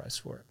pay a price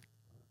for it.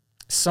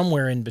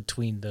 Somewhere in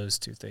between those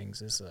two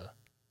things is a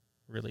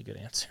really good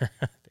answer.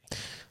 I think.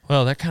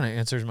 Well, that kind of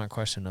answers my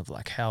question of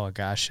like how a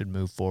guy should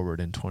move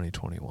forward in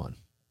 2021.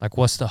 Like,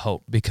 what's the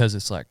hope? Because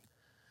it's like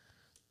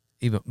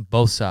even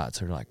both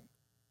sides are like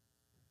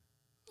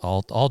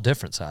all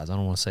different sides. I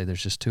don't want to say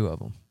there's just two of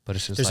them, but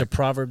it's just There's like, a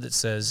proverb that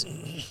says,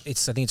 I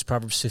think it's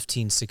Proverbs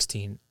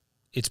 15:16.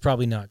 It's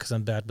probably not because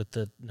I'm bad with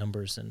the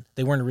numbers, and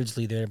they weren't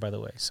originally there, by the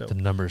way. So the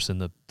numbers in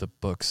the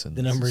books and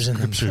the numbers in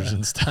scriptures the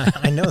and stuff.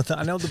 I know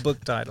the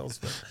book titles,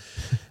 but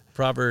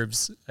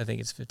Proverbs, I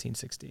think it's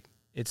 15:16.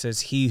 It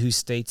says, "He who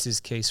states his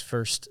case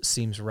first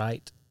seems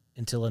right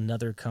until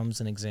another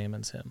comes and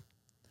examines him."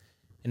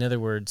 In other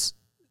words,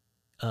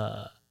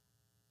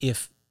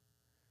 if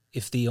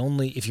you're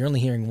only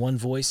hearing one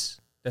voice,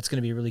 that's going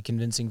to be a really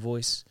convincing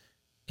voice,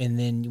 and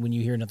then when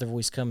you hear another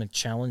voice come and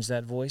challenge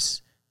that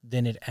voice,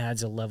 then it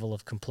adds a level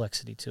of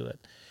complexity to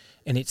it.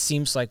 And it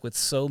seems like with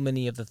so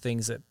many of the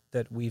things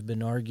that we've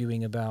been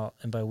arguing about,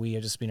 and by we, I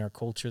just mean our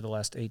culture the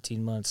last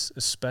 18 months,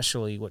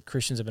 especially what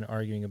Christians have been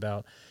arguing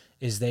about,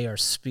 is they are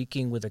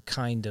speaking with a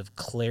kind of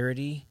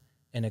clarity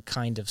and a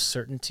kind of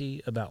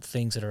certainty about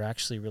things that are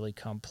actually really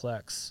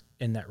complex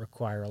and that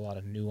require a lot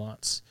of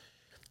nuance.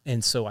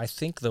 And so I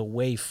think the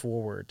way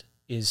forward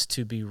is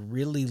to be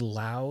really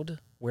loud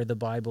where the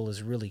Bible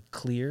is really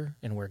clear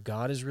and where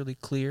God is really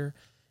clear,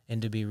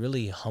 and to be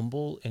really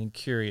humble and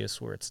curious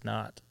where it's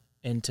not,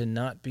 and to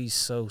not be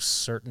so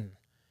certain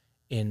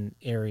in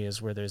areas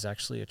where there's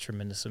actually a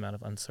tremendous amount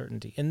of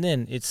uncertainty. And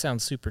then it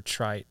sounds super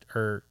trite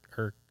or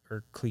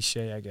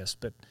cliche, I guess,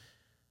 but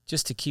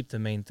just to keep the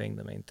main thing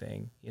the main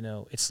thing. You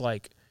know, it's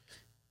like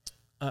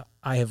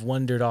I have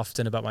wondered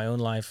often about my own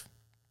life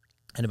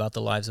and about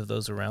the lives of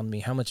those around me.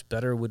 How much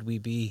better would we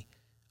be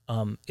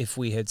if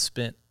we had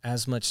spent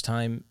as much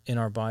time in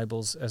our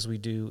Bibles as we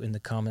do in the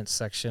comments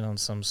section on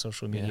some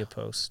social media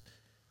post?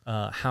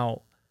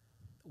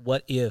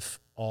 What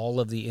if all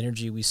of the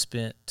energy we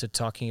spent to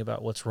talking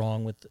about what's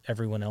wrong with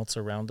everyone else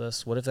around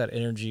us, what if that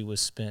energy was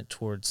spent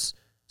towards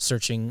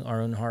searching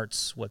our own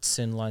hearts, what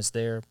sin lies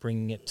there,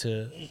 bringing it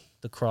to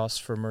the cross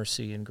for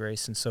mercy and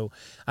grace? And so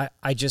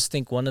I just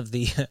think one of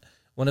the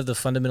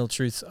fundamental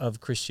truths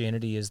of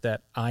Christianity is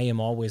that I am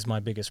always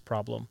my biggest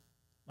problem.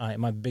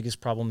 My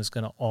biggest problem is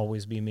going to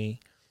always be me.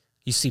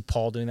 You see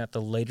Paul doing that.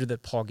 The later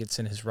that Paul gets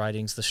in his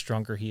writings, the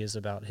stronger he is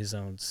about his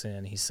own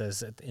sin. He says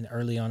that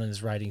early on in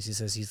his writings, he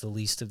says he's the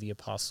least of the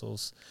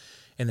apostles.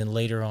 And then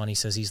later on, he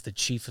says he's the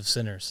chief of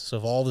sinners. So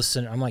of all the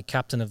sinners, I'm like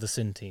captain of the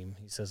sin team.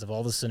 He says, of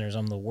all the sinners,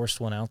 I'm the worst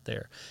one out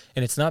there.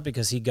 And it's not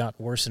because he got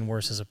worse and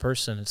worse as a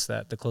person. It's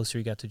that the closer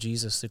he got to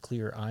Jesus, the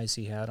clearer eyes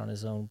he had on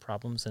his own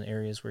problems and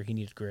areas where he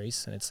needed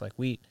grace. And it's like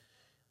we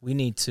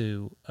need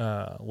to,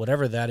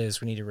 whatever that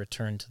is, we need to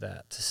return to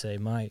that, to say,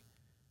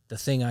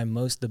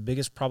 the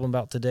biggest problem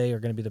about today are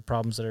going to be the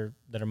problems that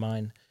are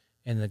mine.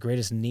 And the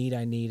greatest need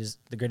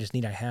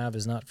I have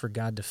is not for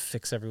God to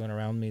fix everyone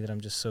around me that I'm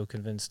just so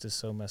convinced is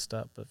so messed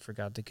up, but for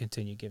God to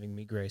continue giving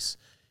me grace.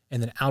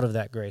 And then out of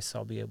that grace,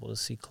 I'll be able to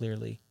see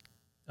clearly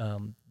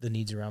the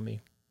needs around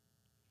me.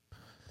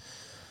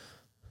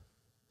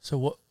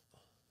 So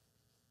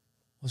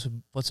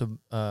what's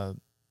a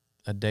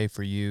day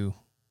for you?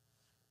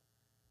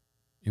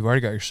 You've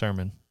already got your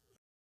sermon.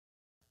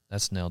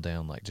 That's nailed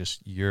down, like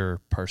just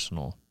your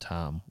personal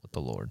time with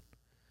the Lord.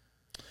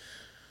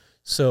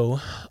 So,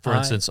 for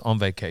instance, on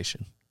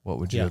vacation, what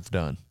would you have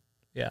done?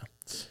 Yeah.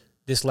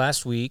 This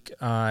last week,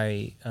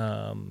 I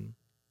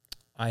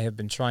have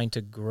been trying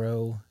to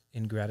grow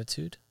in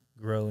gratitude,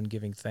 grow in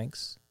giving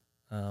thanks.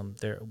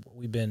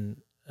 We've been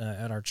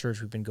at our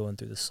church. We've been going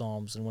through the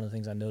Psalms, and one of the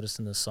things I noticed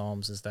in the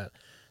Psalms is that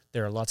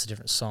there are lots of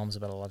different Psalms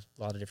about a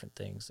lot of different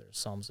things. There are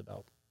Psalms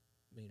about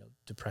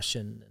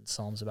depression, and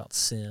Psalms about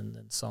sin,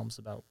 and Psalms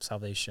about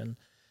salvation.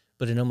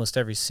 But in almost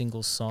every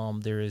single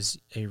psalm, there is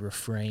a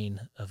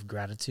refrain of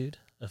gratitude,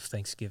 of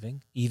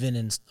thanksgiving. Even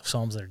in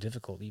psalms that are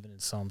difficult, even in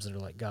psalms that are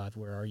like, God,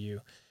 where are you?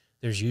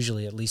 There's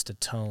usually at least a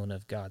tone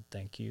of, God,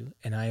 thank you.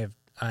 And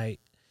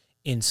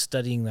in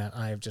studying that,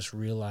 I have just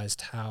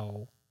realized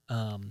how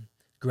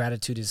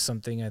gratitude is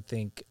something I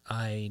think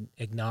I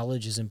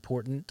acknowledge is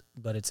important,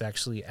 but it's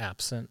actually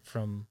absent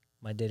from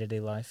my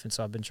day-to-day life. And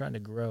so I've been trying to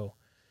grow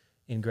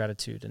in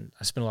gratitude. And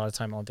I spend a lot of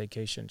time on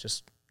vacation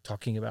just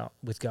talking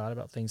with God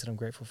about things that I'm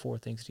grateful for,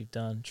 things that he's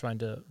done, trying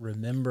to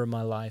remember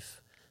my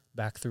life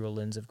back through a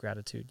lens of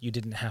gratitude. You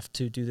didn't have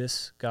to do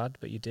this, God,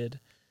 but you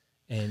did.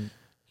 And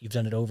you've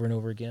done it over and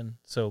over again.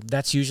 So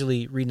that's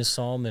usually reading a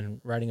psalm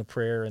and writing a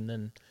prayer and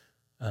then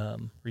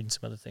reading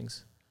some other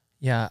things.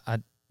 Yeah,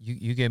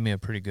 you gave me a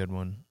pretty good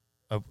one,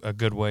 a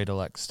good way to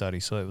like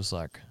study. So it was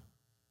like,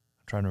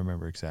 I'm trying to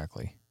remember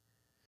exactly.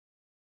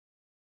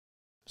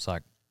 It's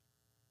like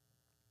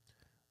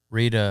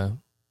read a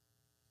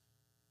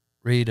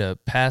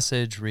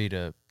passage, read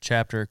a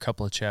chapter, a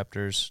couple of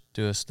chapters,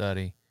 do a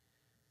study,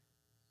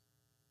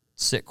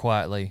 sit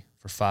quietly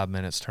for 5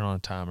 minutes, turn on a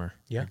timer.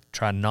 Yeah.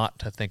 Try not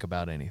to think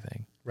about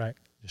anything. Right.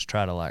 Just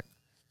try to like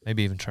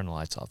maybe even turn the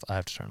lights off. I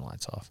have to turn the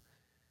lights off.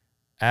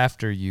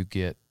 After you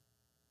get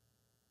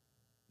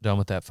done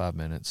with that 5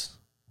 minutes,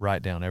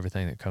 write down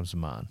everything that comes to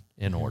mind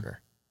in order,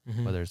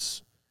 whether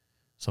it's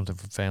something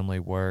from family,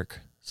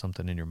 work,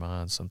 something in your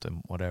mind,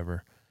 something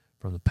whatever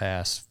from the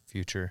past,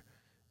 future,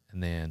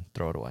 and then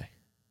throw it away.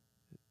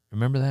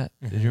 Remember that?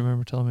 Did you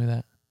remember telling me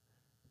that?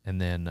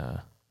 And then,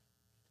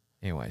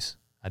 anyways,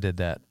 I did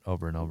that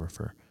over and over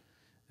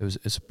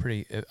it's a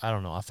pretty, I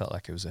don't know, I felt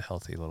like it was a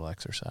healthy little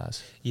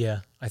exercise. Yeah,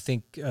 I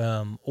think,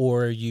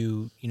 or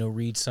you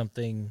read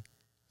something,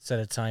 set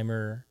a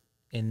timer,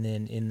 and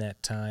then in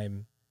that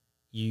time,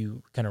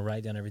 you kind of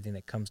write down everything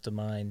that comes to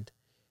mind.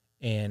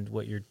 And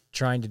what you're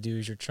trying to do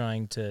is you're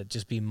trying to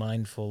just be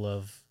mindful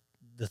of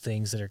the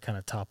things that are kind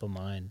of top of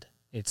mind.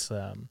 It's,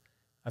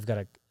 I've got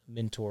a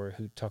mentor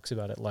who talks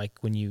about it like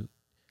if you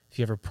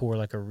ever pour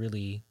like a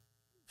really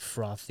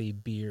frothy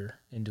beer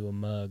into a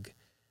mug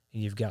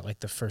and you've got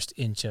like the first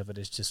inch of it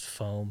is just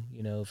foam,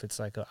 if it's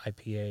like a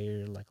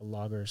IPA or like a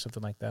lager or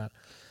something like that.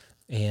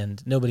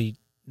 And nobody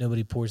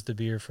pours the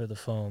beer for the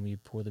foam. You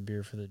pour the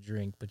beer for the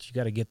drink, but you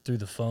got to get through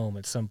the foam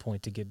at some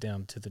point to get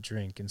down to the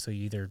drink. And so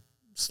you either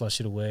slush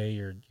it away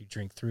or you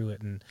drink through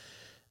it. And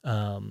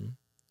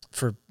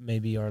for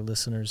maybe our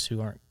listeners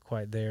who aren't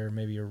quite there,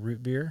 maybe a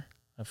root beer,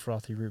 a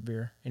frothy root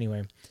beer.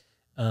 Anyway,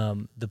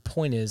 the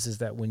point is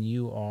that when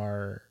you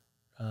are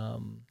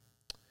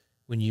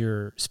when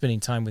you're spending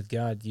time with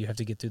God, you have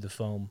to get through the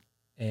foam.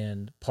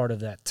 And part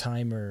of that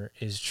timer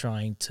is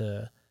trying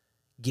to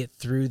get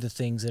through the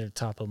things that are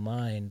top of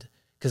mind.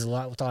 Because a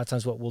lot of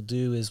times what we'll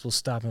do is we'll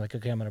stop and like,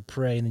 okay, I'm going to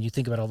pray. And then you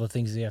think about all the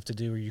things you have to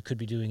do or you could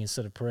be doing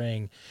instead of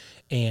praying.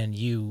 And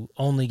you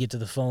only get to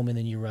the foam and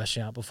then you rush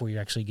out before you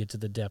actually get to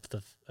the depth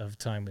of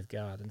time with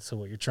God. And so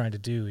what you're trying to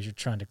do is you're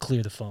trying to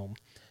clear the foam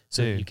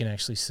so that you can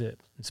actually sit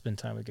and spend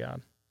time with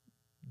God.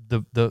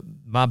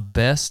 My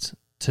best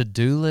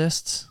to-do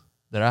lists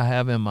that I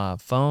have in my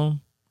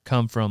phone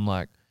come from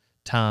like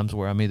times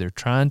where I'm either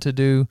trying to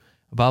do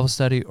a Bible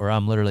study or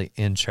I'm literally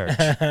in church.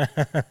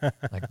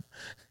 Like,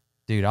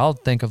 dude, I'll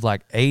think of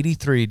like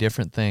 83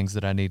 different things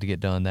that I need to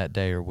get done that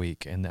day or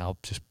week, and I'll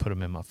just put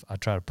them I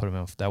try to put them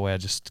in, that way I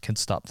just can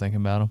stop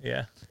thinking about them.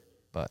 Yeah.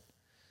 But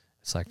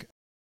it's like,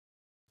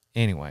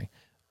 anyway,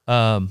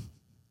 there's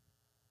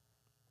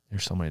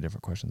so many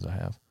different questions I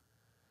have.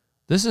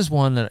 This is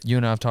one that you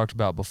and I have talked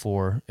about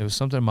before. It was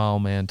something my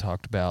old man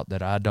talked about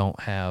that I don't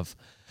have,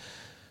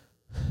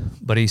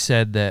 but he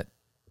said that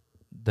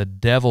the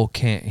devil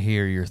can't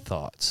hear your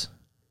thoughts.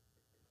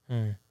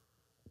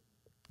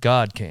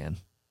 God can,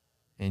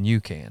 and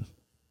you can,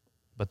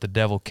 but the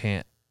devil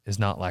can't, is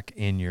not like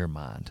in your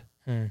mind.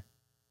 Can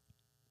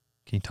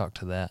you talk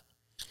to that?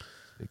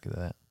 Speak of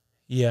that.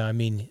 Yeah, I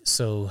mean,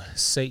 so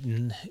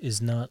Satan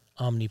is not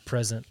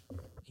omnipresent.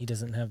 He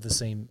doesn't have the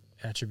same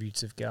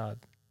attributes of God.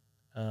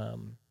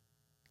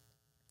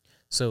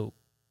 So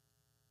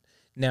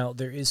now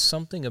there is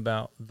something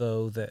about,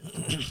 though, that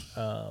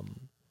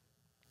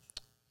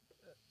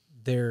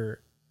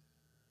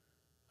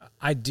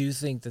I do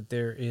think that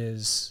there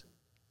is,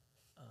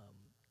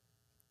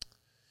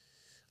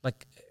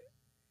 like,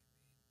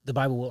 the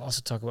Bible will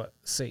also talk about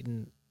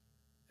Satan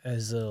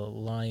as a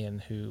lion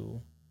who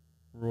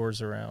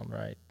roars around,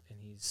 right? And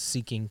he's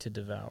seeking to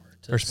devour.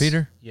 First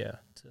Peter? Yeah,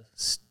 to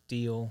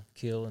steal,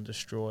 kill, and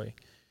destroy.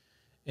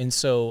 And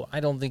so I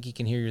don't think he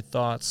can hear your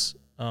thoughts,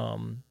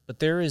 but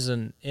there is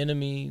an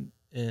enemy,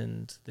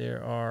 and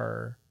there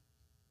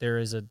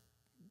is a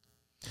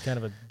kind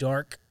of a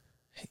dark.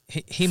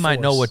 He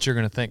might know what you're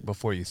going to think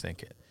before you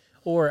think it.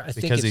 Or I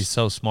think because he's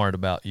so smart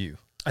about you.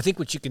 I think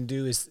what you can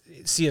do is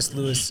C.S.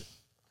 Lewis,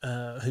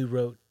 who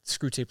wrote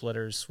Screwtape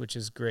Letters, which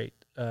is great,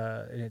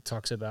 and it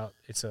talks about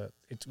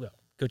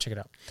go check it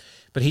out.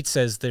 But he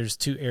says there's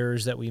two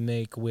errors that we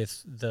make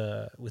with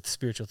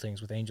spiritual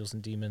things, with angels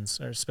and demons,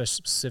 or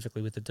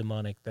specifically with the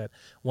demonic. That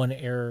one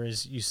error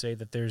is you say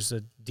that there's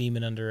a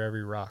demon under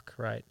every rock,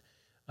 right?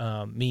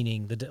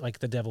 Meaning like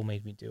the devil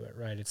made me do it,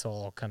 right? It's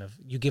all kind of,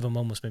 you give them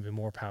almost maybe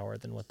more power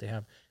than what they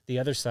have. The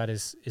other side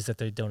is that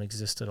they don't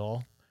exist at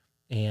all,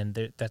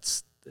 and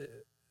that's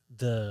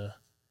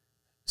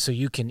so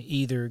you can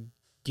either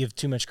give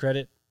too much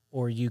credit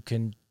or you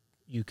can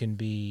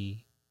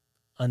be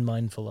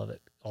unmindful of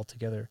it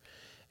altogether.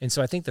 And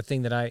so I think the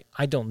thing that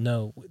I don't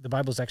know, the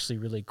Bible's actually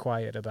really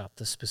quiet about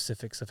the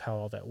specifics of how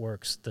all that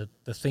works.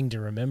 The thing to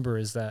remember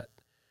is that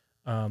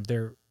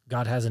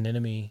God has an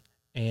enemy,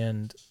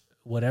 and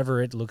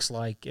whatever it looks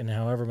like and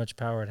however much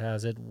power it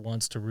has, it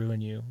wants to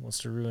ruin you, wants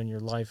to ruin your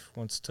life,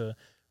 wants to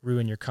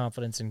ruin your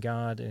confidence in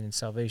God and in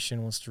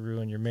salvation, wants to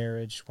ruin your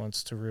marriage,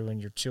 wants to ruin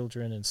your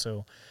children. And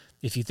so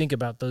if you think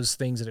about those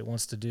things that it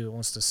wants to do, it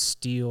wants to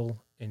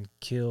steal and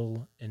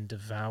kill and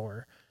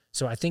devour.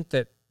 So I think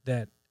that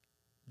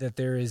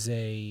there is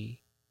a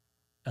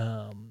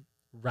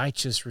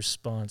righteous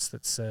response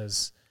that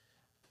says,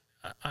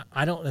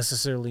 I don't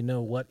necessarily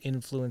know what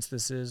influence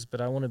this is,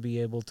 but I want to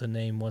be able to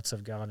name what's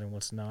of God and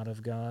what's not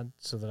of God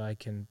so that I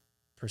can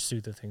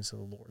pursue the things of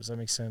the Lord. Does that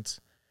make sense?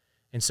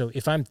 And so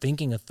if I'm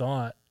thinking a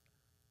thought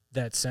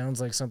that sounds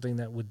like something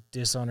that would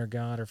dishonor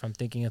God, or if I'm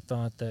thinking a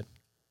thought that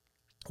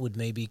would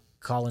maybe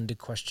call into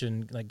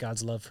question like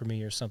God's love for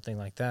me or something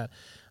like that,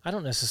 I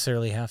don't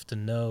necessarily have to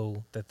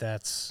know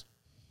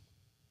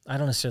I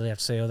don't necessarily have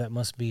to say, oh, that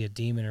must be a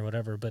demon or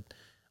whatever, but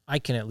I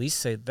can at least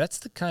say that's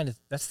the kind of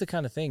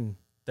thing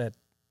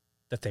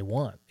that they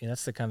want. You know,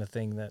 that's the kind of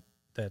thing that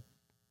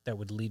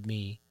would lead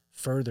me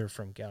further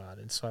from God.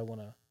 And so I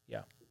want to,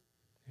 yeah.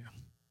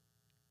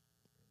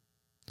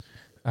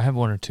 I have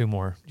one or two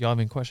more. Y'all have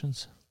any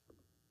questions?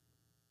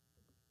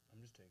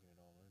 I'm just taking it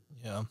all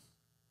in.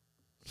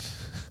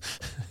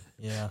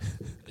 Yeah.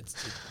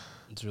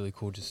 It's really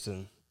cool just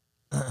to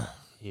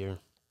hear.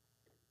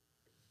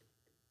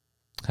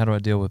 How do I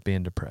deal with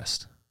being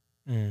depressed?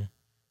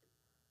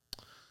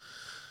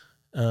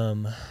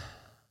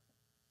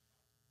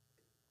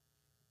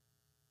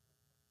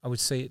 I would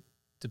say it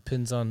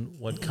depends on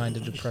what kind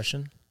of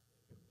depression,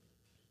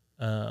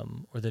 or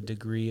the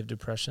degree of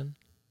depression.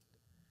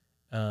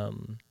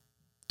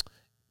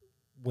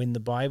 When the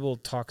Bible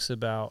talks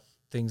about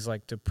things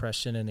like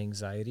depression and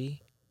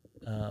anxiety,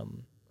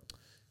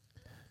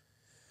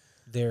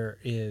 there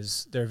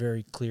are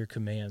very clear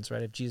commands,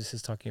 right? If Jesus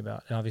is talking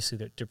about, and obviously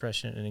that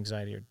depression and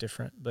anxiety are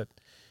different, but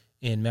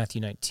in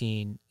Matthew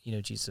 19,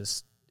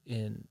 Jesus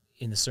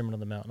in the Sermon on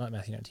the Mount, not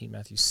Matthew 19,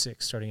 Matthew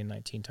 6, starting in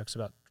 19, talks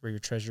about where your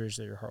treasure is,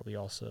 there your heart will be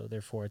also.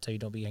 Therefore, I tell you,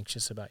 don't be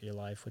anxious about your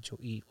life, what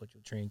you'll eat, what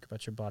you'll drink,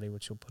 about your body,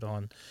 what you'll put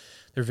on.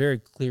 They're very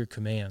clear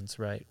commands,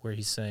 right, where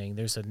he's saying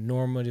there's a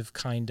normative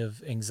kind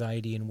of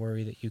anxiety and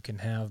worry that you can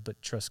have,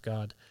 but trust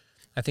God.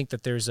 I think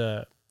that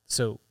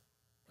so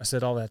I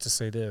said all that to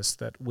say this,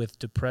 that with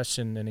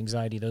depression and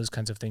anxiety, those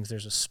kinds of things,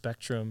 there's a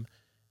spectrum,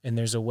 and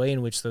there's a way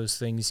in which those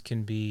things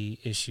can be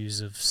issues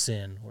of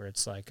sin, where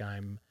it's like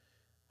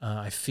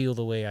I feel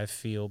the way I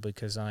feel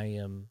because I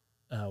am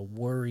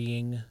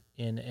worrying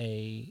in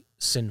a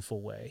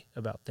sinful way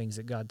about things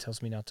that God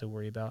tells me not to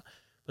worry about.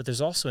 But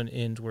there's also an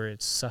end where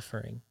it's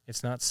suffering.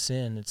 It's not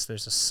sin.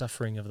 There's a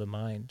suffering of the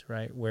mind,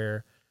 right?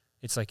 Where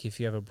it's like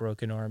if you have a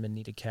broken arm and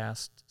need a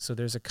cast. So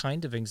there's a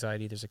kind of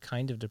anxiety, there's a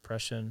kind of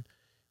depression,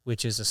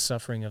 which is a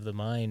suffering of the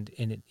mind,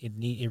 and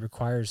it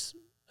requires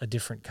a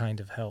different kind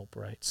of help,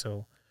 right?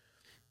 So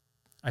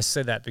I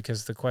say that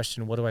because the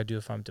question, what do I do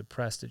if I'm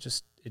depressed?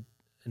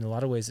 In a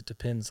lot of ways, it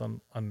depends on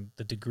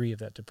the degree of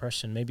that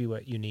depression. Maybe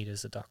what you need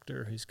is a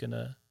doctor who's going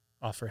to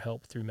offer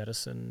help through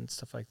medicine and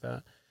stuff like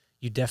that.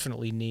 You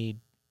definitely need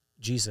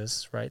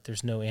Jesus, right?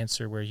 There's no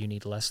answer where you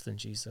need less than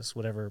Jesus.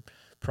 Whatever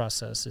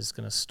process is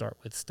going to start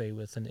with, stay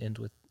with, and end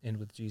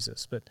with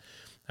Jesus. But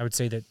I would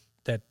say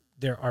that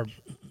there are,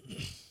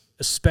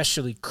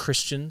 especially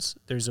Christians,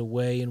 there's a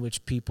way in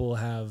which people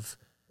have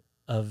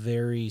a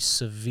very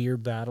severe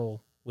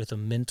battle with a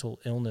mental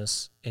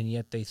illness, and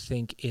yet they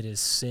think it is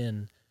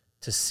sin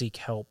to seek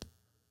help,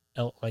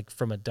 like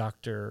from a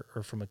doctor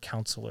or from a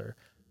counselor,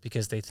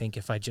 because they think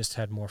if I just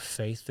had more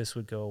faith, this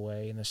would go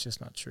away, and that's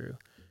just not true.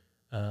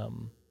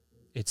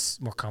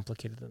 It's more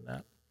complicated than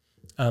that.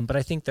 But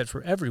I think that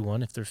for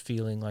everyone, if they're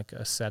feeling like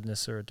a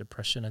sadness or a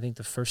depression, I think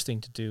the first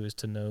thing to do is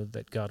to know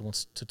that God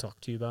wants to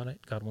talk to you about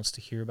it. God wants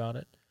to hear about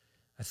it.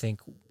 I think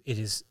it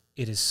is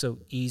so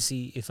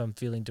easy, if I'm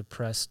feeling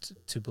depressed,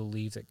 to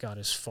believe that God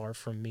is far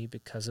from me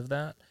because of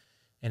that.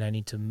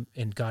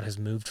 And God has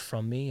moved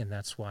from me, and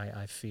that's why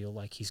I feel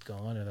like he's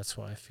gone, and that's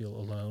why I feel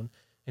alone.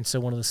 And so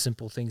one of the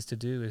simple things to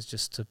do is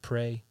just to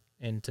pray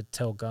and to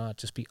tell God,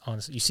 just be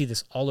honest. You see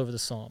this all over the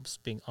Psalms,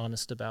 being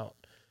honest about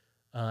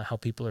how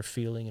people are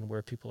feeling and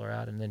where people are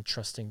at, and then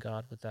trusting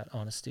God with that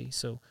honesty.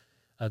 So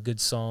a good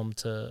psalm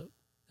to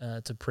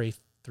pray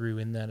through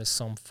in that is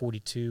Psalm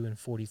 42 and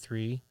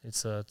 43.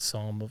 It's a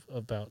psalm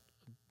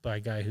by a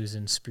guy who's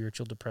in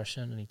spiritual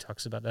depression, and he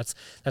talks about that's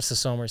the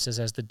psalm where it says,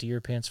 "As the deer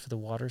pants for the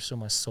water, so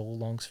my soul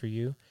longs for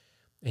you."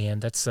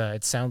 And that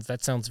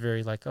sounds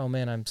very like, oh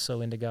man, I'm so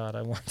into God,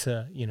 I want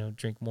to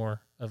drink more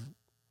of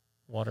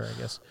water,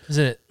 I guess. Is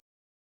it?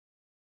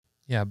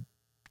 Yeah,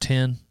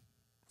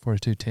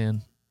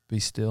 42:10. Be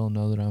still and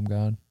know that I'm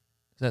God.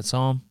 Is that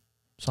Psalms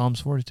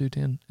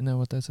 42:10? Isn't that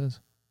what that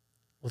says?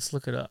 Let's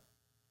look it up.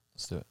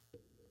 Let's do it.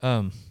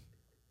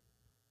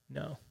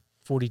 No,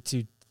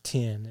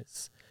 42:10.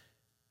 It's,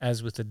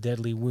 "As with a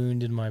deadly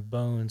wound in my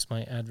bones,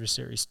 my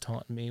adversaries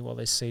taunt me, while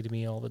they say to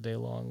me all the day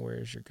long, 'Where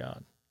is your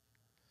God?'"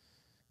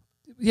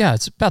 Yeah,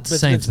 it's about the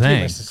same It's pretty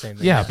thing. much the same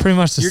thing. Yeah, pretty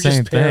much the You're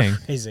same just thing.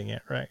 paraphrasing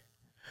it, right?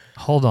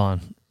 Hold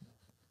on.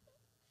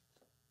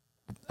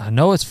 I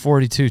know it's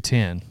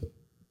 42:10.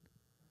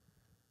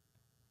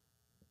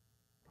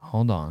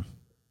 Hold on.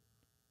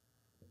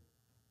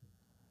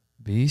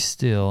 Be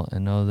still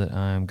and know that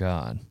I am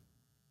God.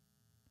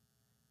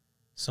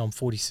 Psalm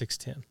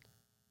 46:10.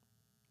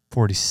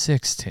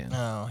 46:10.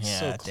 Oh, yeah,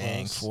 So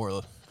dang.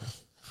 close.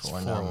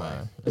 Four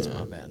number. That's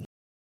my bad.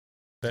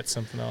 Bet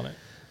something on it.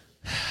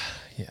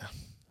 Yeah,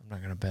 I'm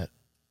not gonna bet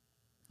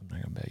I'm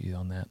not gonna bet you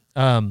on that.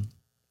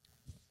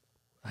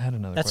 I had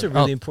another. That's question. a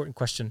really important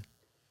question.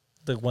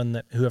 The one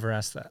that whoever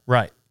asked that.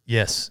 Right.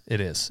 Yes, it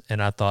is.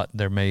 And I thought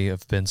there may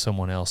have been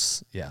someone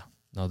else. Yeah.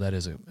 No, that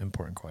is an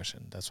important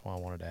question. That's why I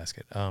wanted to ask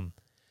it.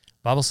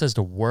 Bible says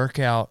to work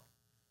out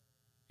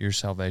your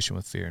salvation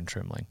with fear and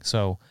trembling.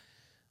 So,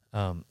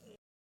 when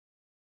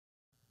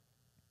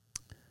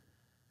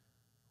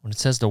it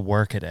says to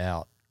work it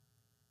out,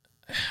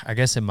 I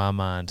guess in my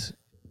mind,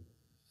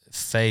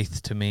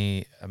 faith to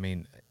me, I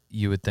mean,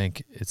 you would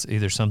think it's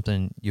either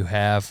something you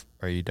have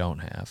or you don't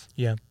have.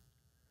 Yeah.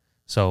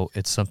 So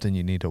it's something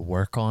you need to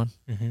work on.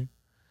 Mm-hmm.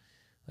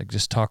 Like,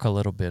 just talk a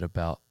little bit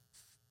about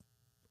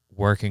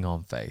working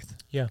on faith.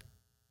 Yeah.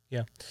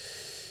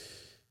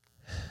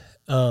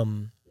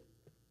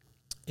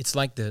 It's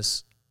like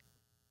this.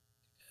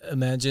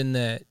 Imagine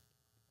that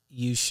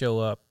you show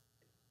up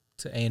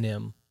to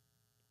A&M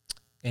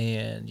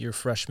and you're a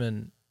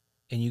freshman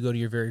and you go to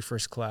your very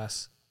first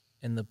class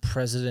and the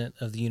president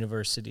of the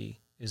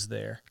university is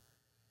there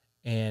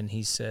and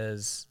he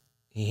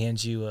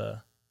hands you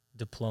a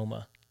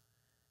diploma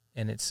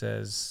and it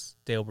says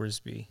Dale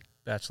Brisby,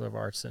 Bachelor of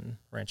Arts in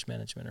Ranch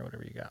Management or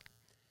whatever you got.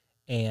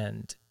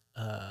 And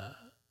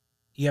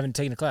you haven't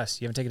taken a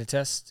class, you haven't taken a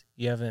test,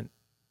 you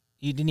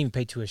didn't even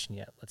pay tuition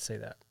yet, let's say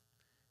that.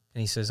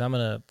 And he says, I'm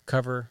going to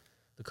cover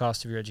the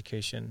cost of your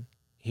education.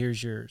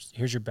 Here's your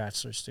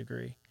bachelor's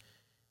degree.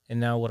 And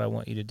now what I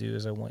want you to do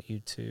is I want you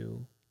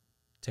to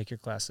take your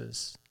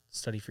classes,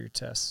 study for your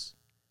tests,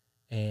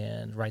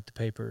 and write the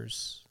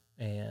papers,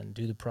 and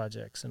do the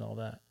projects and all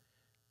that.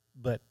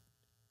 But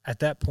at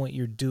that point,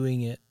 you're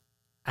doing it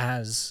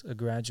as a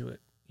graduate.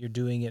 You're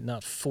doing it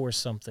not for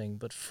something,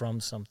 but from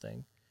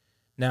something.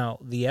 Now,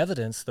 the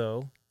evidence,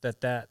 though,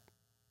 that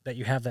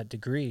you have that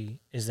degree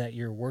is that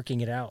you're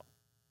working it out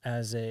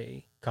as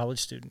a college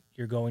student.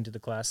 You're going to the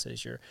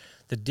classes.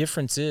 The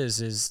difference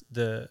is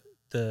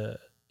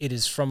it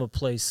is from a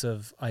place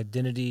of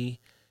identity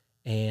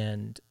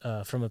and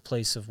from a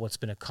place of what's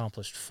been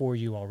accomplished for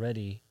you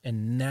already,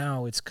 and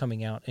now it's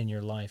coming out in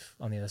your life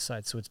on the other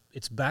side. So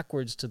it's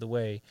backwards to the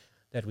way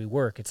that we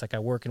work. It's like I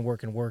work and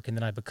work and work, and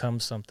then I become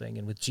something.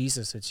 And with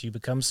Jesus, it's you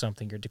become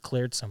something, you're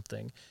declared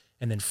something,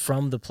 and then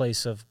from the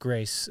place of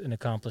grace and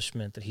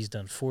accomplishment that He's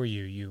done for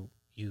you,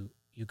 you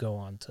go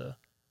on to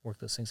work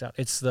those things out.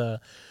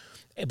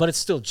 But it's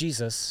still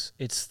Jesus.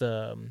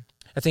 I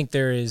think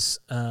there is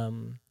a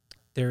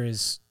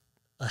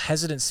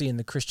hesitancy in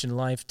the Christian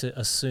life to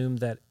assume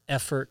that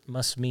effort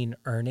must mean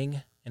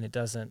earning, and it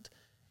doesn't.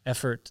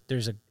 Effort,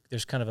 there's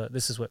kind of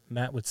this is what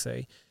Matt would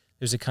say,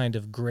 there's a kind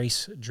of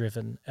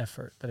grace-driven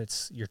effort,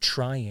 that you're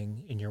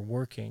trying and you're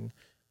working,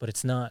 but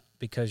it's not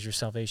because your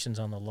salvation's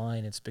on the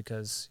line, it's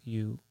because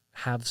you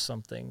have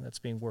something that's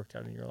being worked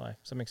out in your life.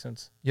 Does that make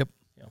sense? Yep.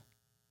 Yeah.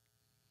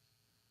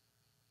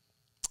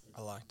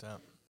 I like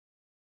that.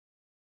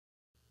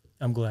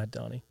 I'm glad,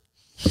 Donnie.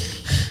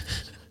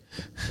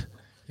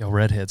 Yo,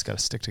 redheads got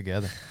to stick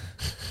together.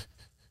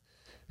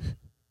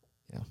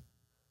 Yeah.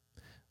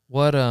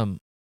 What are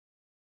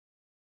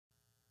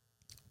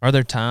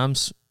there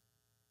times,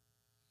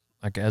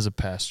 like as a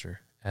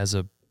pastor,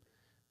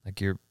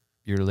 like you're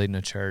leading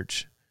a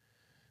church,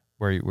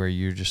 where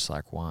you're just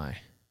like, why?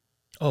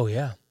 Oh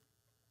yeah.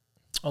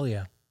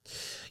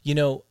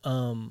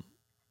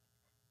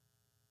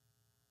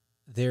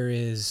 There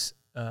is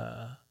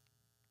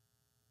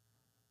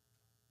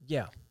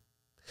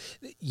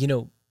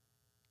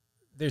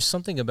there's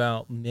something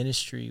about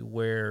ministry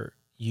where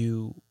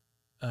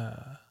my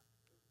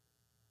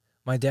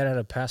dad had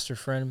a pastor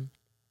friend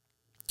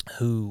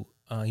who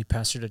he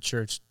pastored a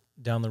church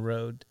down the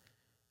road,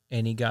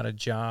 and he got a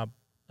job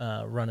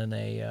running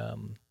a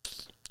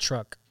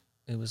truck.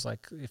 It was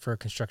like for a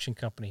construction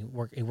company.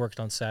 He worked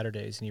on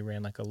Saturdays, and he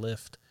ran like a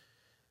lift.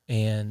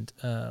 And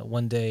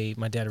one day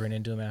my dad ran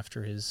into him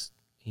after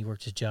he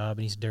worked his job,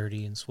 and he's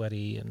dirty and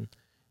sweaty, and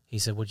he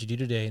said, "What'd you do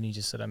today?" And he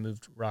just said, "I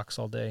moved rocks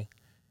all day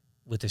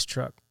with this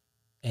truck."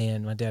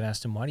 And my dad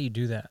asked him, "Why do you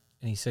do that?"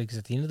 And he said, "Because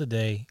at the end of the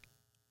day,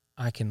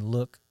 I can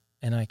look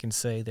and I can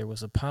say there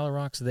was a pile of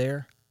rocks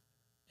there,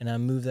 and I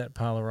moved that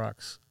pile of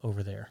rocks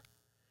over there."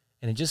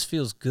 And it just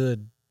feels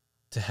good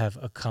to have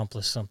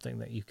accomplished something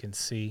that you can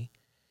see.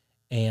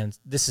 And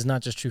this is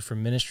not just true for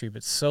ministry,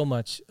 but so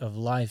much of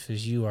life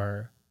is you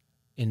are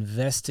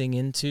investing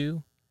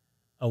into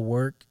a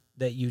work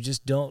that you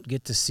just don't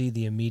get to see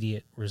the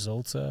immediate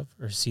results of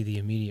or see the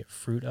immediate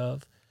fruit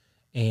of.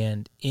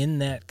 And in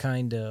that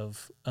kind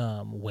of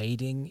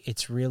waiting,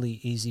 it's really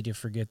easy to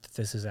forget that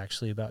this is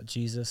actually about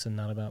Jesus and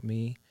not about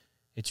me.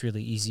 It's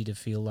really easy to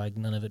feel like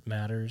none of it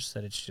matters,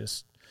 that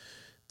it's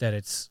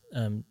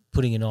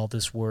putting in all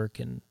this work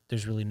and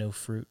there's really no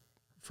fruit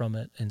from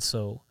it. And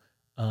so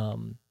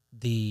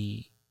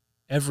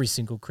every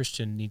single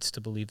Christian needs to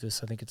believe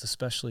this. I think it's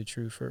especially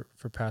true for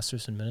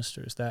pastors and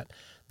ministers, that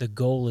the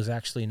goal is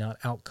actually not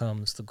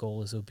outcomes. The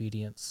goal is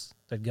obedience,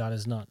 that God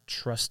has not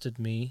trusted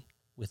me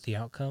with the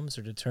outcomes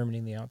or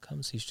determining the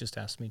outcomes. He's just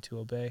asked me to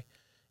obey.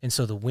 And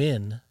so the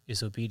win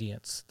is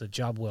obedience. The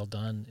job well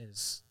done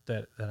is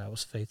that I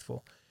was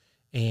faithful.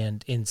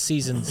 And in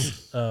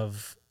seasons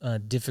of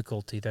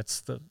difficulty,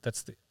 that's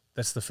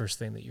the first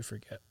thing that you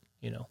forget,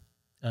 you know.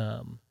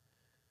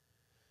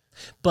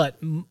 But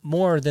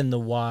more than the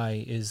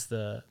why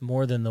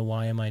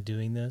am I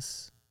doing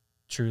this?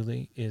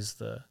 Truly is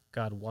the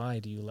God, why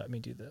do you let me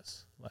do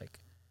this? Like,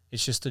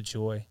 it's just a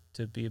joy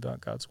to be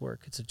about God's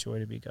work. It's a joy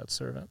to be God's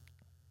servant.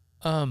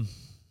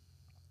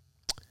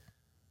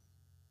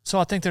 So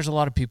I think there's a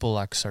lot of people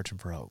like searching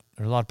for hope.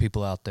 There's a lot of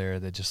people out there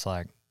that just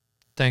like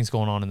things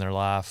going on in their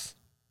life,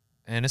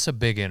 and it's a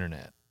big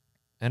internet,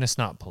 and it's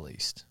not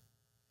policed.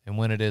 And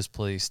when it is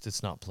policed,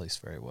 it's not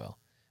policed very well.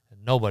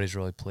 And nobody's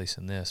really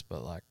policing this,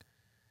 but like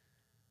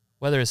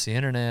whether it's the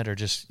internet or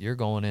just you're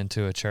going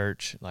into a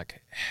church,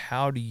 like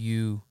how do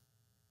you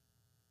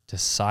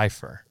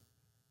decipher?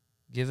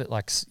 Give it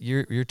like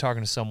you're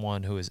talking to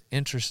someone who is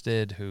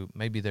interested, who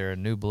maybe they're a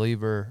new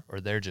believer or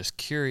they're just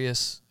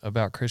curious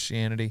about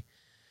Christianity.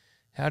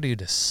 How do you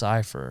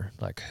decipher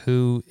like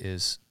who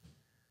is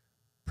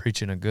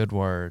preaching a good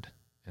word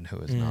and who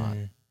is not?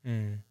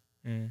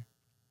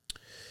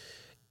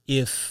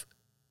 If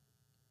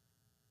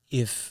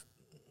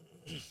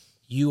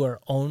you are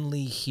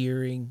only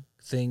hearing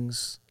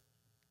things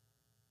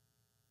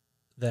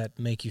that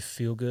make you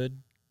feel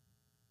good,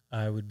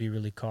 I would be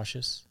really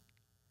cautious.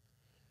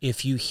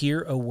 If you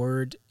hear a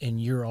word and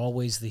you're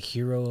always the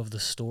hero of the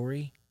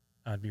story,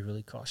 I'd be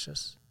really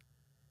cautious.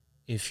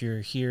 If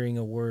you're hearing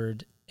a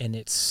word and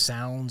it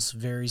sounds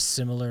very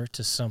similar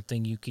to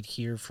something you could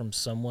hear from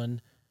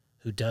someone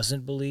who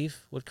doesn't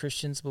believe what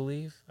Christians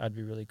believe, I'd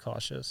be really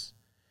cautious.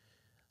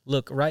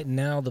 Look, right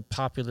now the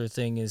popular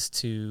thing is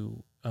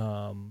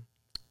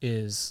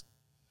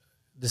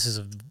this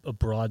is a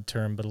broad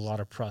term, but a lot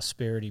of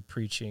prosperity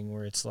preaching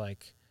where it's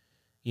like,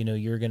 you know,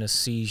 you're going to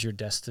seize your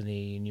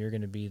destiny and you're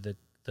going to be the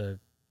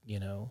you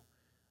know,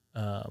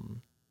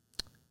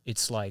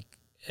 it's like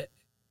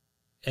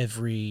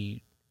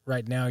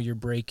right now you're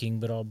breaking,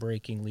 but all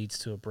breaking leads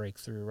to a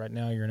breakthrough. Right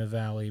now you're in a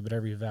valley, but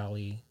every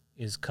valley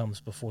comes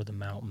before the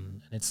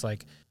mountain. And it's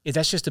like,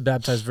 that's just a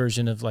baptized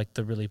version of like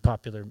the really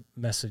popular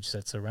message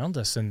that's around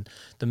us. And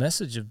the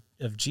message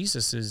of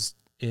Jesus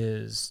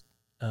is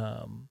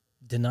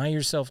deny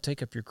yourself,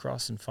 take up your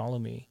cross and follow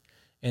me.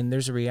 And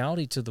there's a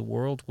reality to the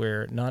world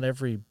where not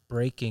every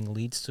breaking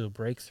leads to a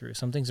breakthrough.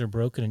 Some things are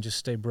broken and just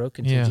stay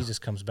broken until Jesus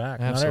comes back.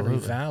 Absolutely. Not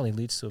every valley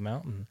leads to a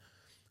mountain.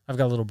 I've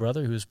got a little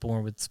brother who was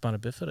born with spina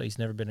bifida. He's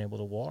never been able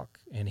to walk.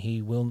 And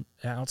he will,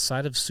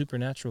 outside of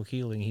supernatural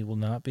healing, he will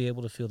not be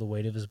able to feel the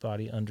weight of his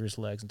body under his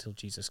legs until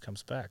Jesus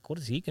comes back. What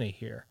is he going to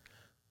hear?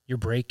 Your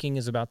breaking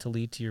is about to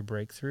lead to your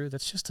breakthrough.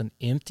 That's just an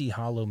empty,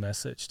 hollow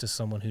message to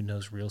someone who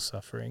knows real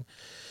suffering.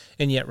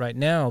 And yet right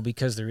now,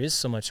 because there is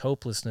so much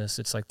hopelessness,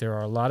 it's like there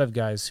are a lot of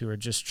guys who are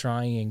just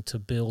trying to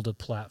build a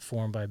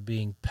platform by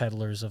being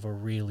peddlers of a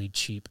really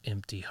cheap,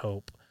 empty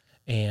hope.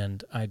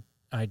 And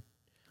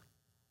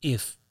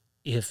if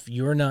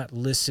you're not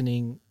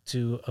listening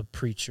to a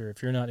preacher,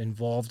 if you're not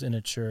involved in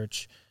a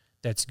church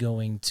that's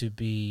going to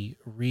be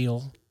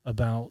real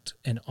about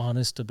and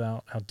honest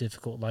about how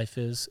difficult life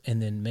is,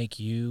 and then make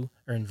you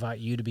or invite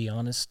you to be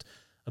honest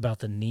about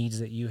the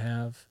needs that you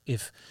have.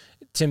 If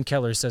Tim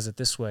Keller says it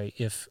this way,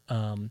 if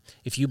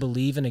you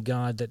believe in a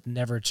God that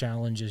never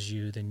challenges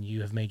you, then you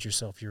have made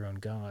yourself your own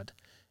God.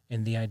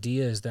 And the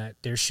idea is that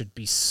there should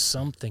be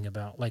something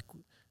about, like,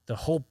 the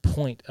whole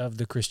point of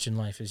the Christian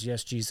life is,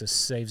 yes, Jesus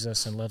saves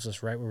us and loves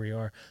us right where we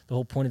are. The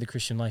whole point of the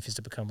Christian life is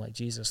to become like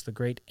Jesus. The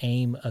great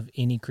aim of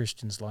any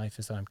Christian's life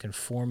is that I'm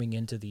conforming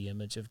into the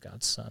image of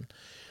God's Son.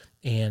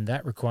 And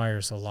that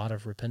requires a lot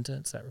of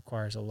repentance. That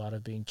requires a lot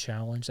of being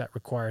challenged. That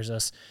requires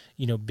us,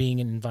 being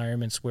in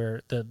environments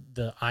where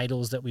the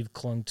idols that we've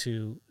clung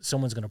to,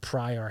 someone's going to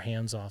pry our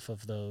hands off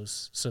of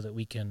those so that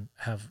we can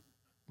have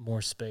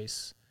more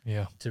space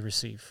to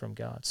receive from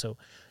God. So,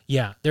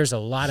 there's a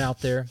lot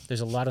out there.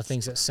 There's a lot of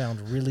things that sound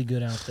really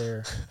good out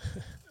there.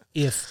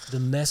 If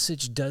the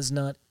message does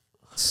not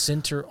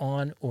center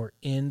on or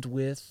end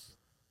with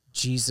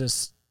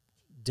Jesus'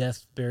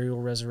 death,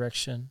 burial,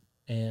 resurrection,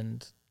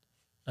 and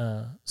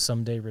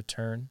someday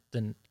return,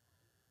 then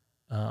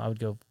I would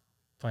go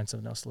find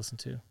something else to listen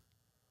to.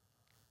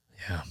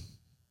 Yeah.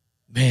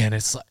 Man,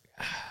 it's like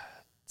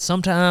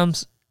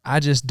sometimes I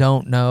just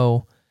don't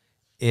know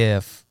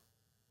if,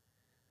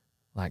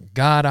 like,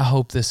 God, I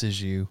hope this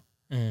is you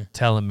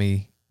telling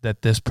me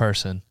that this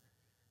person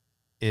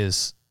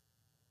is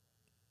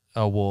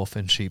a wolf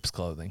in sheep's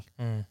clothing.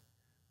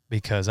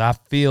 Because I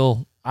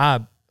feel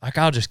I'll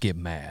just get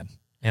mad.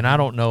 And I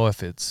don't know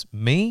if it's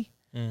me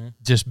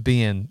just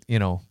being,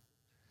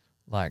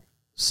 like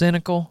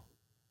cynical,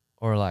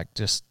 or like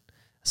just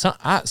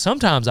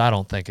sometimes I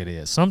don't think it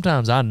is.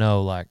 Sometimes I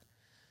know, like,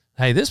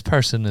 hey, this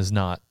person is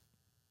not,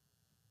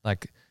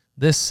 like,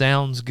 this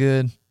sounds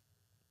good,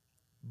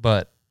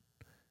 but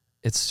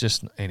it's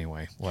just,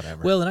 anyway,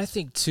 whatever. Well, and I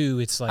think too,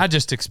 it's like, I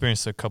just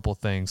experienced a couple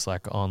things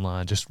like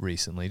online just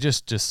recently.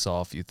 Just saw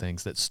a few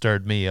things that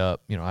stirred me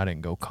up. I didn't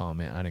go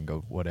comment, I didn't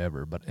go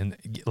whatever, but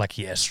like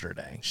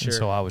yesterday. Sure. And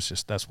so I was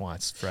just, that's why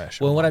it's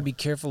fresh. Well, what I'd be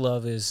careful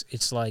of is,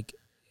 it's like,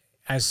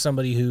 as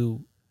somebody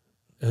who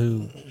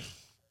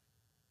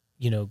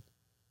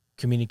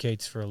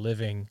communicates for a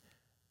living,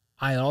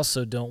 I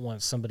also don't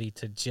want somebody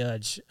to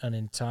judge an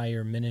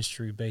entire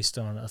ministry based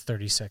on a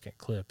 30-second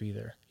clip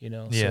either, you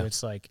know? Yeah. So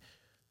it's like,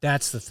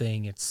 that's the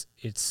thing. It's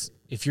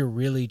if you're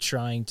really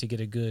trying to get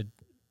a good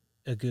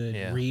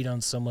Yeah. read on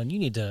someone, you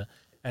need to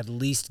at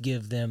least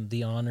give them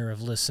the honor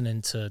of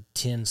listening to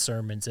 10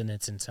 sermons in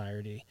its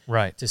entirety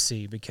Right. to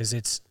see, because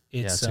it's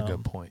Yeah, that's a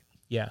good point.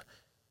 yeah,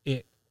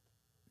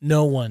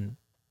 no one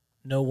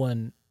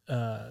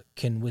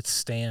can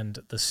withstand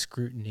the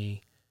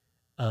scrutiny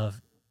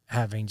of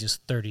having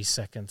just 30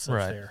 seconds of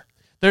Right. there.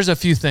 There's a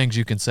few things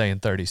you can say in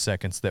 30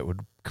 seconds that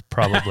would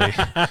probably.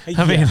 I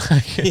Yeah. mean,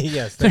 like,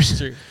 Yes, that's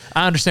true.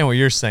 I understand what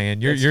you're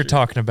saying. You're That's you're true.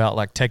 talking about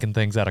like taking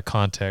things out of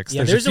context.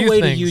 Yeah, there's a few way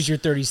things, to use your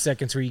 30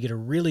 seconds where you get a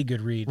really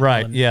good read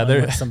Right, on, yeah, on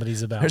there- what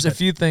somebody's about. There's a but-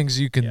 few things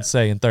you can Yeah.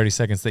 say in 30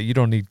 seconds that you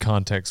don't need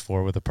context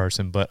for with a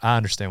person, but I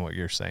understand what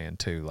you're saying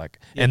too. Like,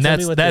 Yeah, and tell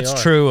me what they that's are.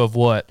 true of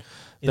what.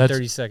 in that's-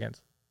 30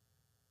 seconds.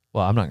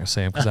 Well, I'm not gonna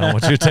say them because I don't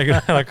want you to take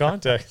it out of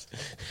context.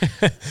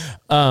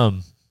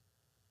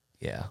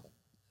 Yeah,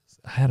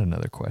 I had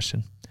another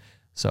question.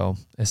 So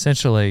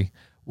essentially,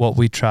 what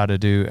we try to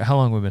do. How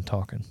long have we been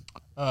talking?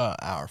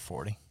 Hour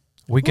 40.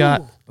 We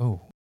got Ooh.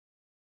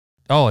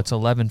 oh, it's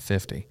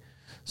 11:50.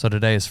 So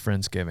today is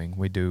Friendsgiving.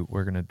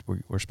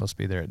 We're supposed to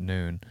be there at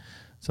noon.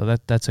 So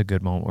that's a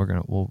good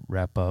moment. We'll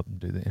wrap up and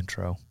do the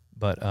intro.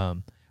 But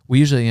we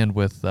usually end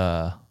with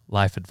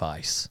life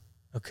advice.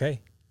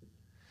 Okay.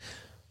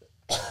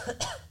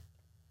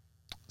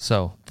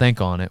 So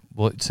think on it.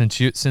 Well,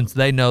 since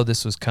they know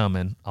this was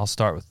coming, I'll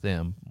start with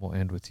them. We'll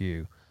end with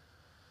you.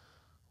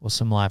 What's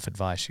some life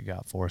advice you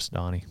got for us,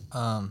 Donnie?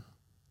 I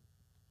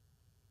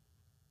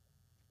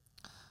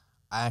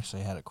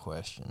actually had a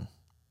question.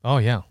 Oh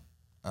yeah,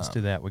 let's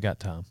do that. We got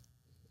time.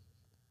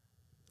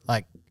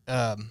 Like,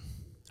 I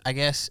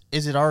guess,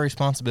 is it our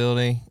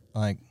responsibility,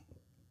 like,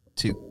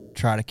 to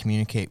try to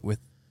communicate with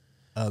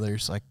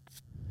others? Like,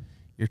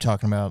 you're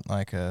talking about,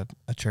 like, a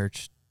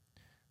church,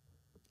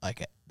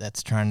 like,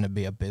 that's trying to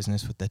be a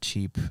business with a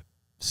cheap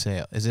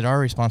sale. Is it our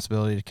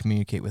responsibility to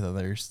communicate with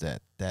others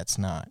that that's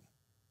not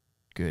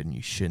good and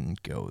you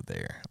shouldn't go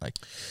there? Like,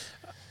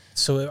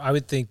 So I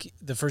would think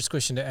the first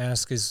question to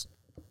ask is,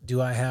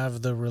 do I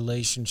have the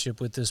relationship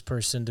with this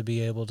person to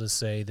be able to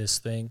say this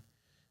thing?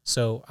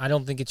 So I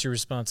don't think it's your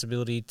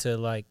responsibility to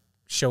like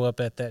show up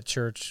at that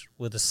church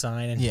with a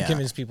sign and Yeah.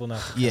 convince people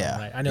not to come. Yeah.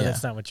 Right? I know Yeah.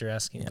 that's not what you're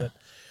asking, Yeah. but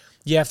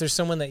yeah, if there's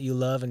someone that you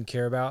love and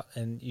care about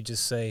and you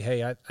just say,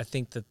 hey, I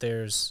think that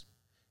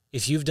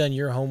if you've done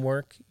your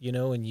homework, you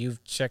know, and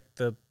you've checked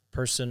the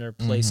person or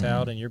place Mhm.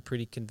 out and you're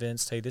pretty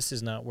convinced, hey, this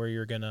is not where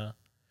you're going to.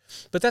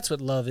 But that's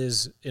what love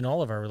is in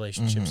all of our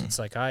relationships. Mhm. It's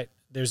like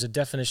there's a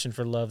definition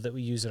for love that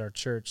we use at our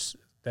church,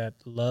 that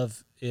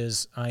love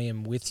is I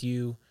am with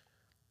you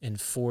and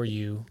for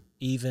you,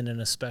 even and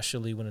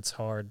especially when it's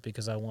hard,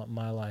 because I want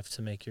my life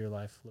to make your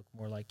life look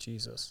more like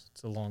Jesus.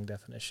 It's a long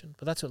definition,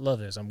 but that's what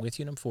love is. I'm with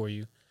you and I'm for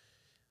you.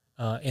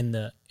 In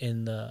the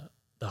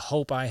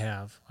hope I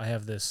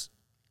have this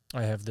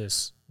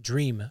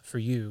dream for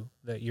you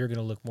that you're going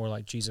to look more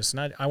like Jesus.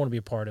 And I want to be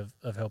a part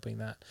of helping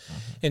that.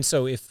 Mm-hmm. And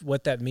so if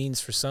what that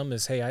means for some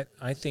is, hey,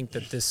 I think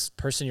that this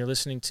person you're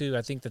listening to,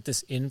 I think that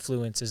this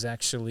influence is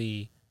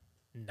actually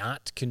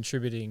not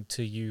contributing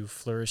to you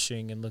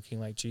flourishing and looking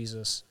like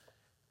Jesus.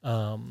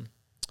 And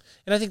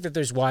I think that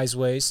there's wise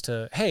ways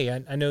to, hey,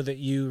 I know that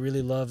you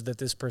really love that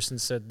this person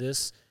said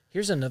this.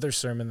 Here's another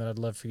sermon that I'd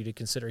love for you to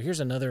consider. Here's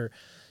another,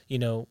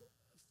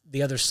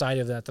 the other side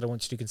of that I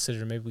want you to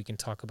consider. Maybe we can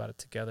talk about it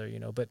together,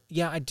 But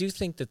yeah, I do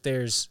think that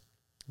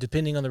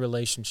depending on the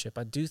relationship,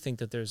 I do think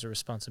that there's a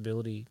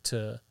responsibility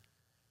to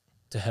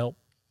help.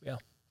 Yeah,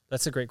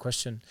 that's a great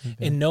question.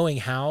 Mm-hmm. And knowing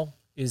how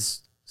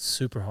is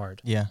super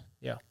hard. Yeah.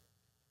 Yeah.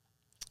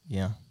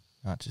 Yeah.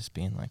 Not just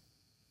being like,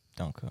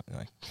 don't go,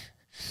 like,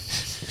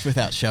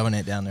 without shoving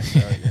it down their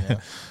throat,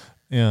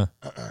 Yeah.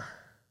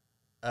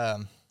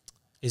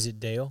 Is it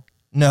Dale?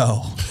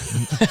 No.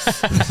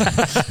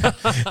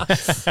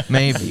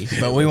 Maybe,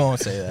 but we won't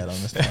say that on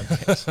this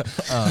podcast.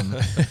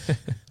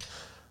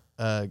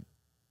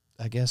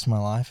 I guess my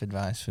life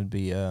advice would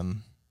be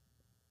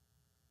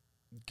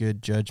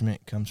good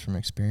judgment comes from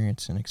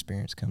experience, and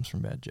experience comes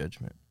from bad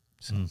judgment.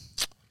 So,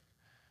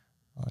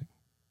 like,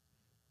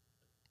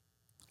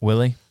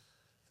 Willie,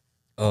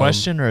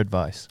 question or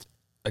advice?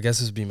 I guess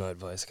this would be my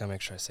advice. I gotta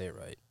make sure I say it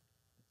right.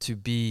 To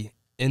be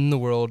in the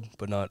world,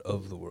 but not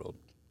of the world.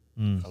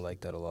 I like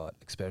that a lot,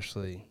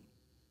 especially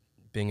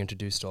being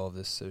introduced to all of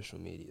this social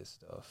media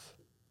stuff.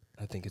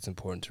 I think it's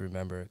important to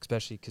remember,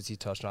 especially because he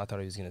touched on, I thought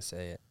he was going to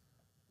say it.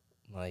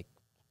 Like,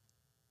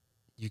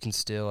 you can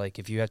still, like,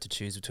 if you have to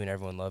choose between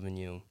everyone loving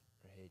you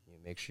or hating you,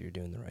 make sure you're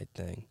doing the right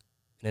thing.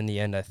 And in the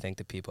end, I think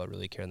the people that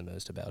really care the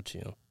most about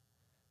you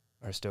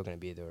are still going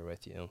to be there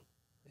with you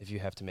if you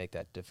have to make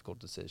that difficult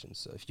decision.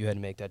 So if you had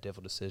to make that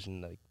difficult decision,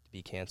 like, to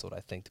be canceled,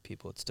 I think the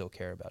people that still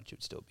care about you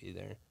would still be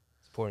there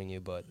supporting you.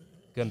 But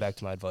going back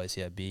to my advice,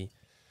 yeah, be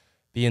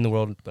in the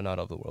world, but not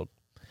of the world.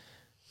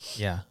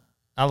 Yeah.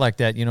 I like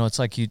that. It's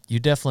like you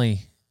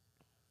definitely,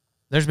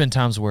 there's been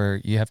times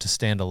where you have to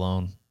stand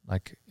alone,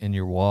 like in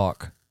your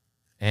walk,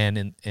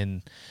 and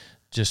in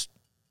just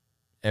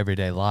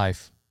everyday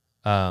life.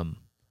 And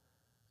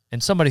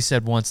somebody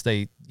said once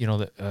that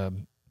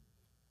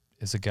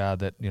is a guy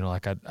that,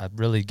 like I'd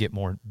really get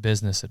more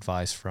business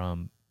advice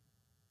from.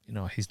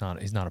 He's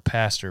not a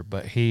pastor,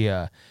 but he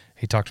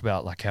talked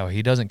about like how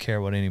he doesn't care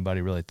what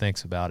anybody really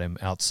thinks about him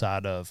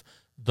outside of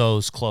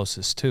those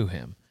closest to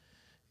him.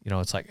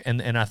 It's like,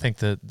 and I think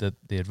the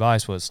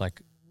advice was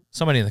like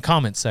somebody in the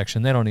comments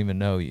section, they don't even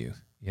know you,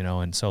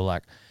 and so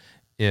like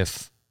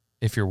if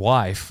your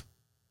wife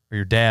or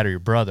your dad or your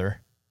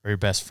brother or your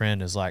best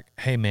friend is like,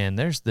 hey man,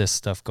 there's this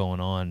stuff going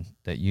on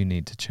that you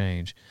need to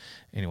change.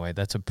 Anyway,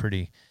 that's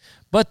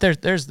but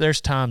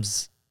there's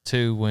times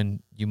too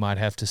when you might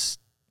have to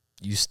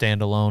you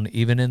stand alone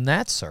even in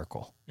that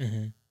circle,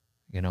 and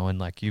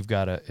like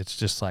it's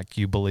just like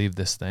you believe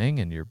this thing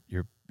and your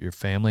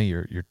family,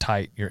 your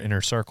inner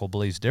circle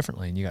believes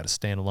differently, and you got to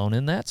stand alone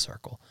in that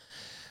circle.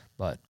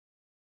 But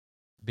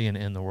being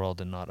in the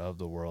world and not of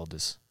the world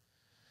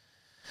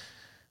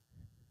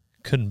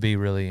couldn't be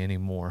really any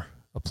more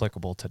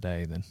applicable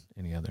today than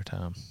any other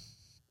time.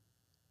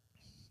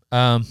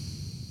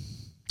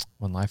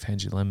 When life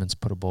hands you lemons,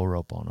 put a bull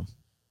rope on them.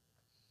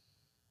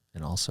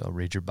 And also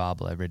read your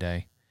Bible every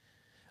day.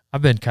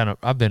 I've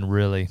been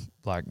really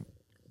like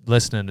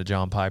listening to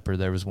John Piper.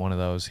 There was one of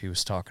those, he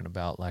was talking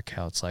about like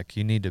how it's like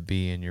you need to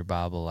be in your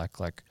Bible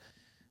like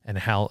and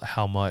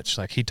how much,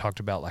 like he talked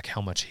about like how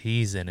much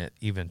he's in it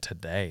even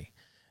today.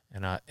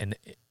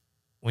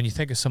 When you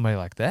think of somebody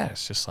like that,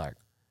 it's just like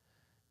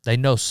they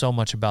know so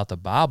much about the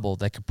Bible,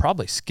 they could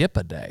probably skip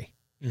a day.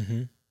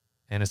 Mm-hmm.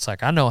 And it's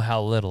like, I know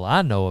how little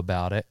I know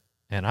about it,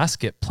 and I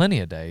skip plenty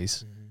of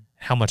days,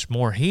 how much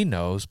more he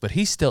knows, but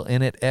he's still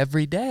in it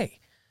every day.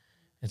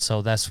 And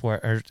so that's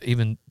where, or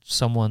even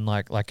someone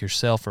like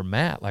yourself or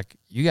Matt, like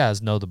you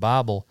guys know the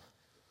Bible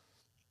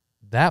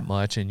that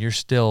much, and you're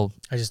still.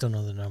 I just don't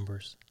know the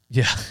numbers.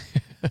 Yeah.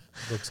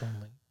 Books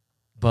only.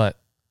 But,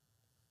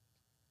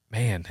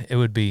 man, it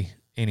would be,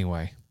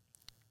 anyway,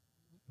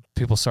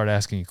 people start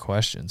asking you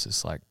questions.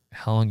 It's like,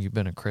 how long you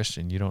been a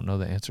Christian? You don't know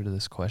the answer to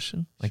this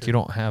question? Like, you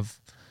don't have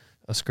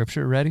a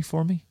scripture ready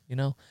for me?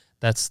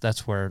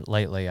 That's where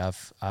lately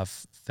I've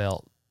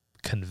felt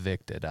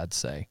convicted, I'd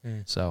say.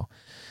 So,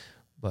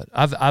 but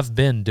I've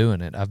been doing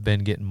it. I've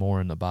been getting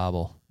more in the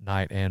Bible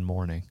night and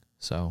morning.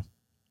 So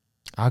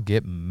I'll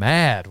get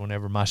mad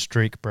whenever my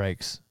streak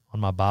breaks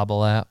on my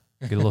Bible app.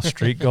 Get a little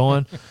streak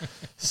going.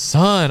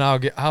 Son,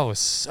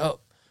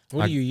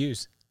 What do you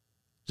use?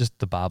 Just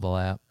the Bible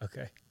app.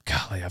 Okay.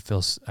 Golly,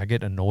 I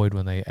get annoyed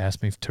when they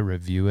ask me to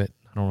review it.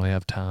 I don't really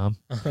have time.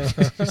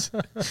 It's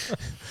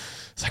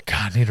like,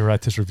 God, I need to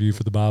write this review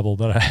for the Bible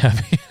that I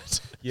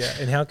haven't. Yeah,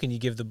 and how can you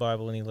give the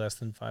Bible any less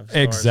than 5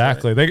 stars?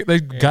 Exactly. Right? They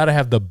got to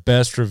have the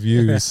best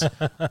reviews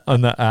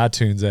on the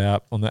iTunes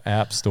app, on the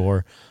App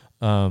Store.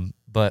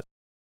 But,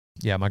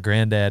 yeah, my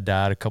granddad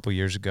died a couple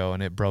years ago,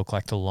 and it broke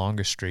like the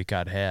longest streak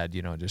I'd had.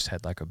 Just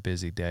had like a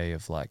busy day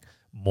of like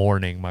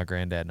mourning my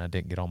granddad, and I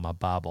didn't get on my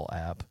Bible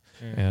app.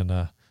 And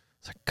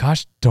it's like,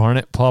 gosh darn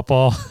it,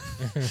 Pawpaw.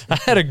 I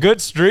had a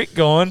good streak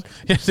going.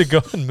 You had to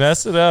go and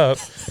mess it up.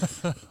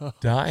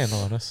 Dying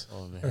on us.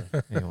 Oh, man.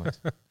 Anyways,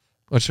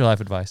 what's your life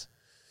advice?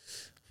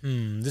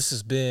 This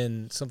has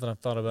been something I've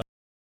thought about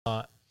a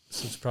lot,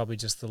 so it's probably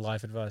just the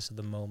life advice of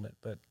the moment,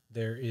 but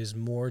there is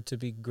more to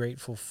be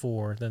grateful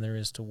for than there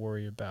is to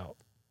worry about.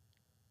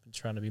 Been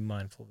trying to be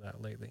mindful of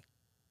that lately.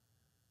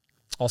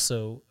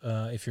 Also,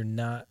 if you're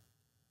not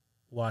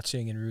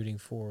watching and rooting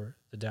for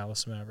the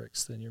Dallas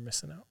Mavericks, then you're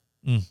missing out.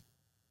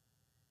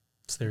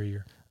 It's their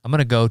year. I'm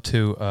gonna go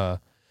to. I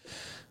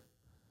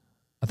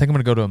think I'm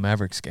gonna go to a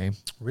Mavericks game.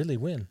 Really?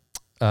 When?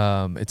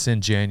 It's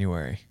in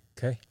January.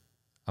 Okay.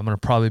 I'm gonna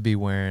probably be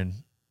wearing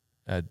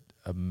a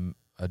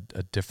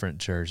different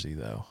jersey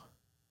though.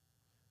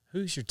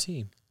 Who's your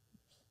team?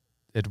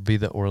 It'll be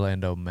the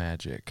Orlando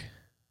Magic.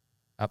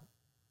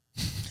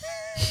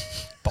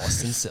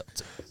 Boston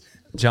Celtics.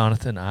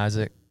 Jonathan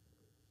Isaac,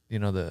 he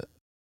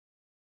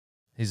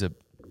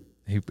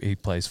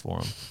plays for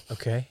him.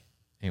 Okay.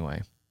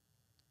 Anyway,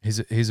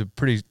 he's a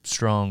pretty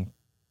strong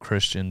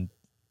Christian,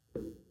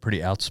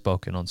 pretty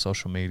outspoken on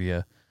social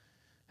media,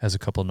 has a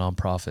couple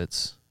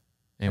nonprofits.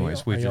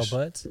 Anyways, are y'all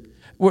buds?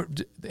 We're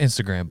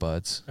Instagram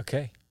buds.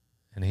 Okay.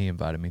 And he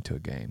invited me to a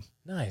game.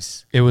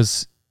 Nice.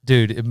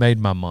 It made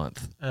my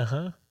month.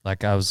 Uh-huh.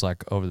 Like I was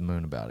like over the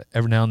moon about it.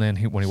 Every now and then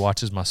when he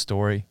watches my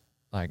story,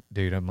 like,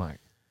 dude, I'm like,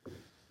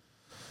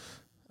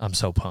 I'm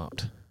so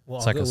pumped. Well,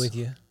 it's I'll like go with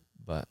you.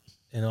 But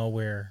and I'll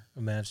wear a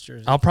Mavs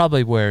jersey. I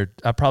probably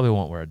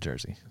won't wear a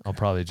jersey. Okay. I'll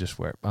probably just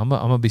wear. I'm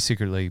gonna be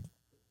secretly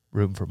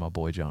rooting for my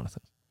boy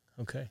Jonathan.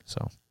 Okay.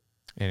 So,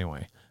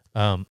 anyway,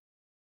 but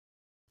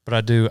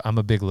I'm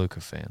a big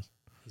Luka fan.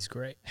 He's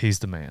great. He's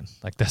the man.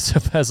 Like that's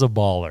as a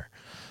baller.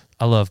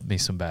 I love me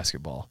some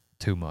basketball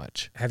too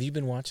much. Have you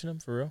been watching him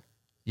for real?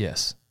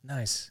 Yes.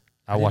 Nice.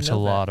 I watch a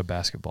lot of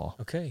basketball.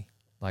 Okay.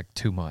 Like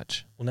too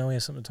much. Well, now we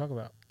have something to talk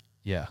about.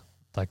 Yeah.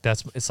 Like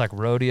it's like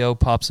rodeo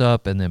pops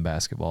up and then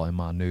basketball in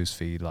my news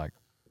feed. Like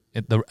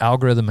the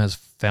algorithm has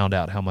found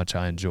out how much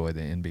I enjoy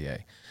the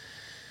NBA.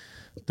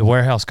 the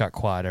warehouse got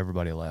quiet.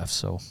 Everybody left.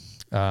 So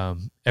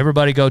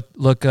everybody go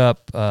look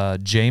up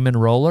Jamin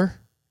Roller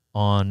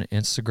on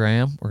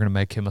Instagram. We're gonna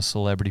make him a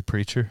celebrity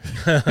preacher.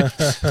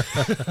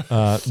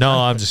 No,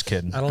 I'm just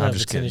kidding. I don't I'm have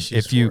just the kidding.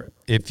 tennis shoes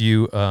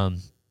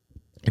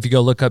If you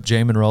go look up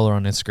Jamin Roller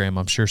on Instagram,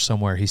 I'm sure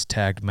somewhere he's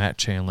tagged Matt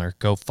Chandler.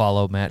 Go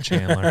follow Matt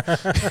Chandler.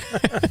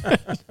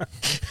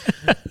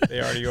 They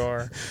already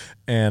are.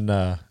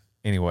 And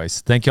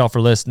anyways, thank y'all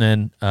for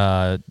listening.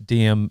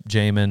 DM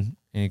Jamin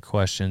any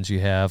questions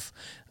you have.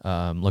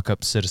 Look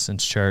up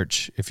Citizens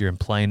Church if you're in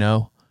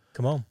Plano.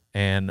 Come on.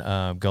 And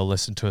go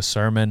listen to a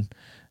sermon.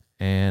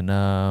 And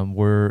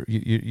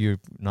you're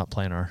not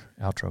playing our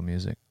outro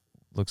music.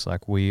 Looks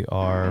like we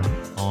are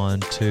on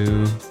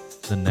to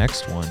the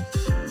next one.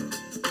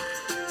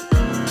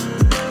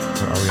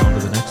 Or are we on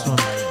to the next one?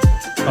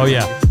 Oh,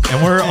 yeah.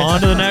 And we're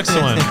on to the next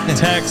one.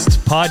 Text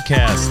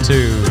podcast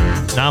to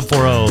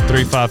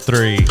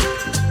 940-353-0890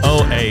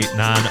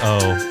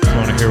 if you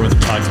want to hear when the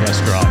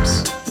podcast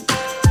drops.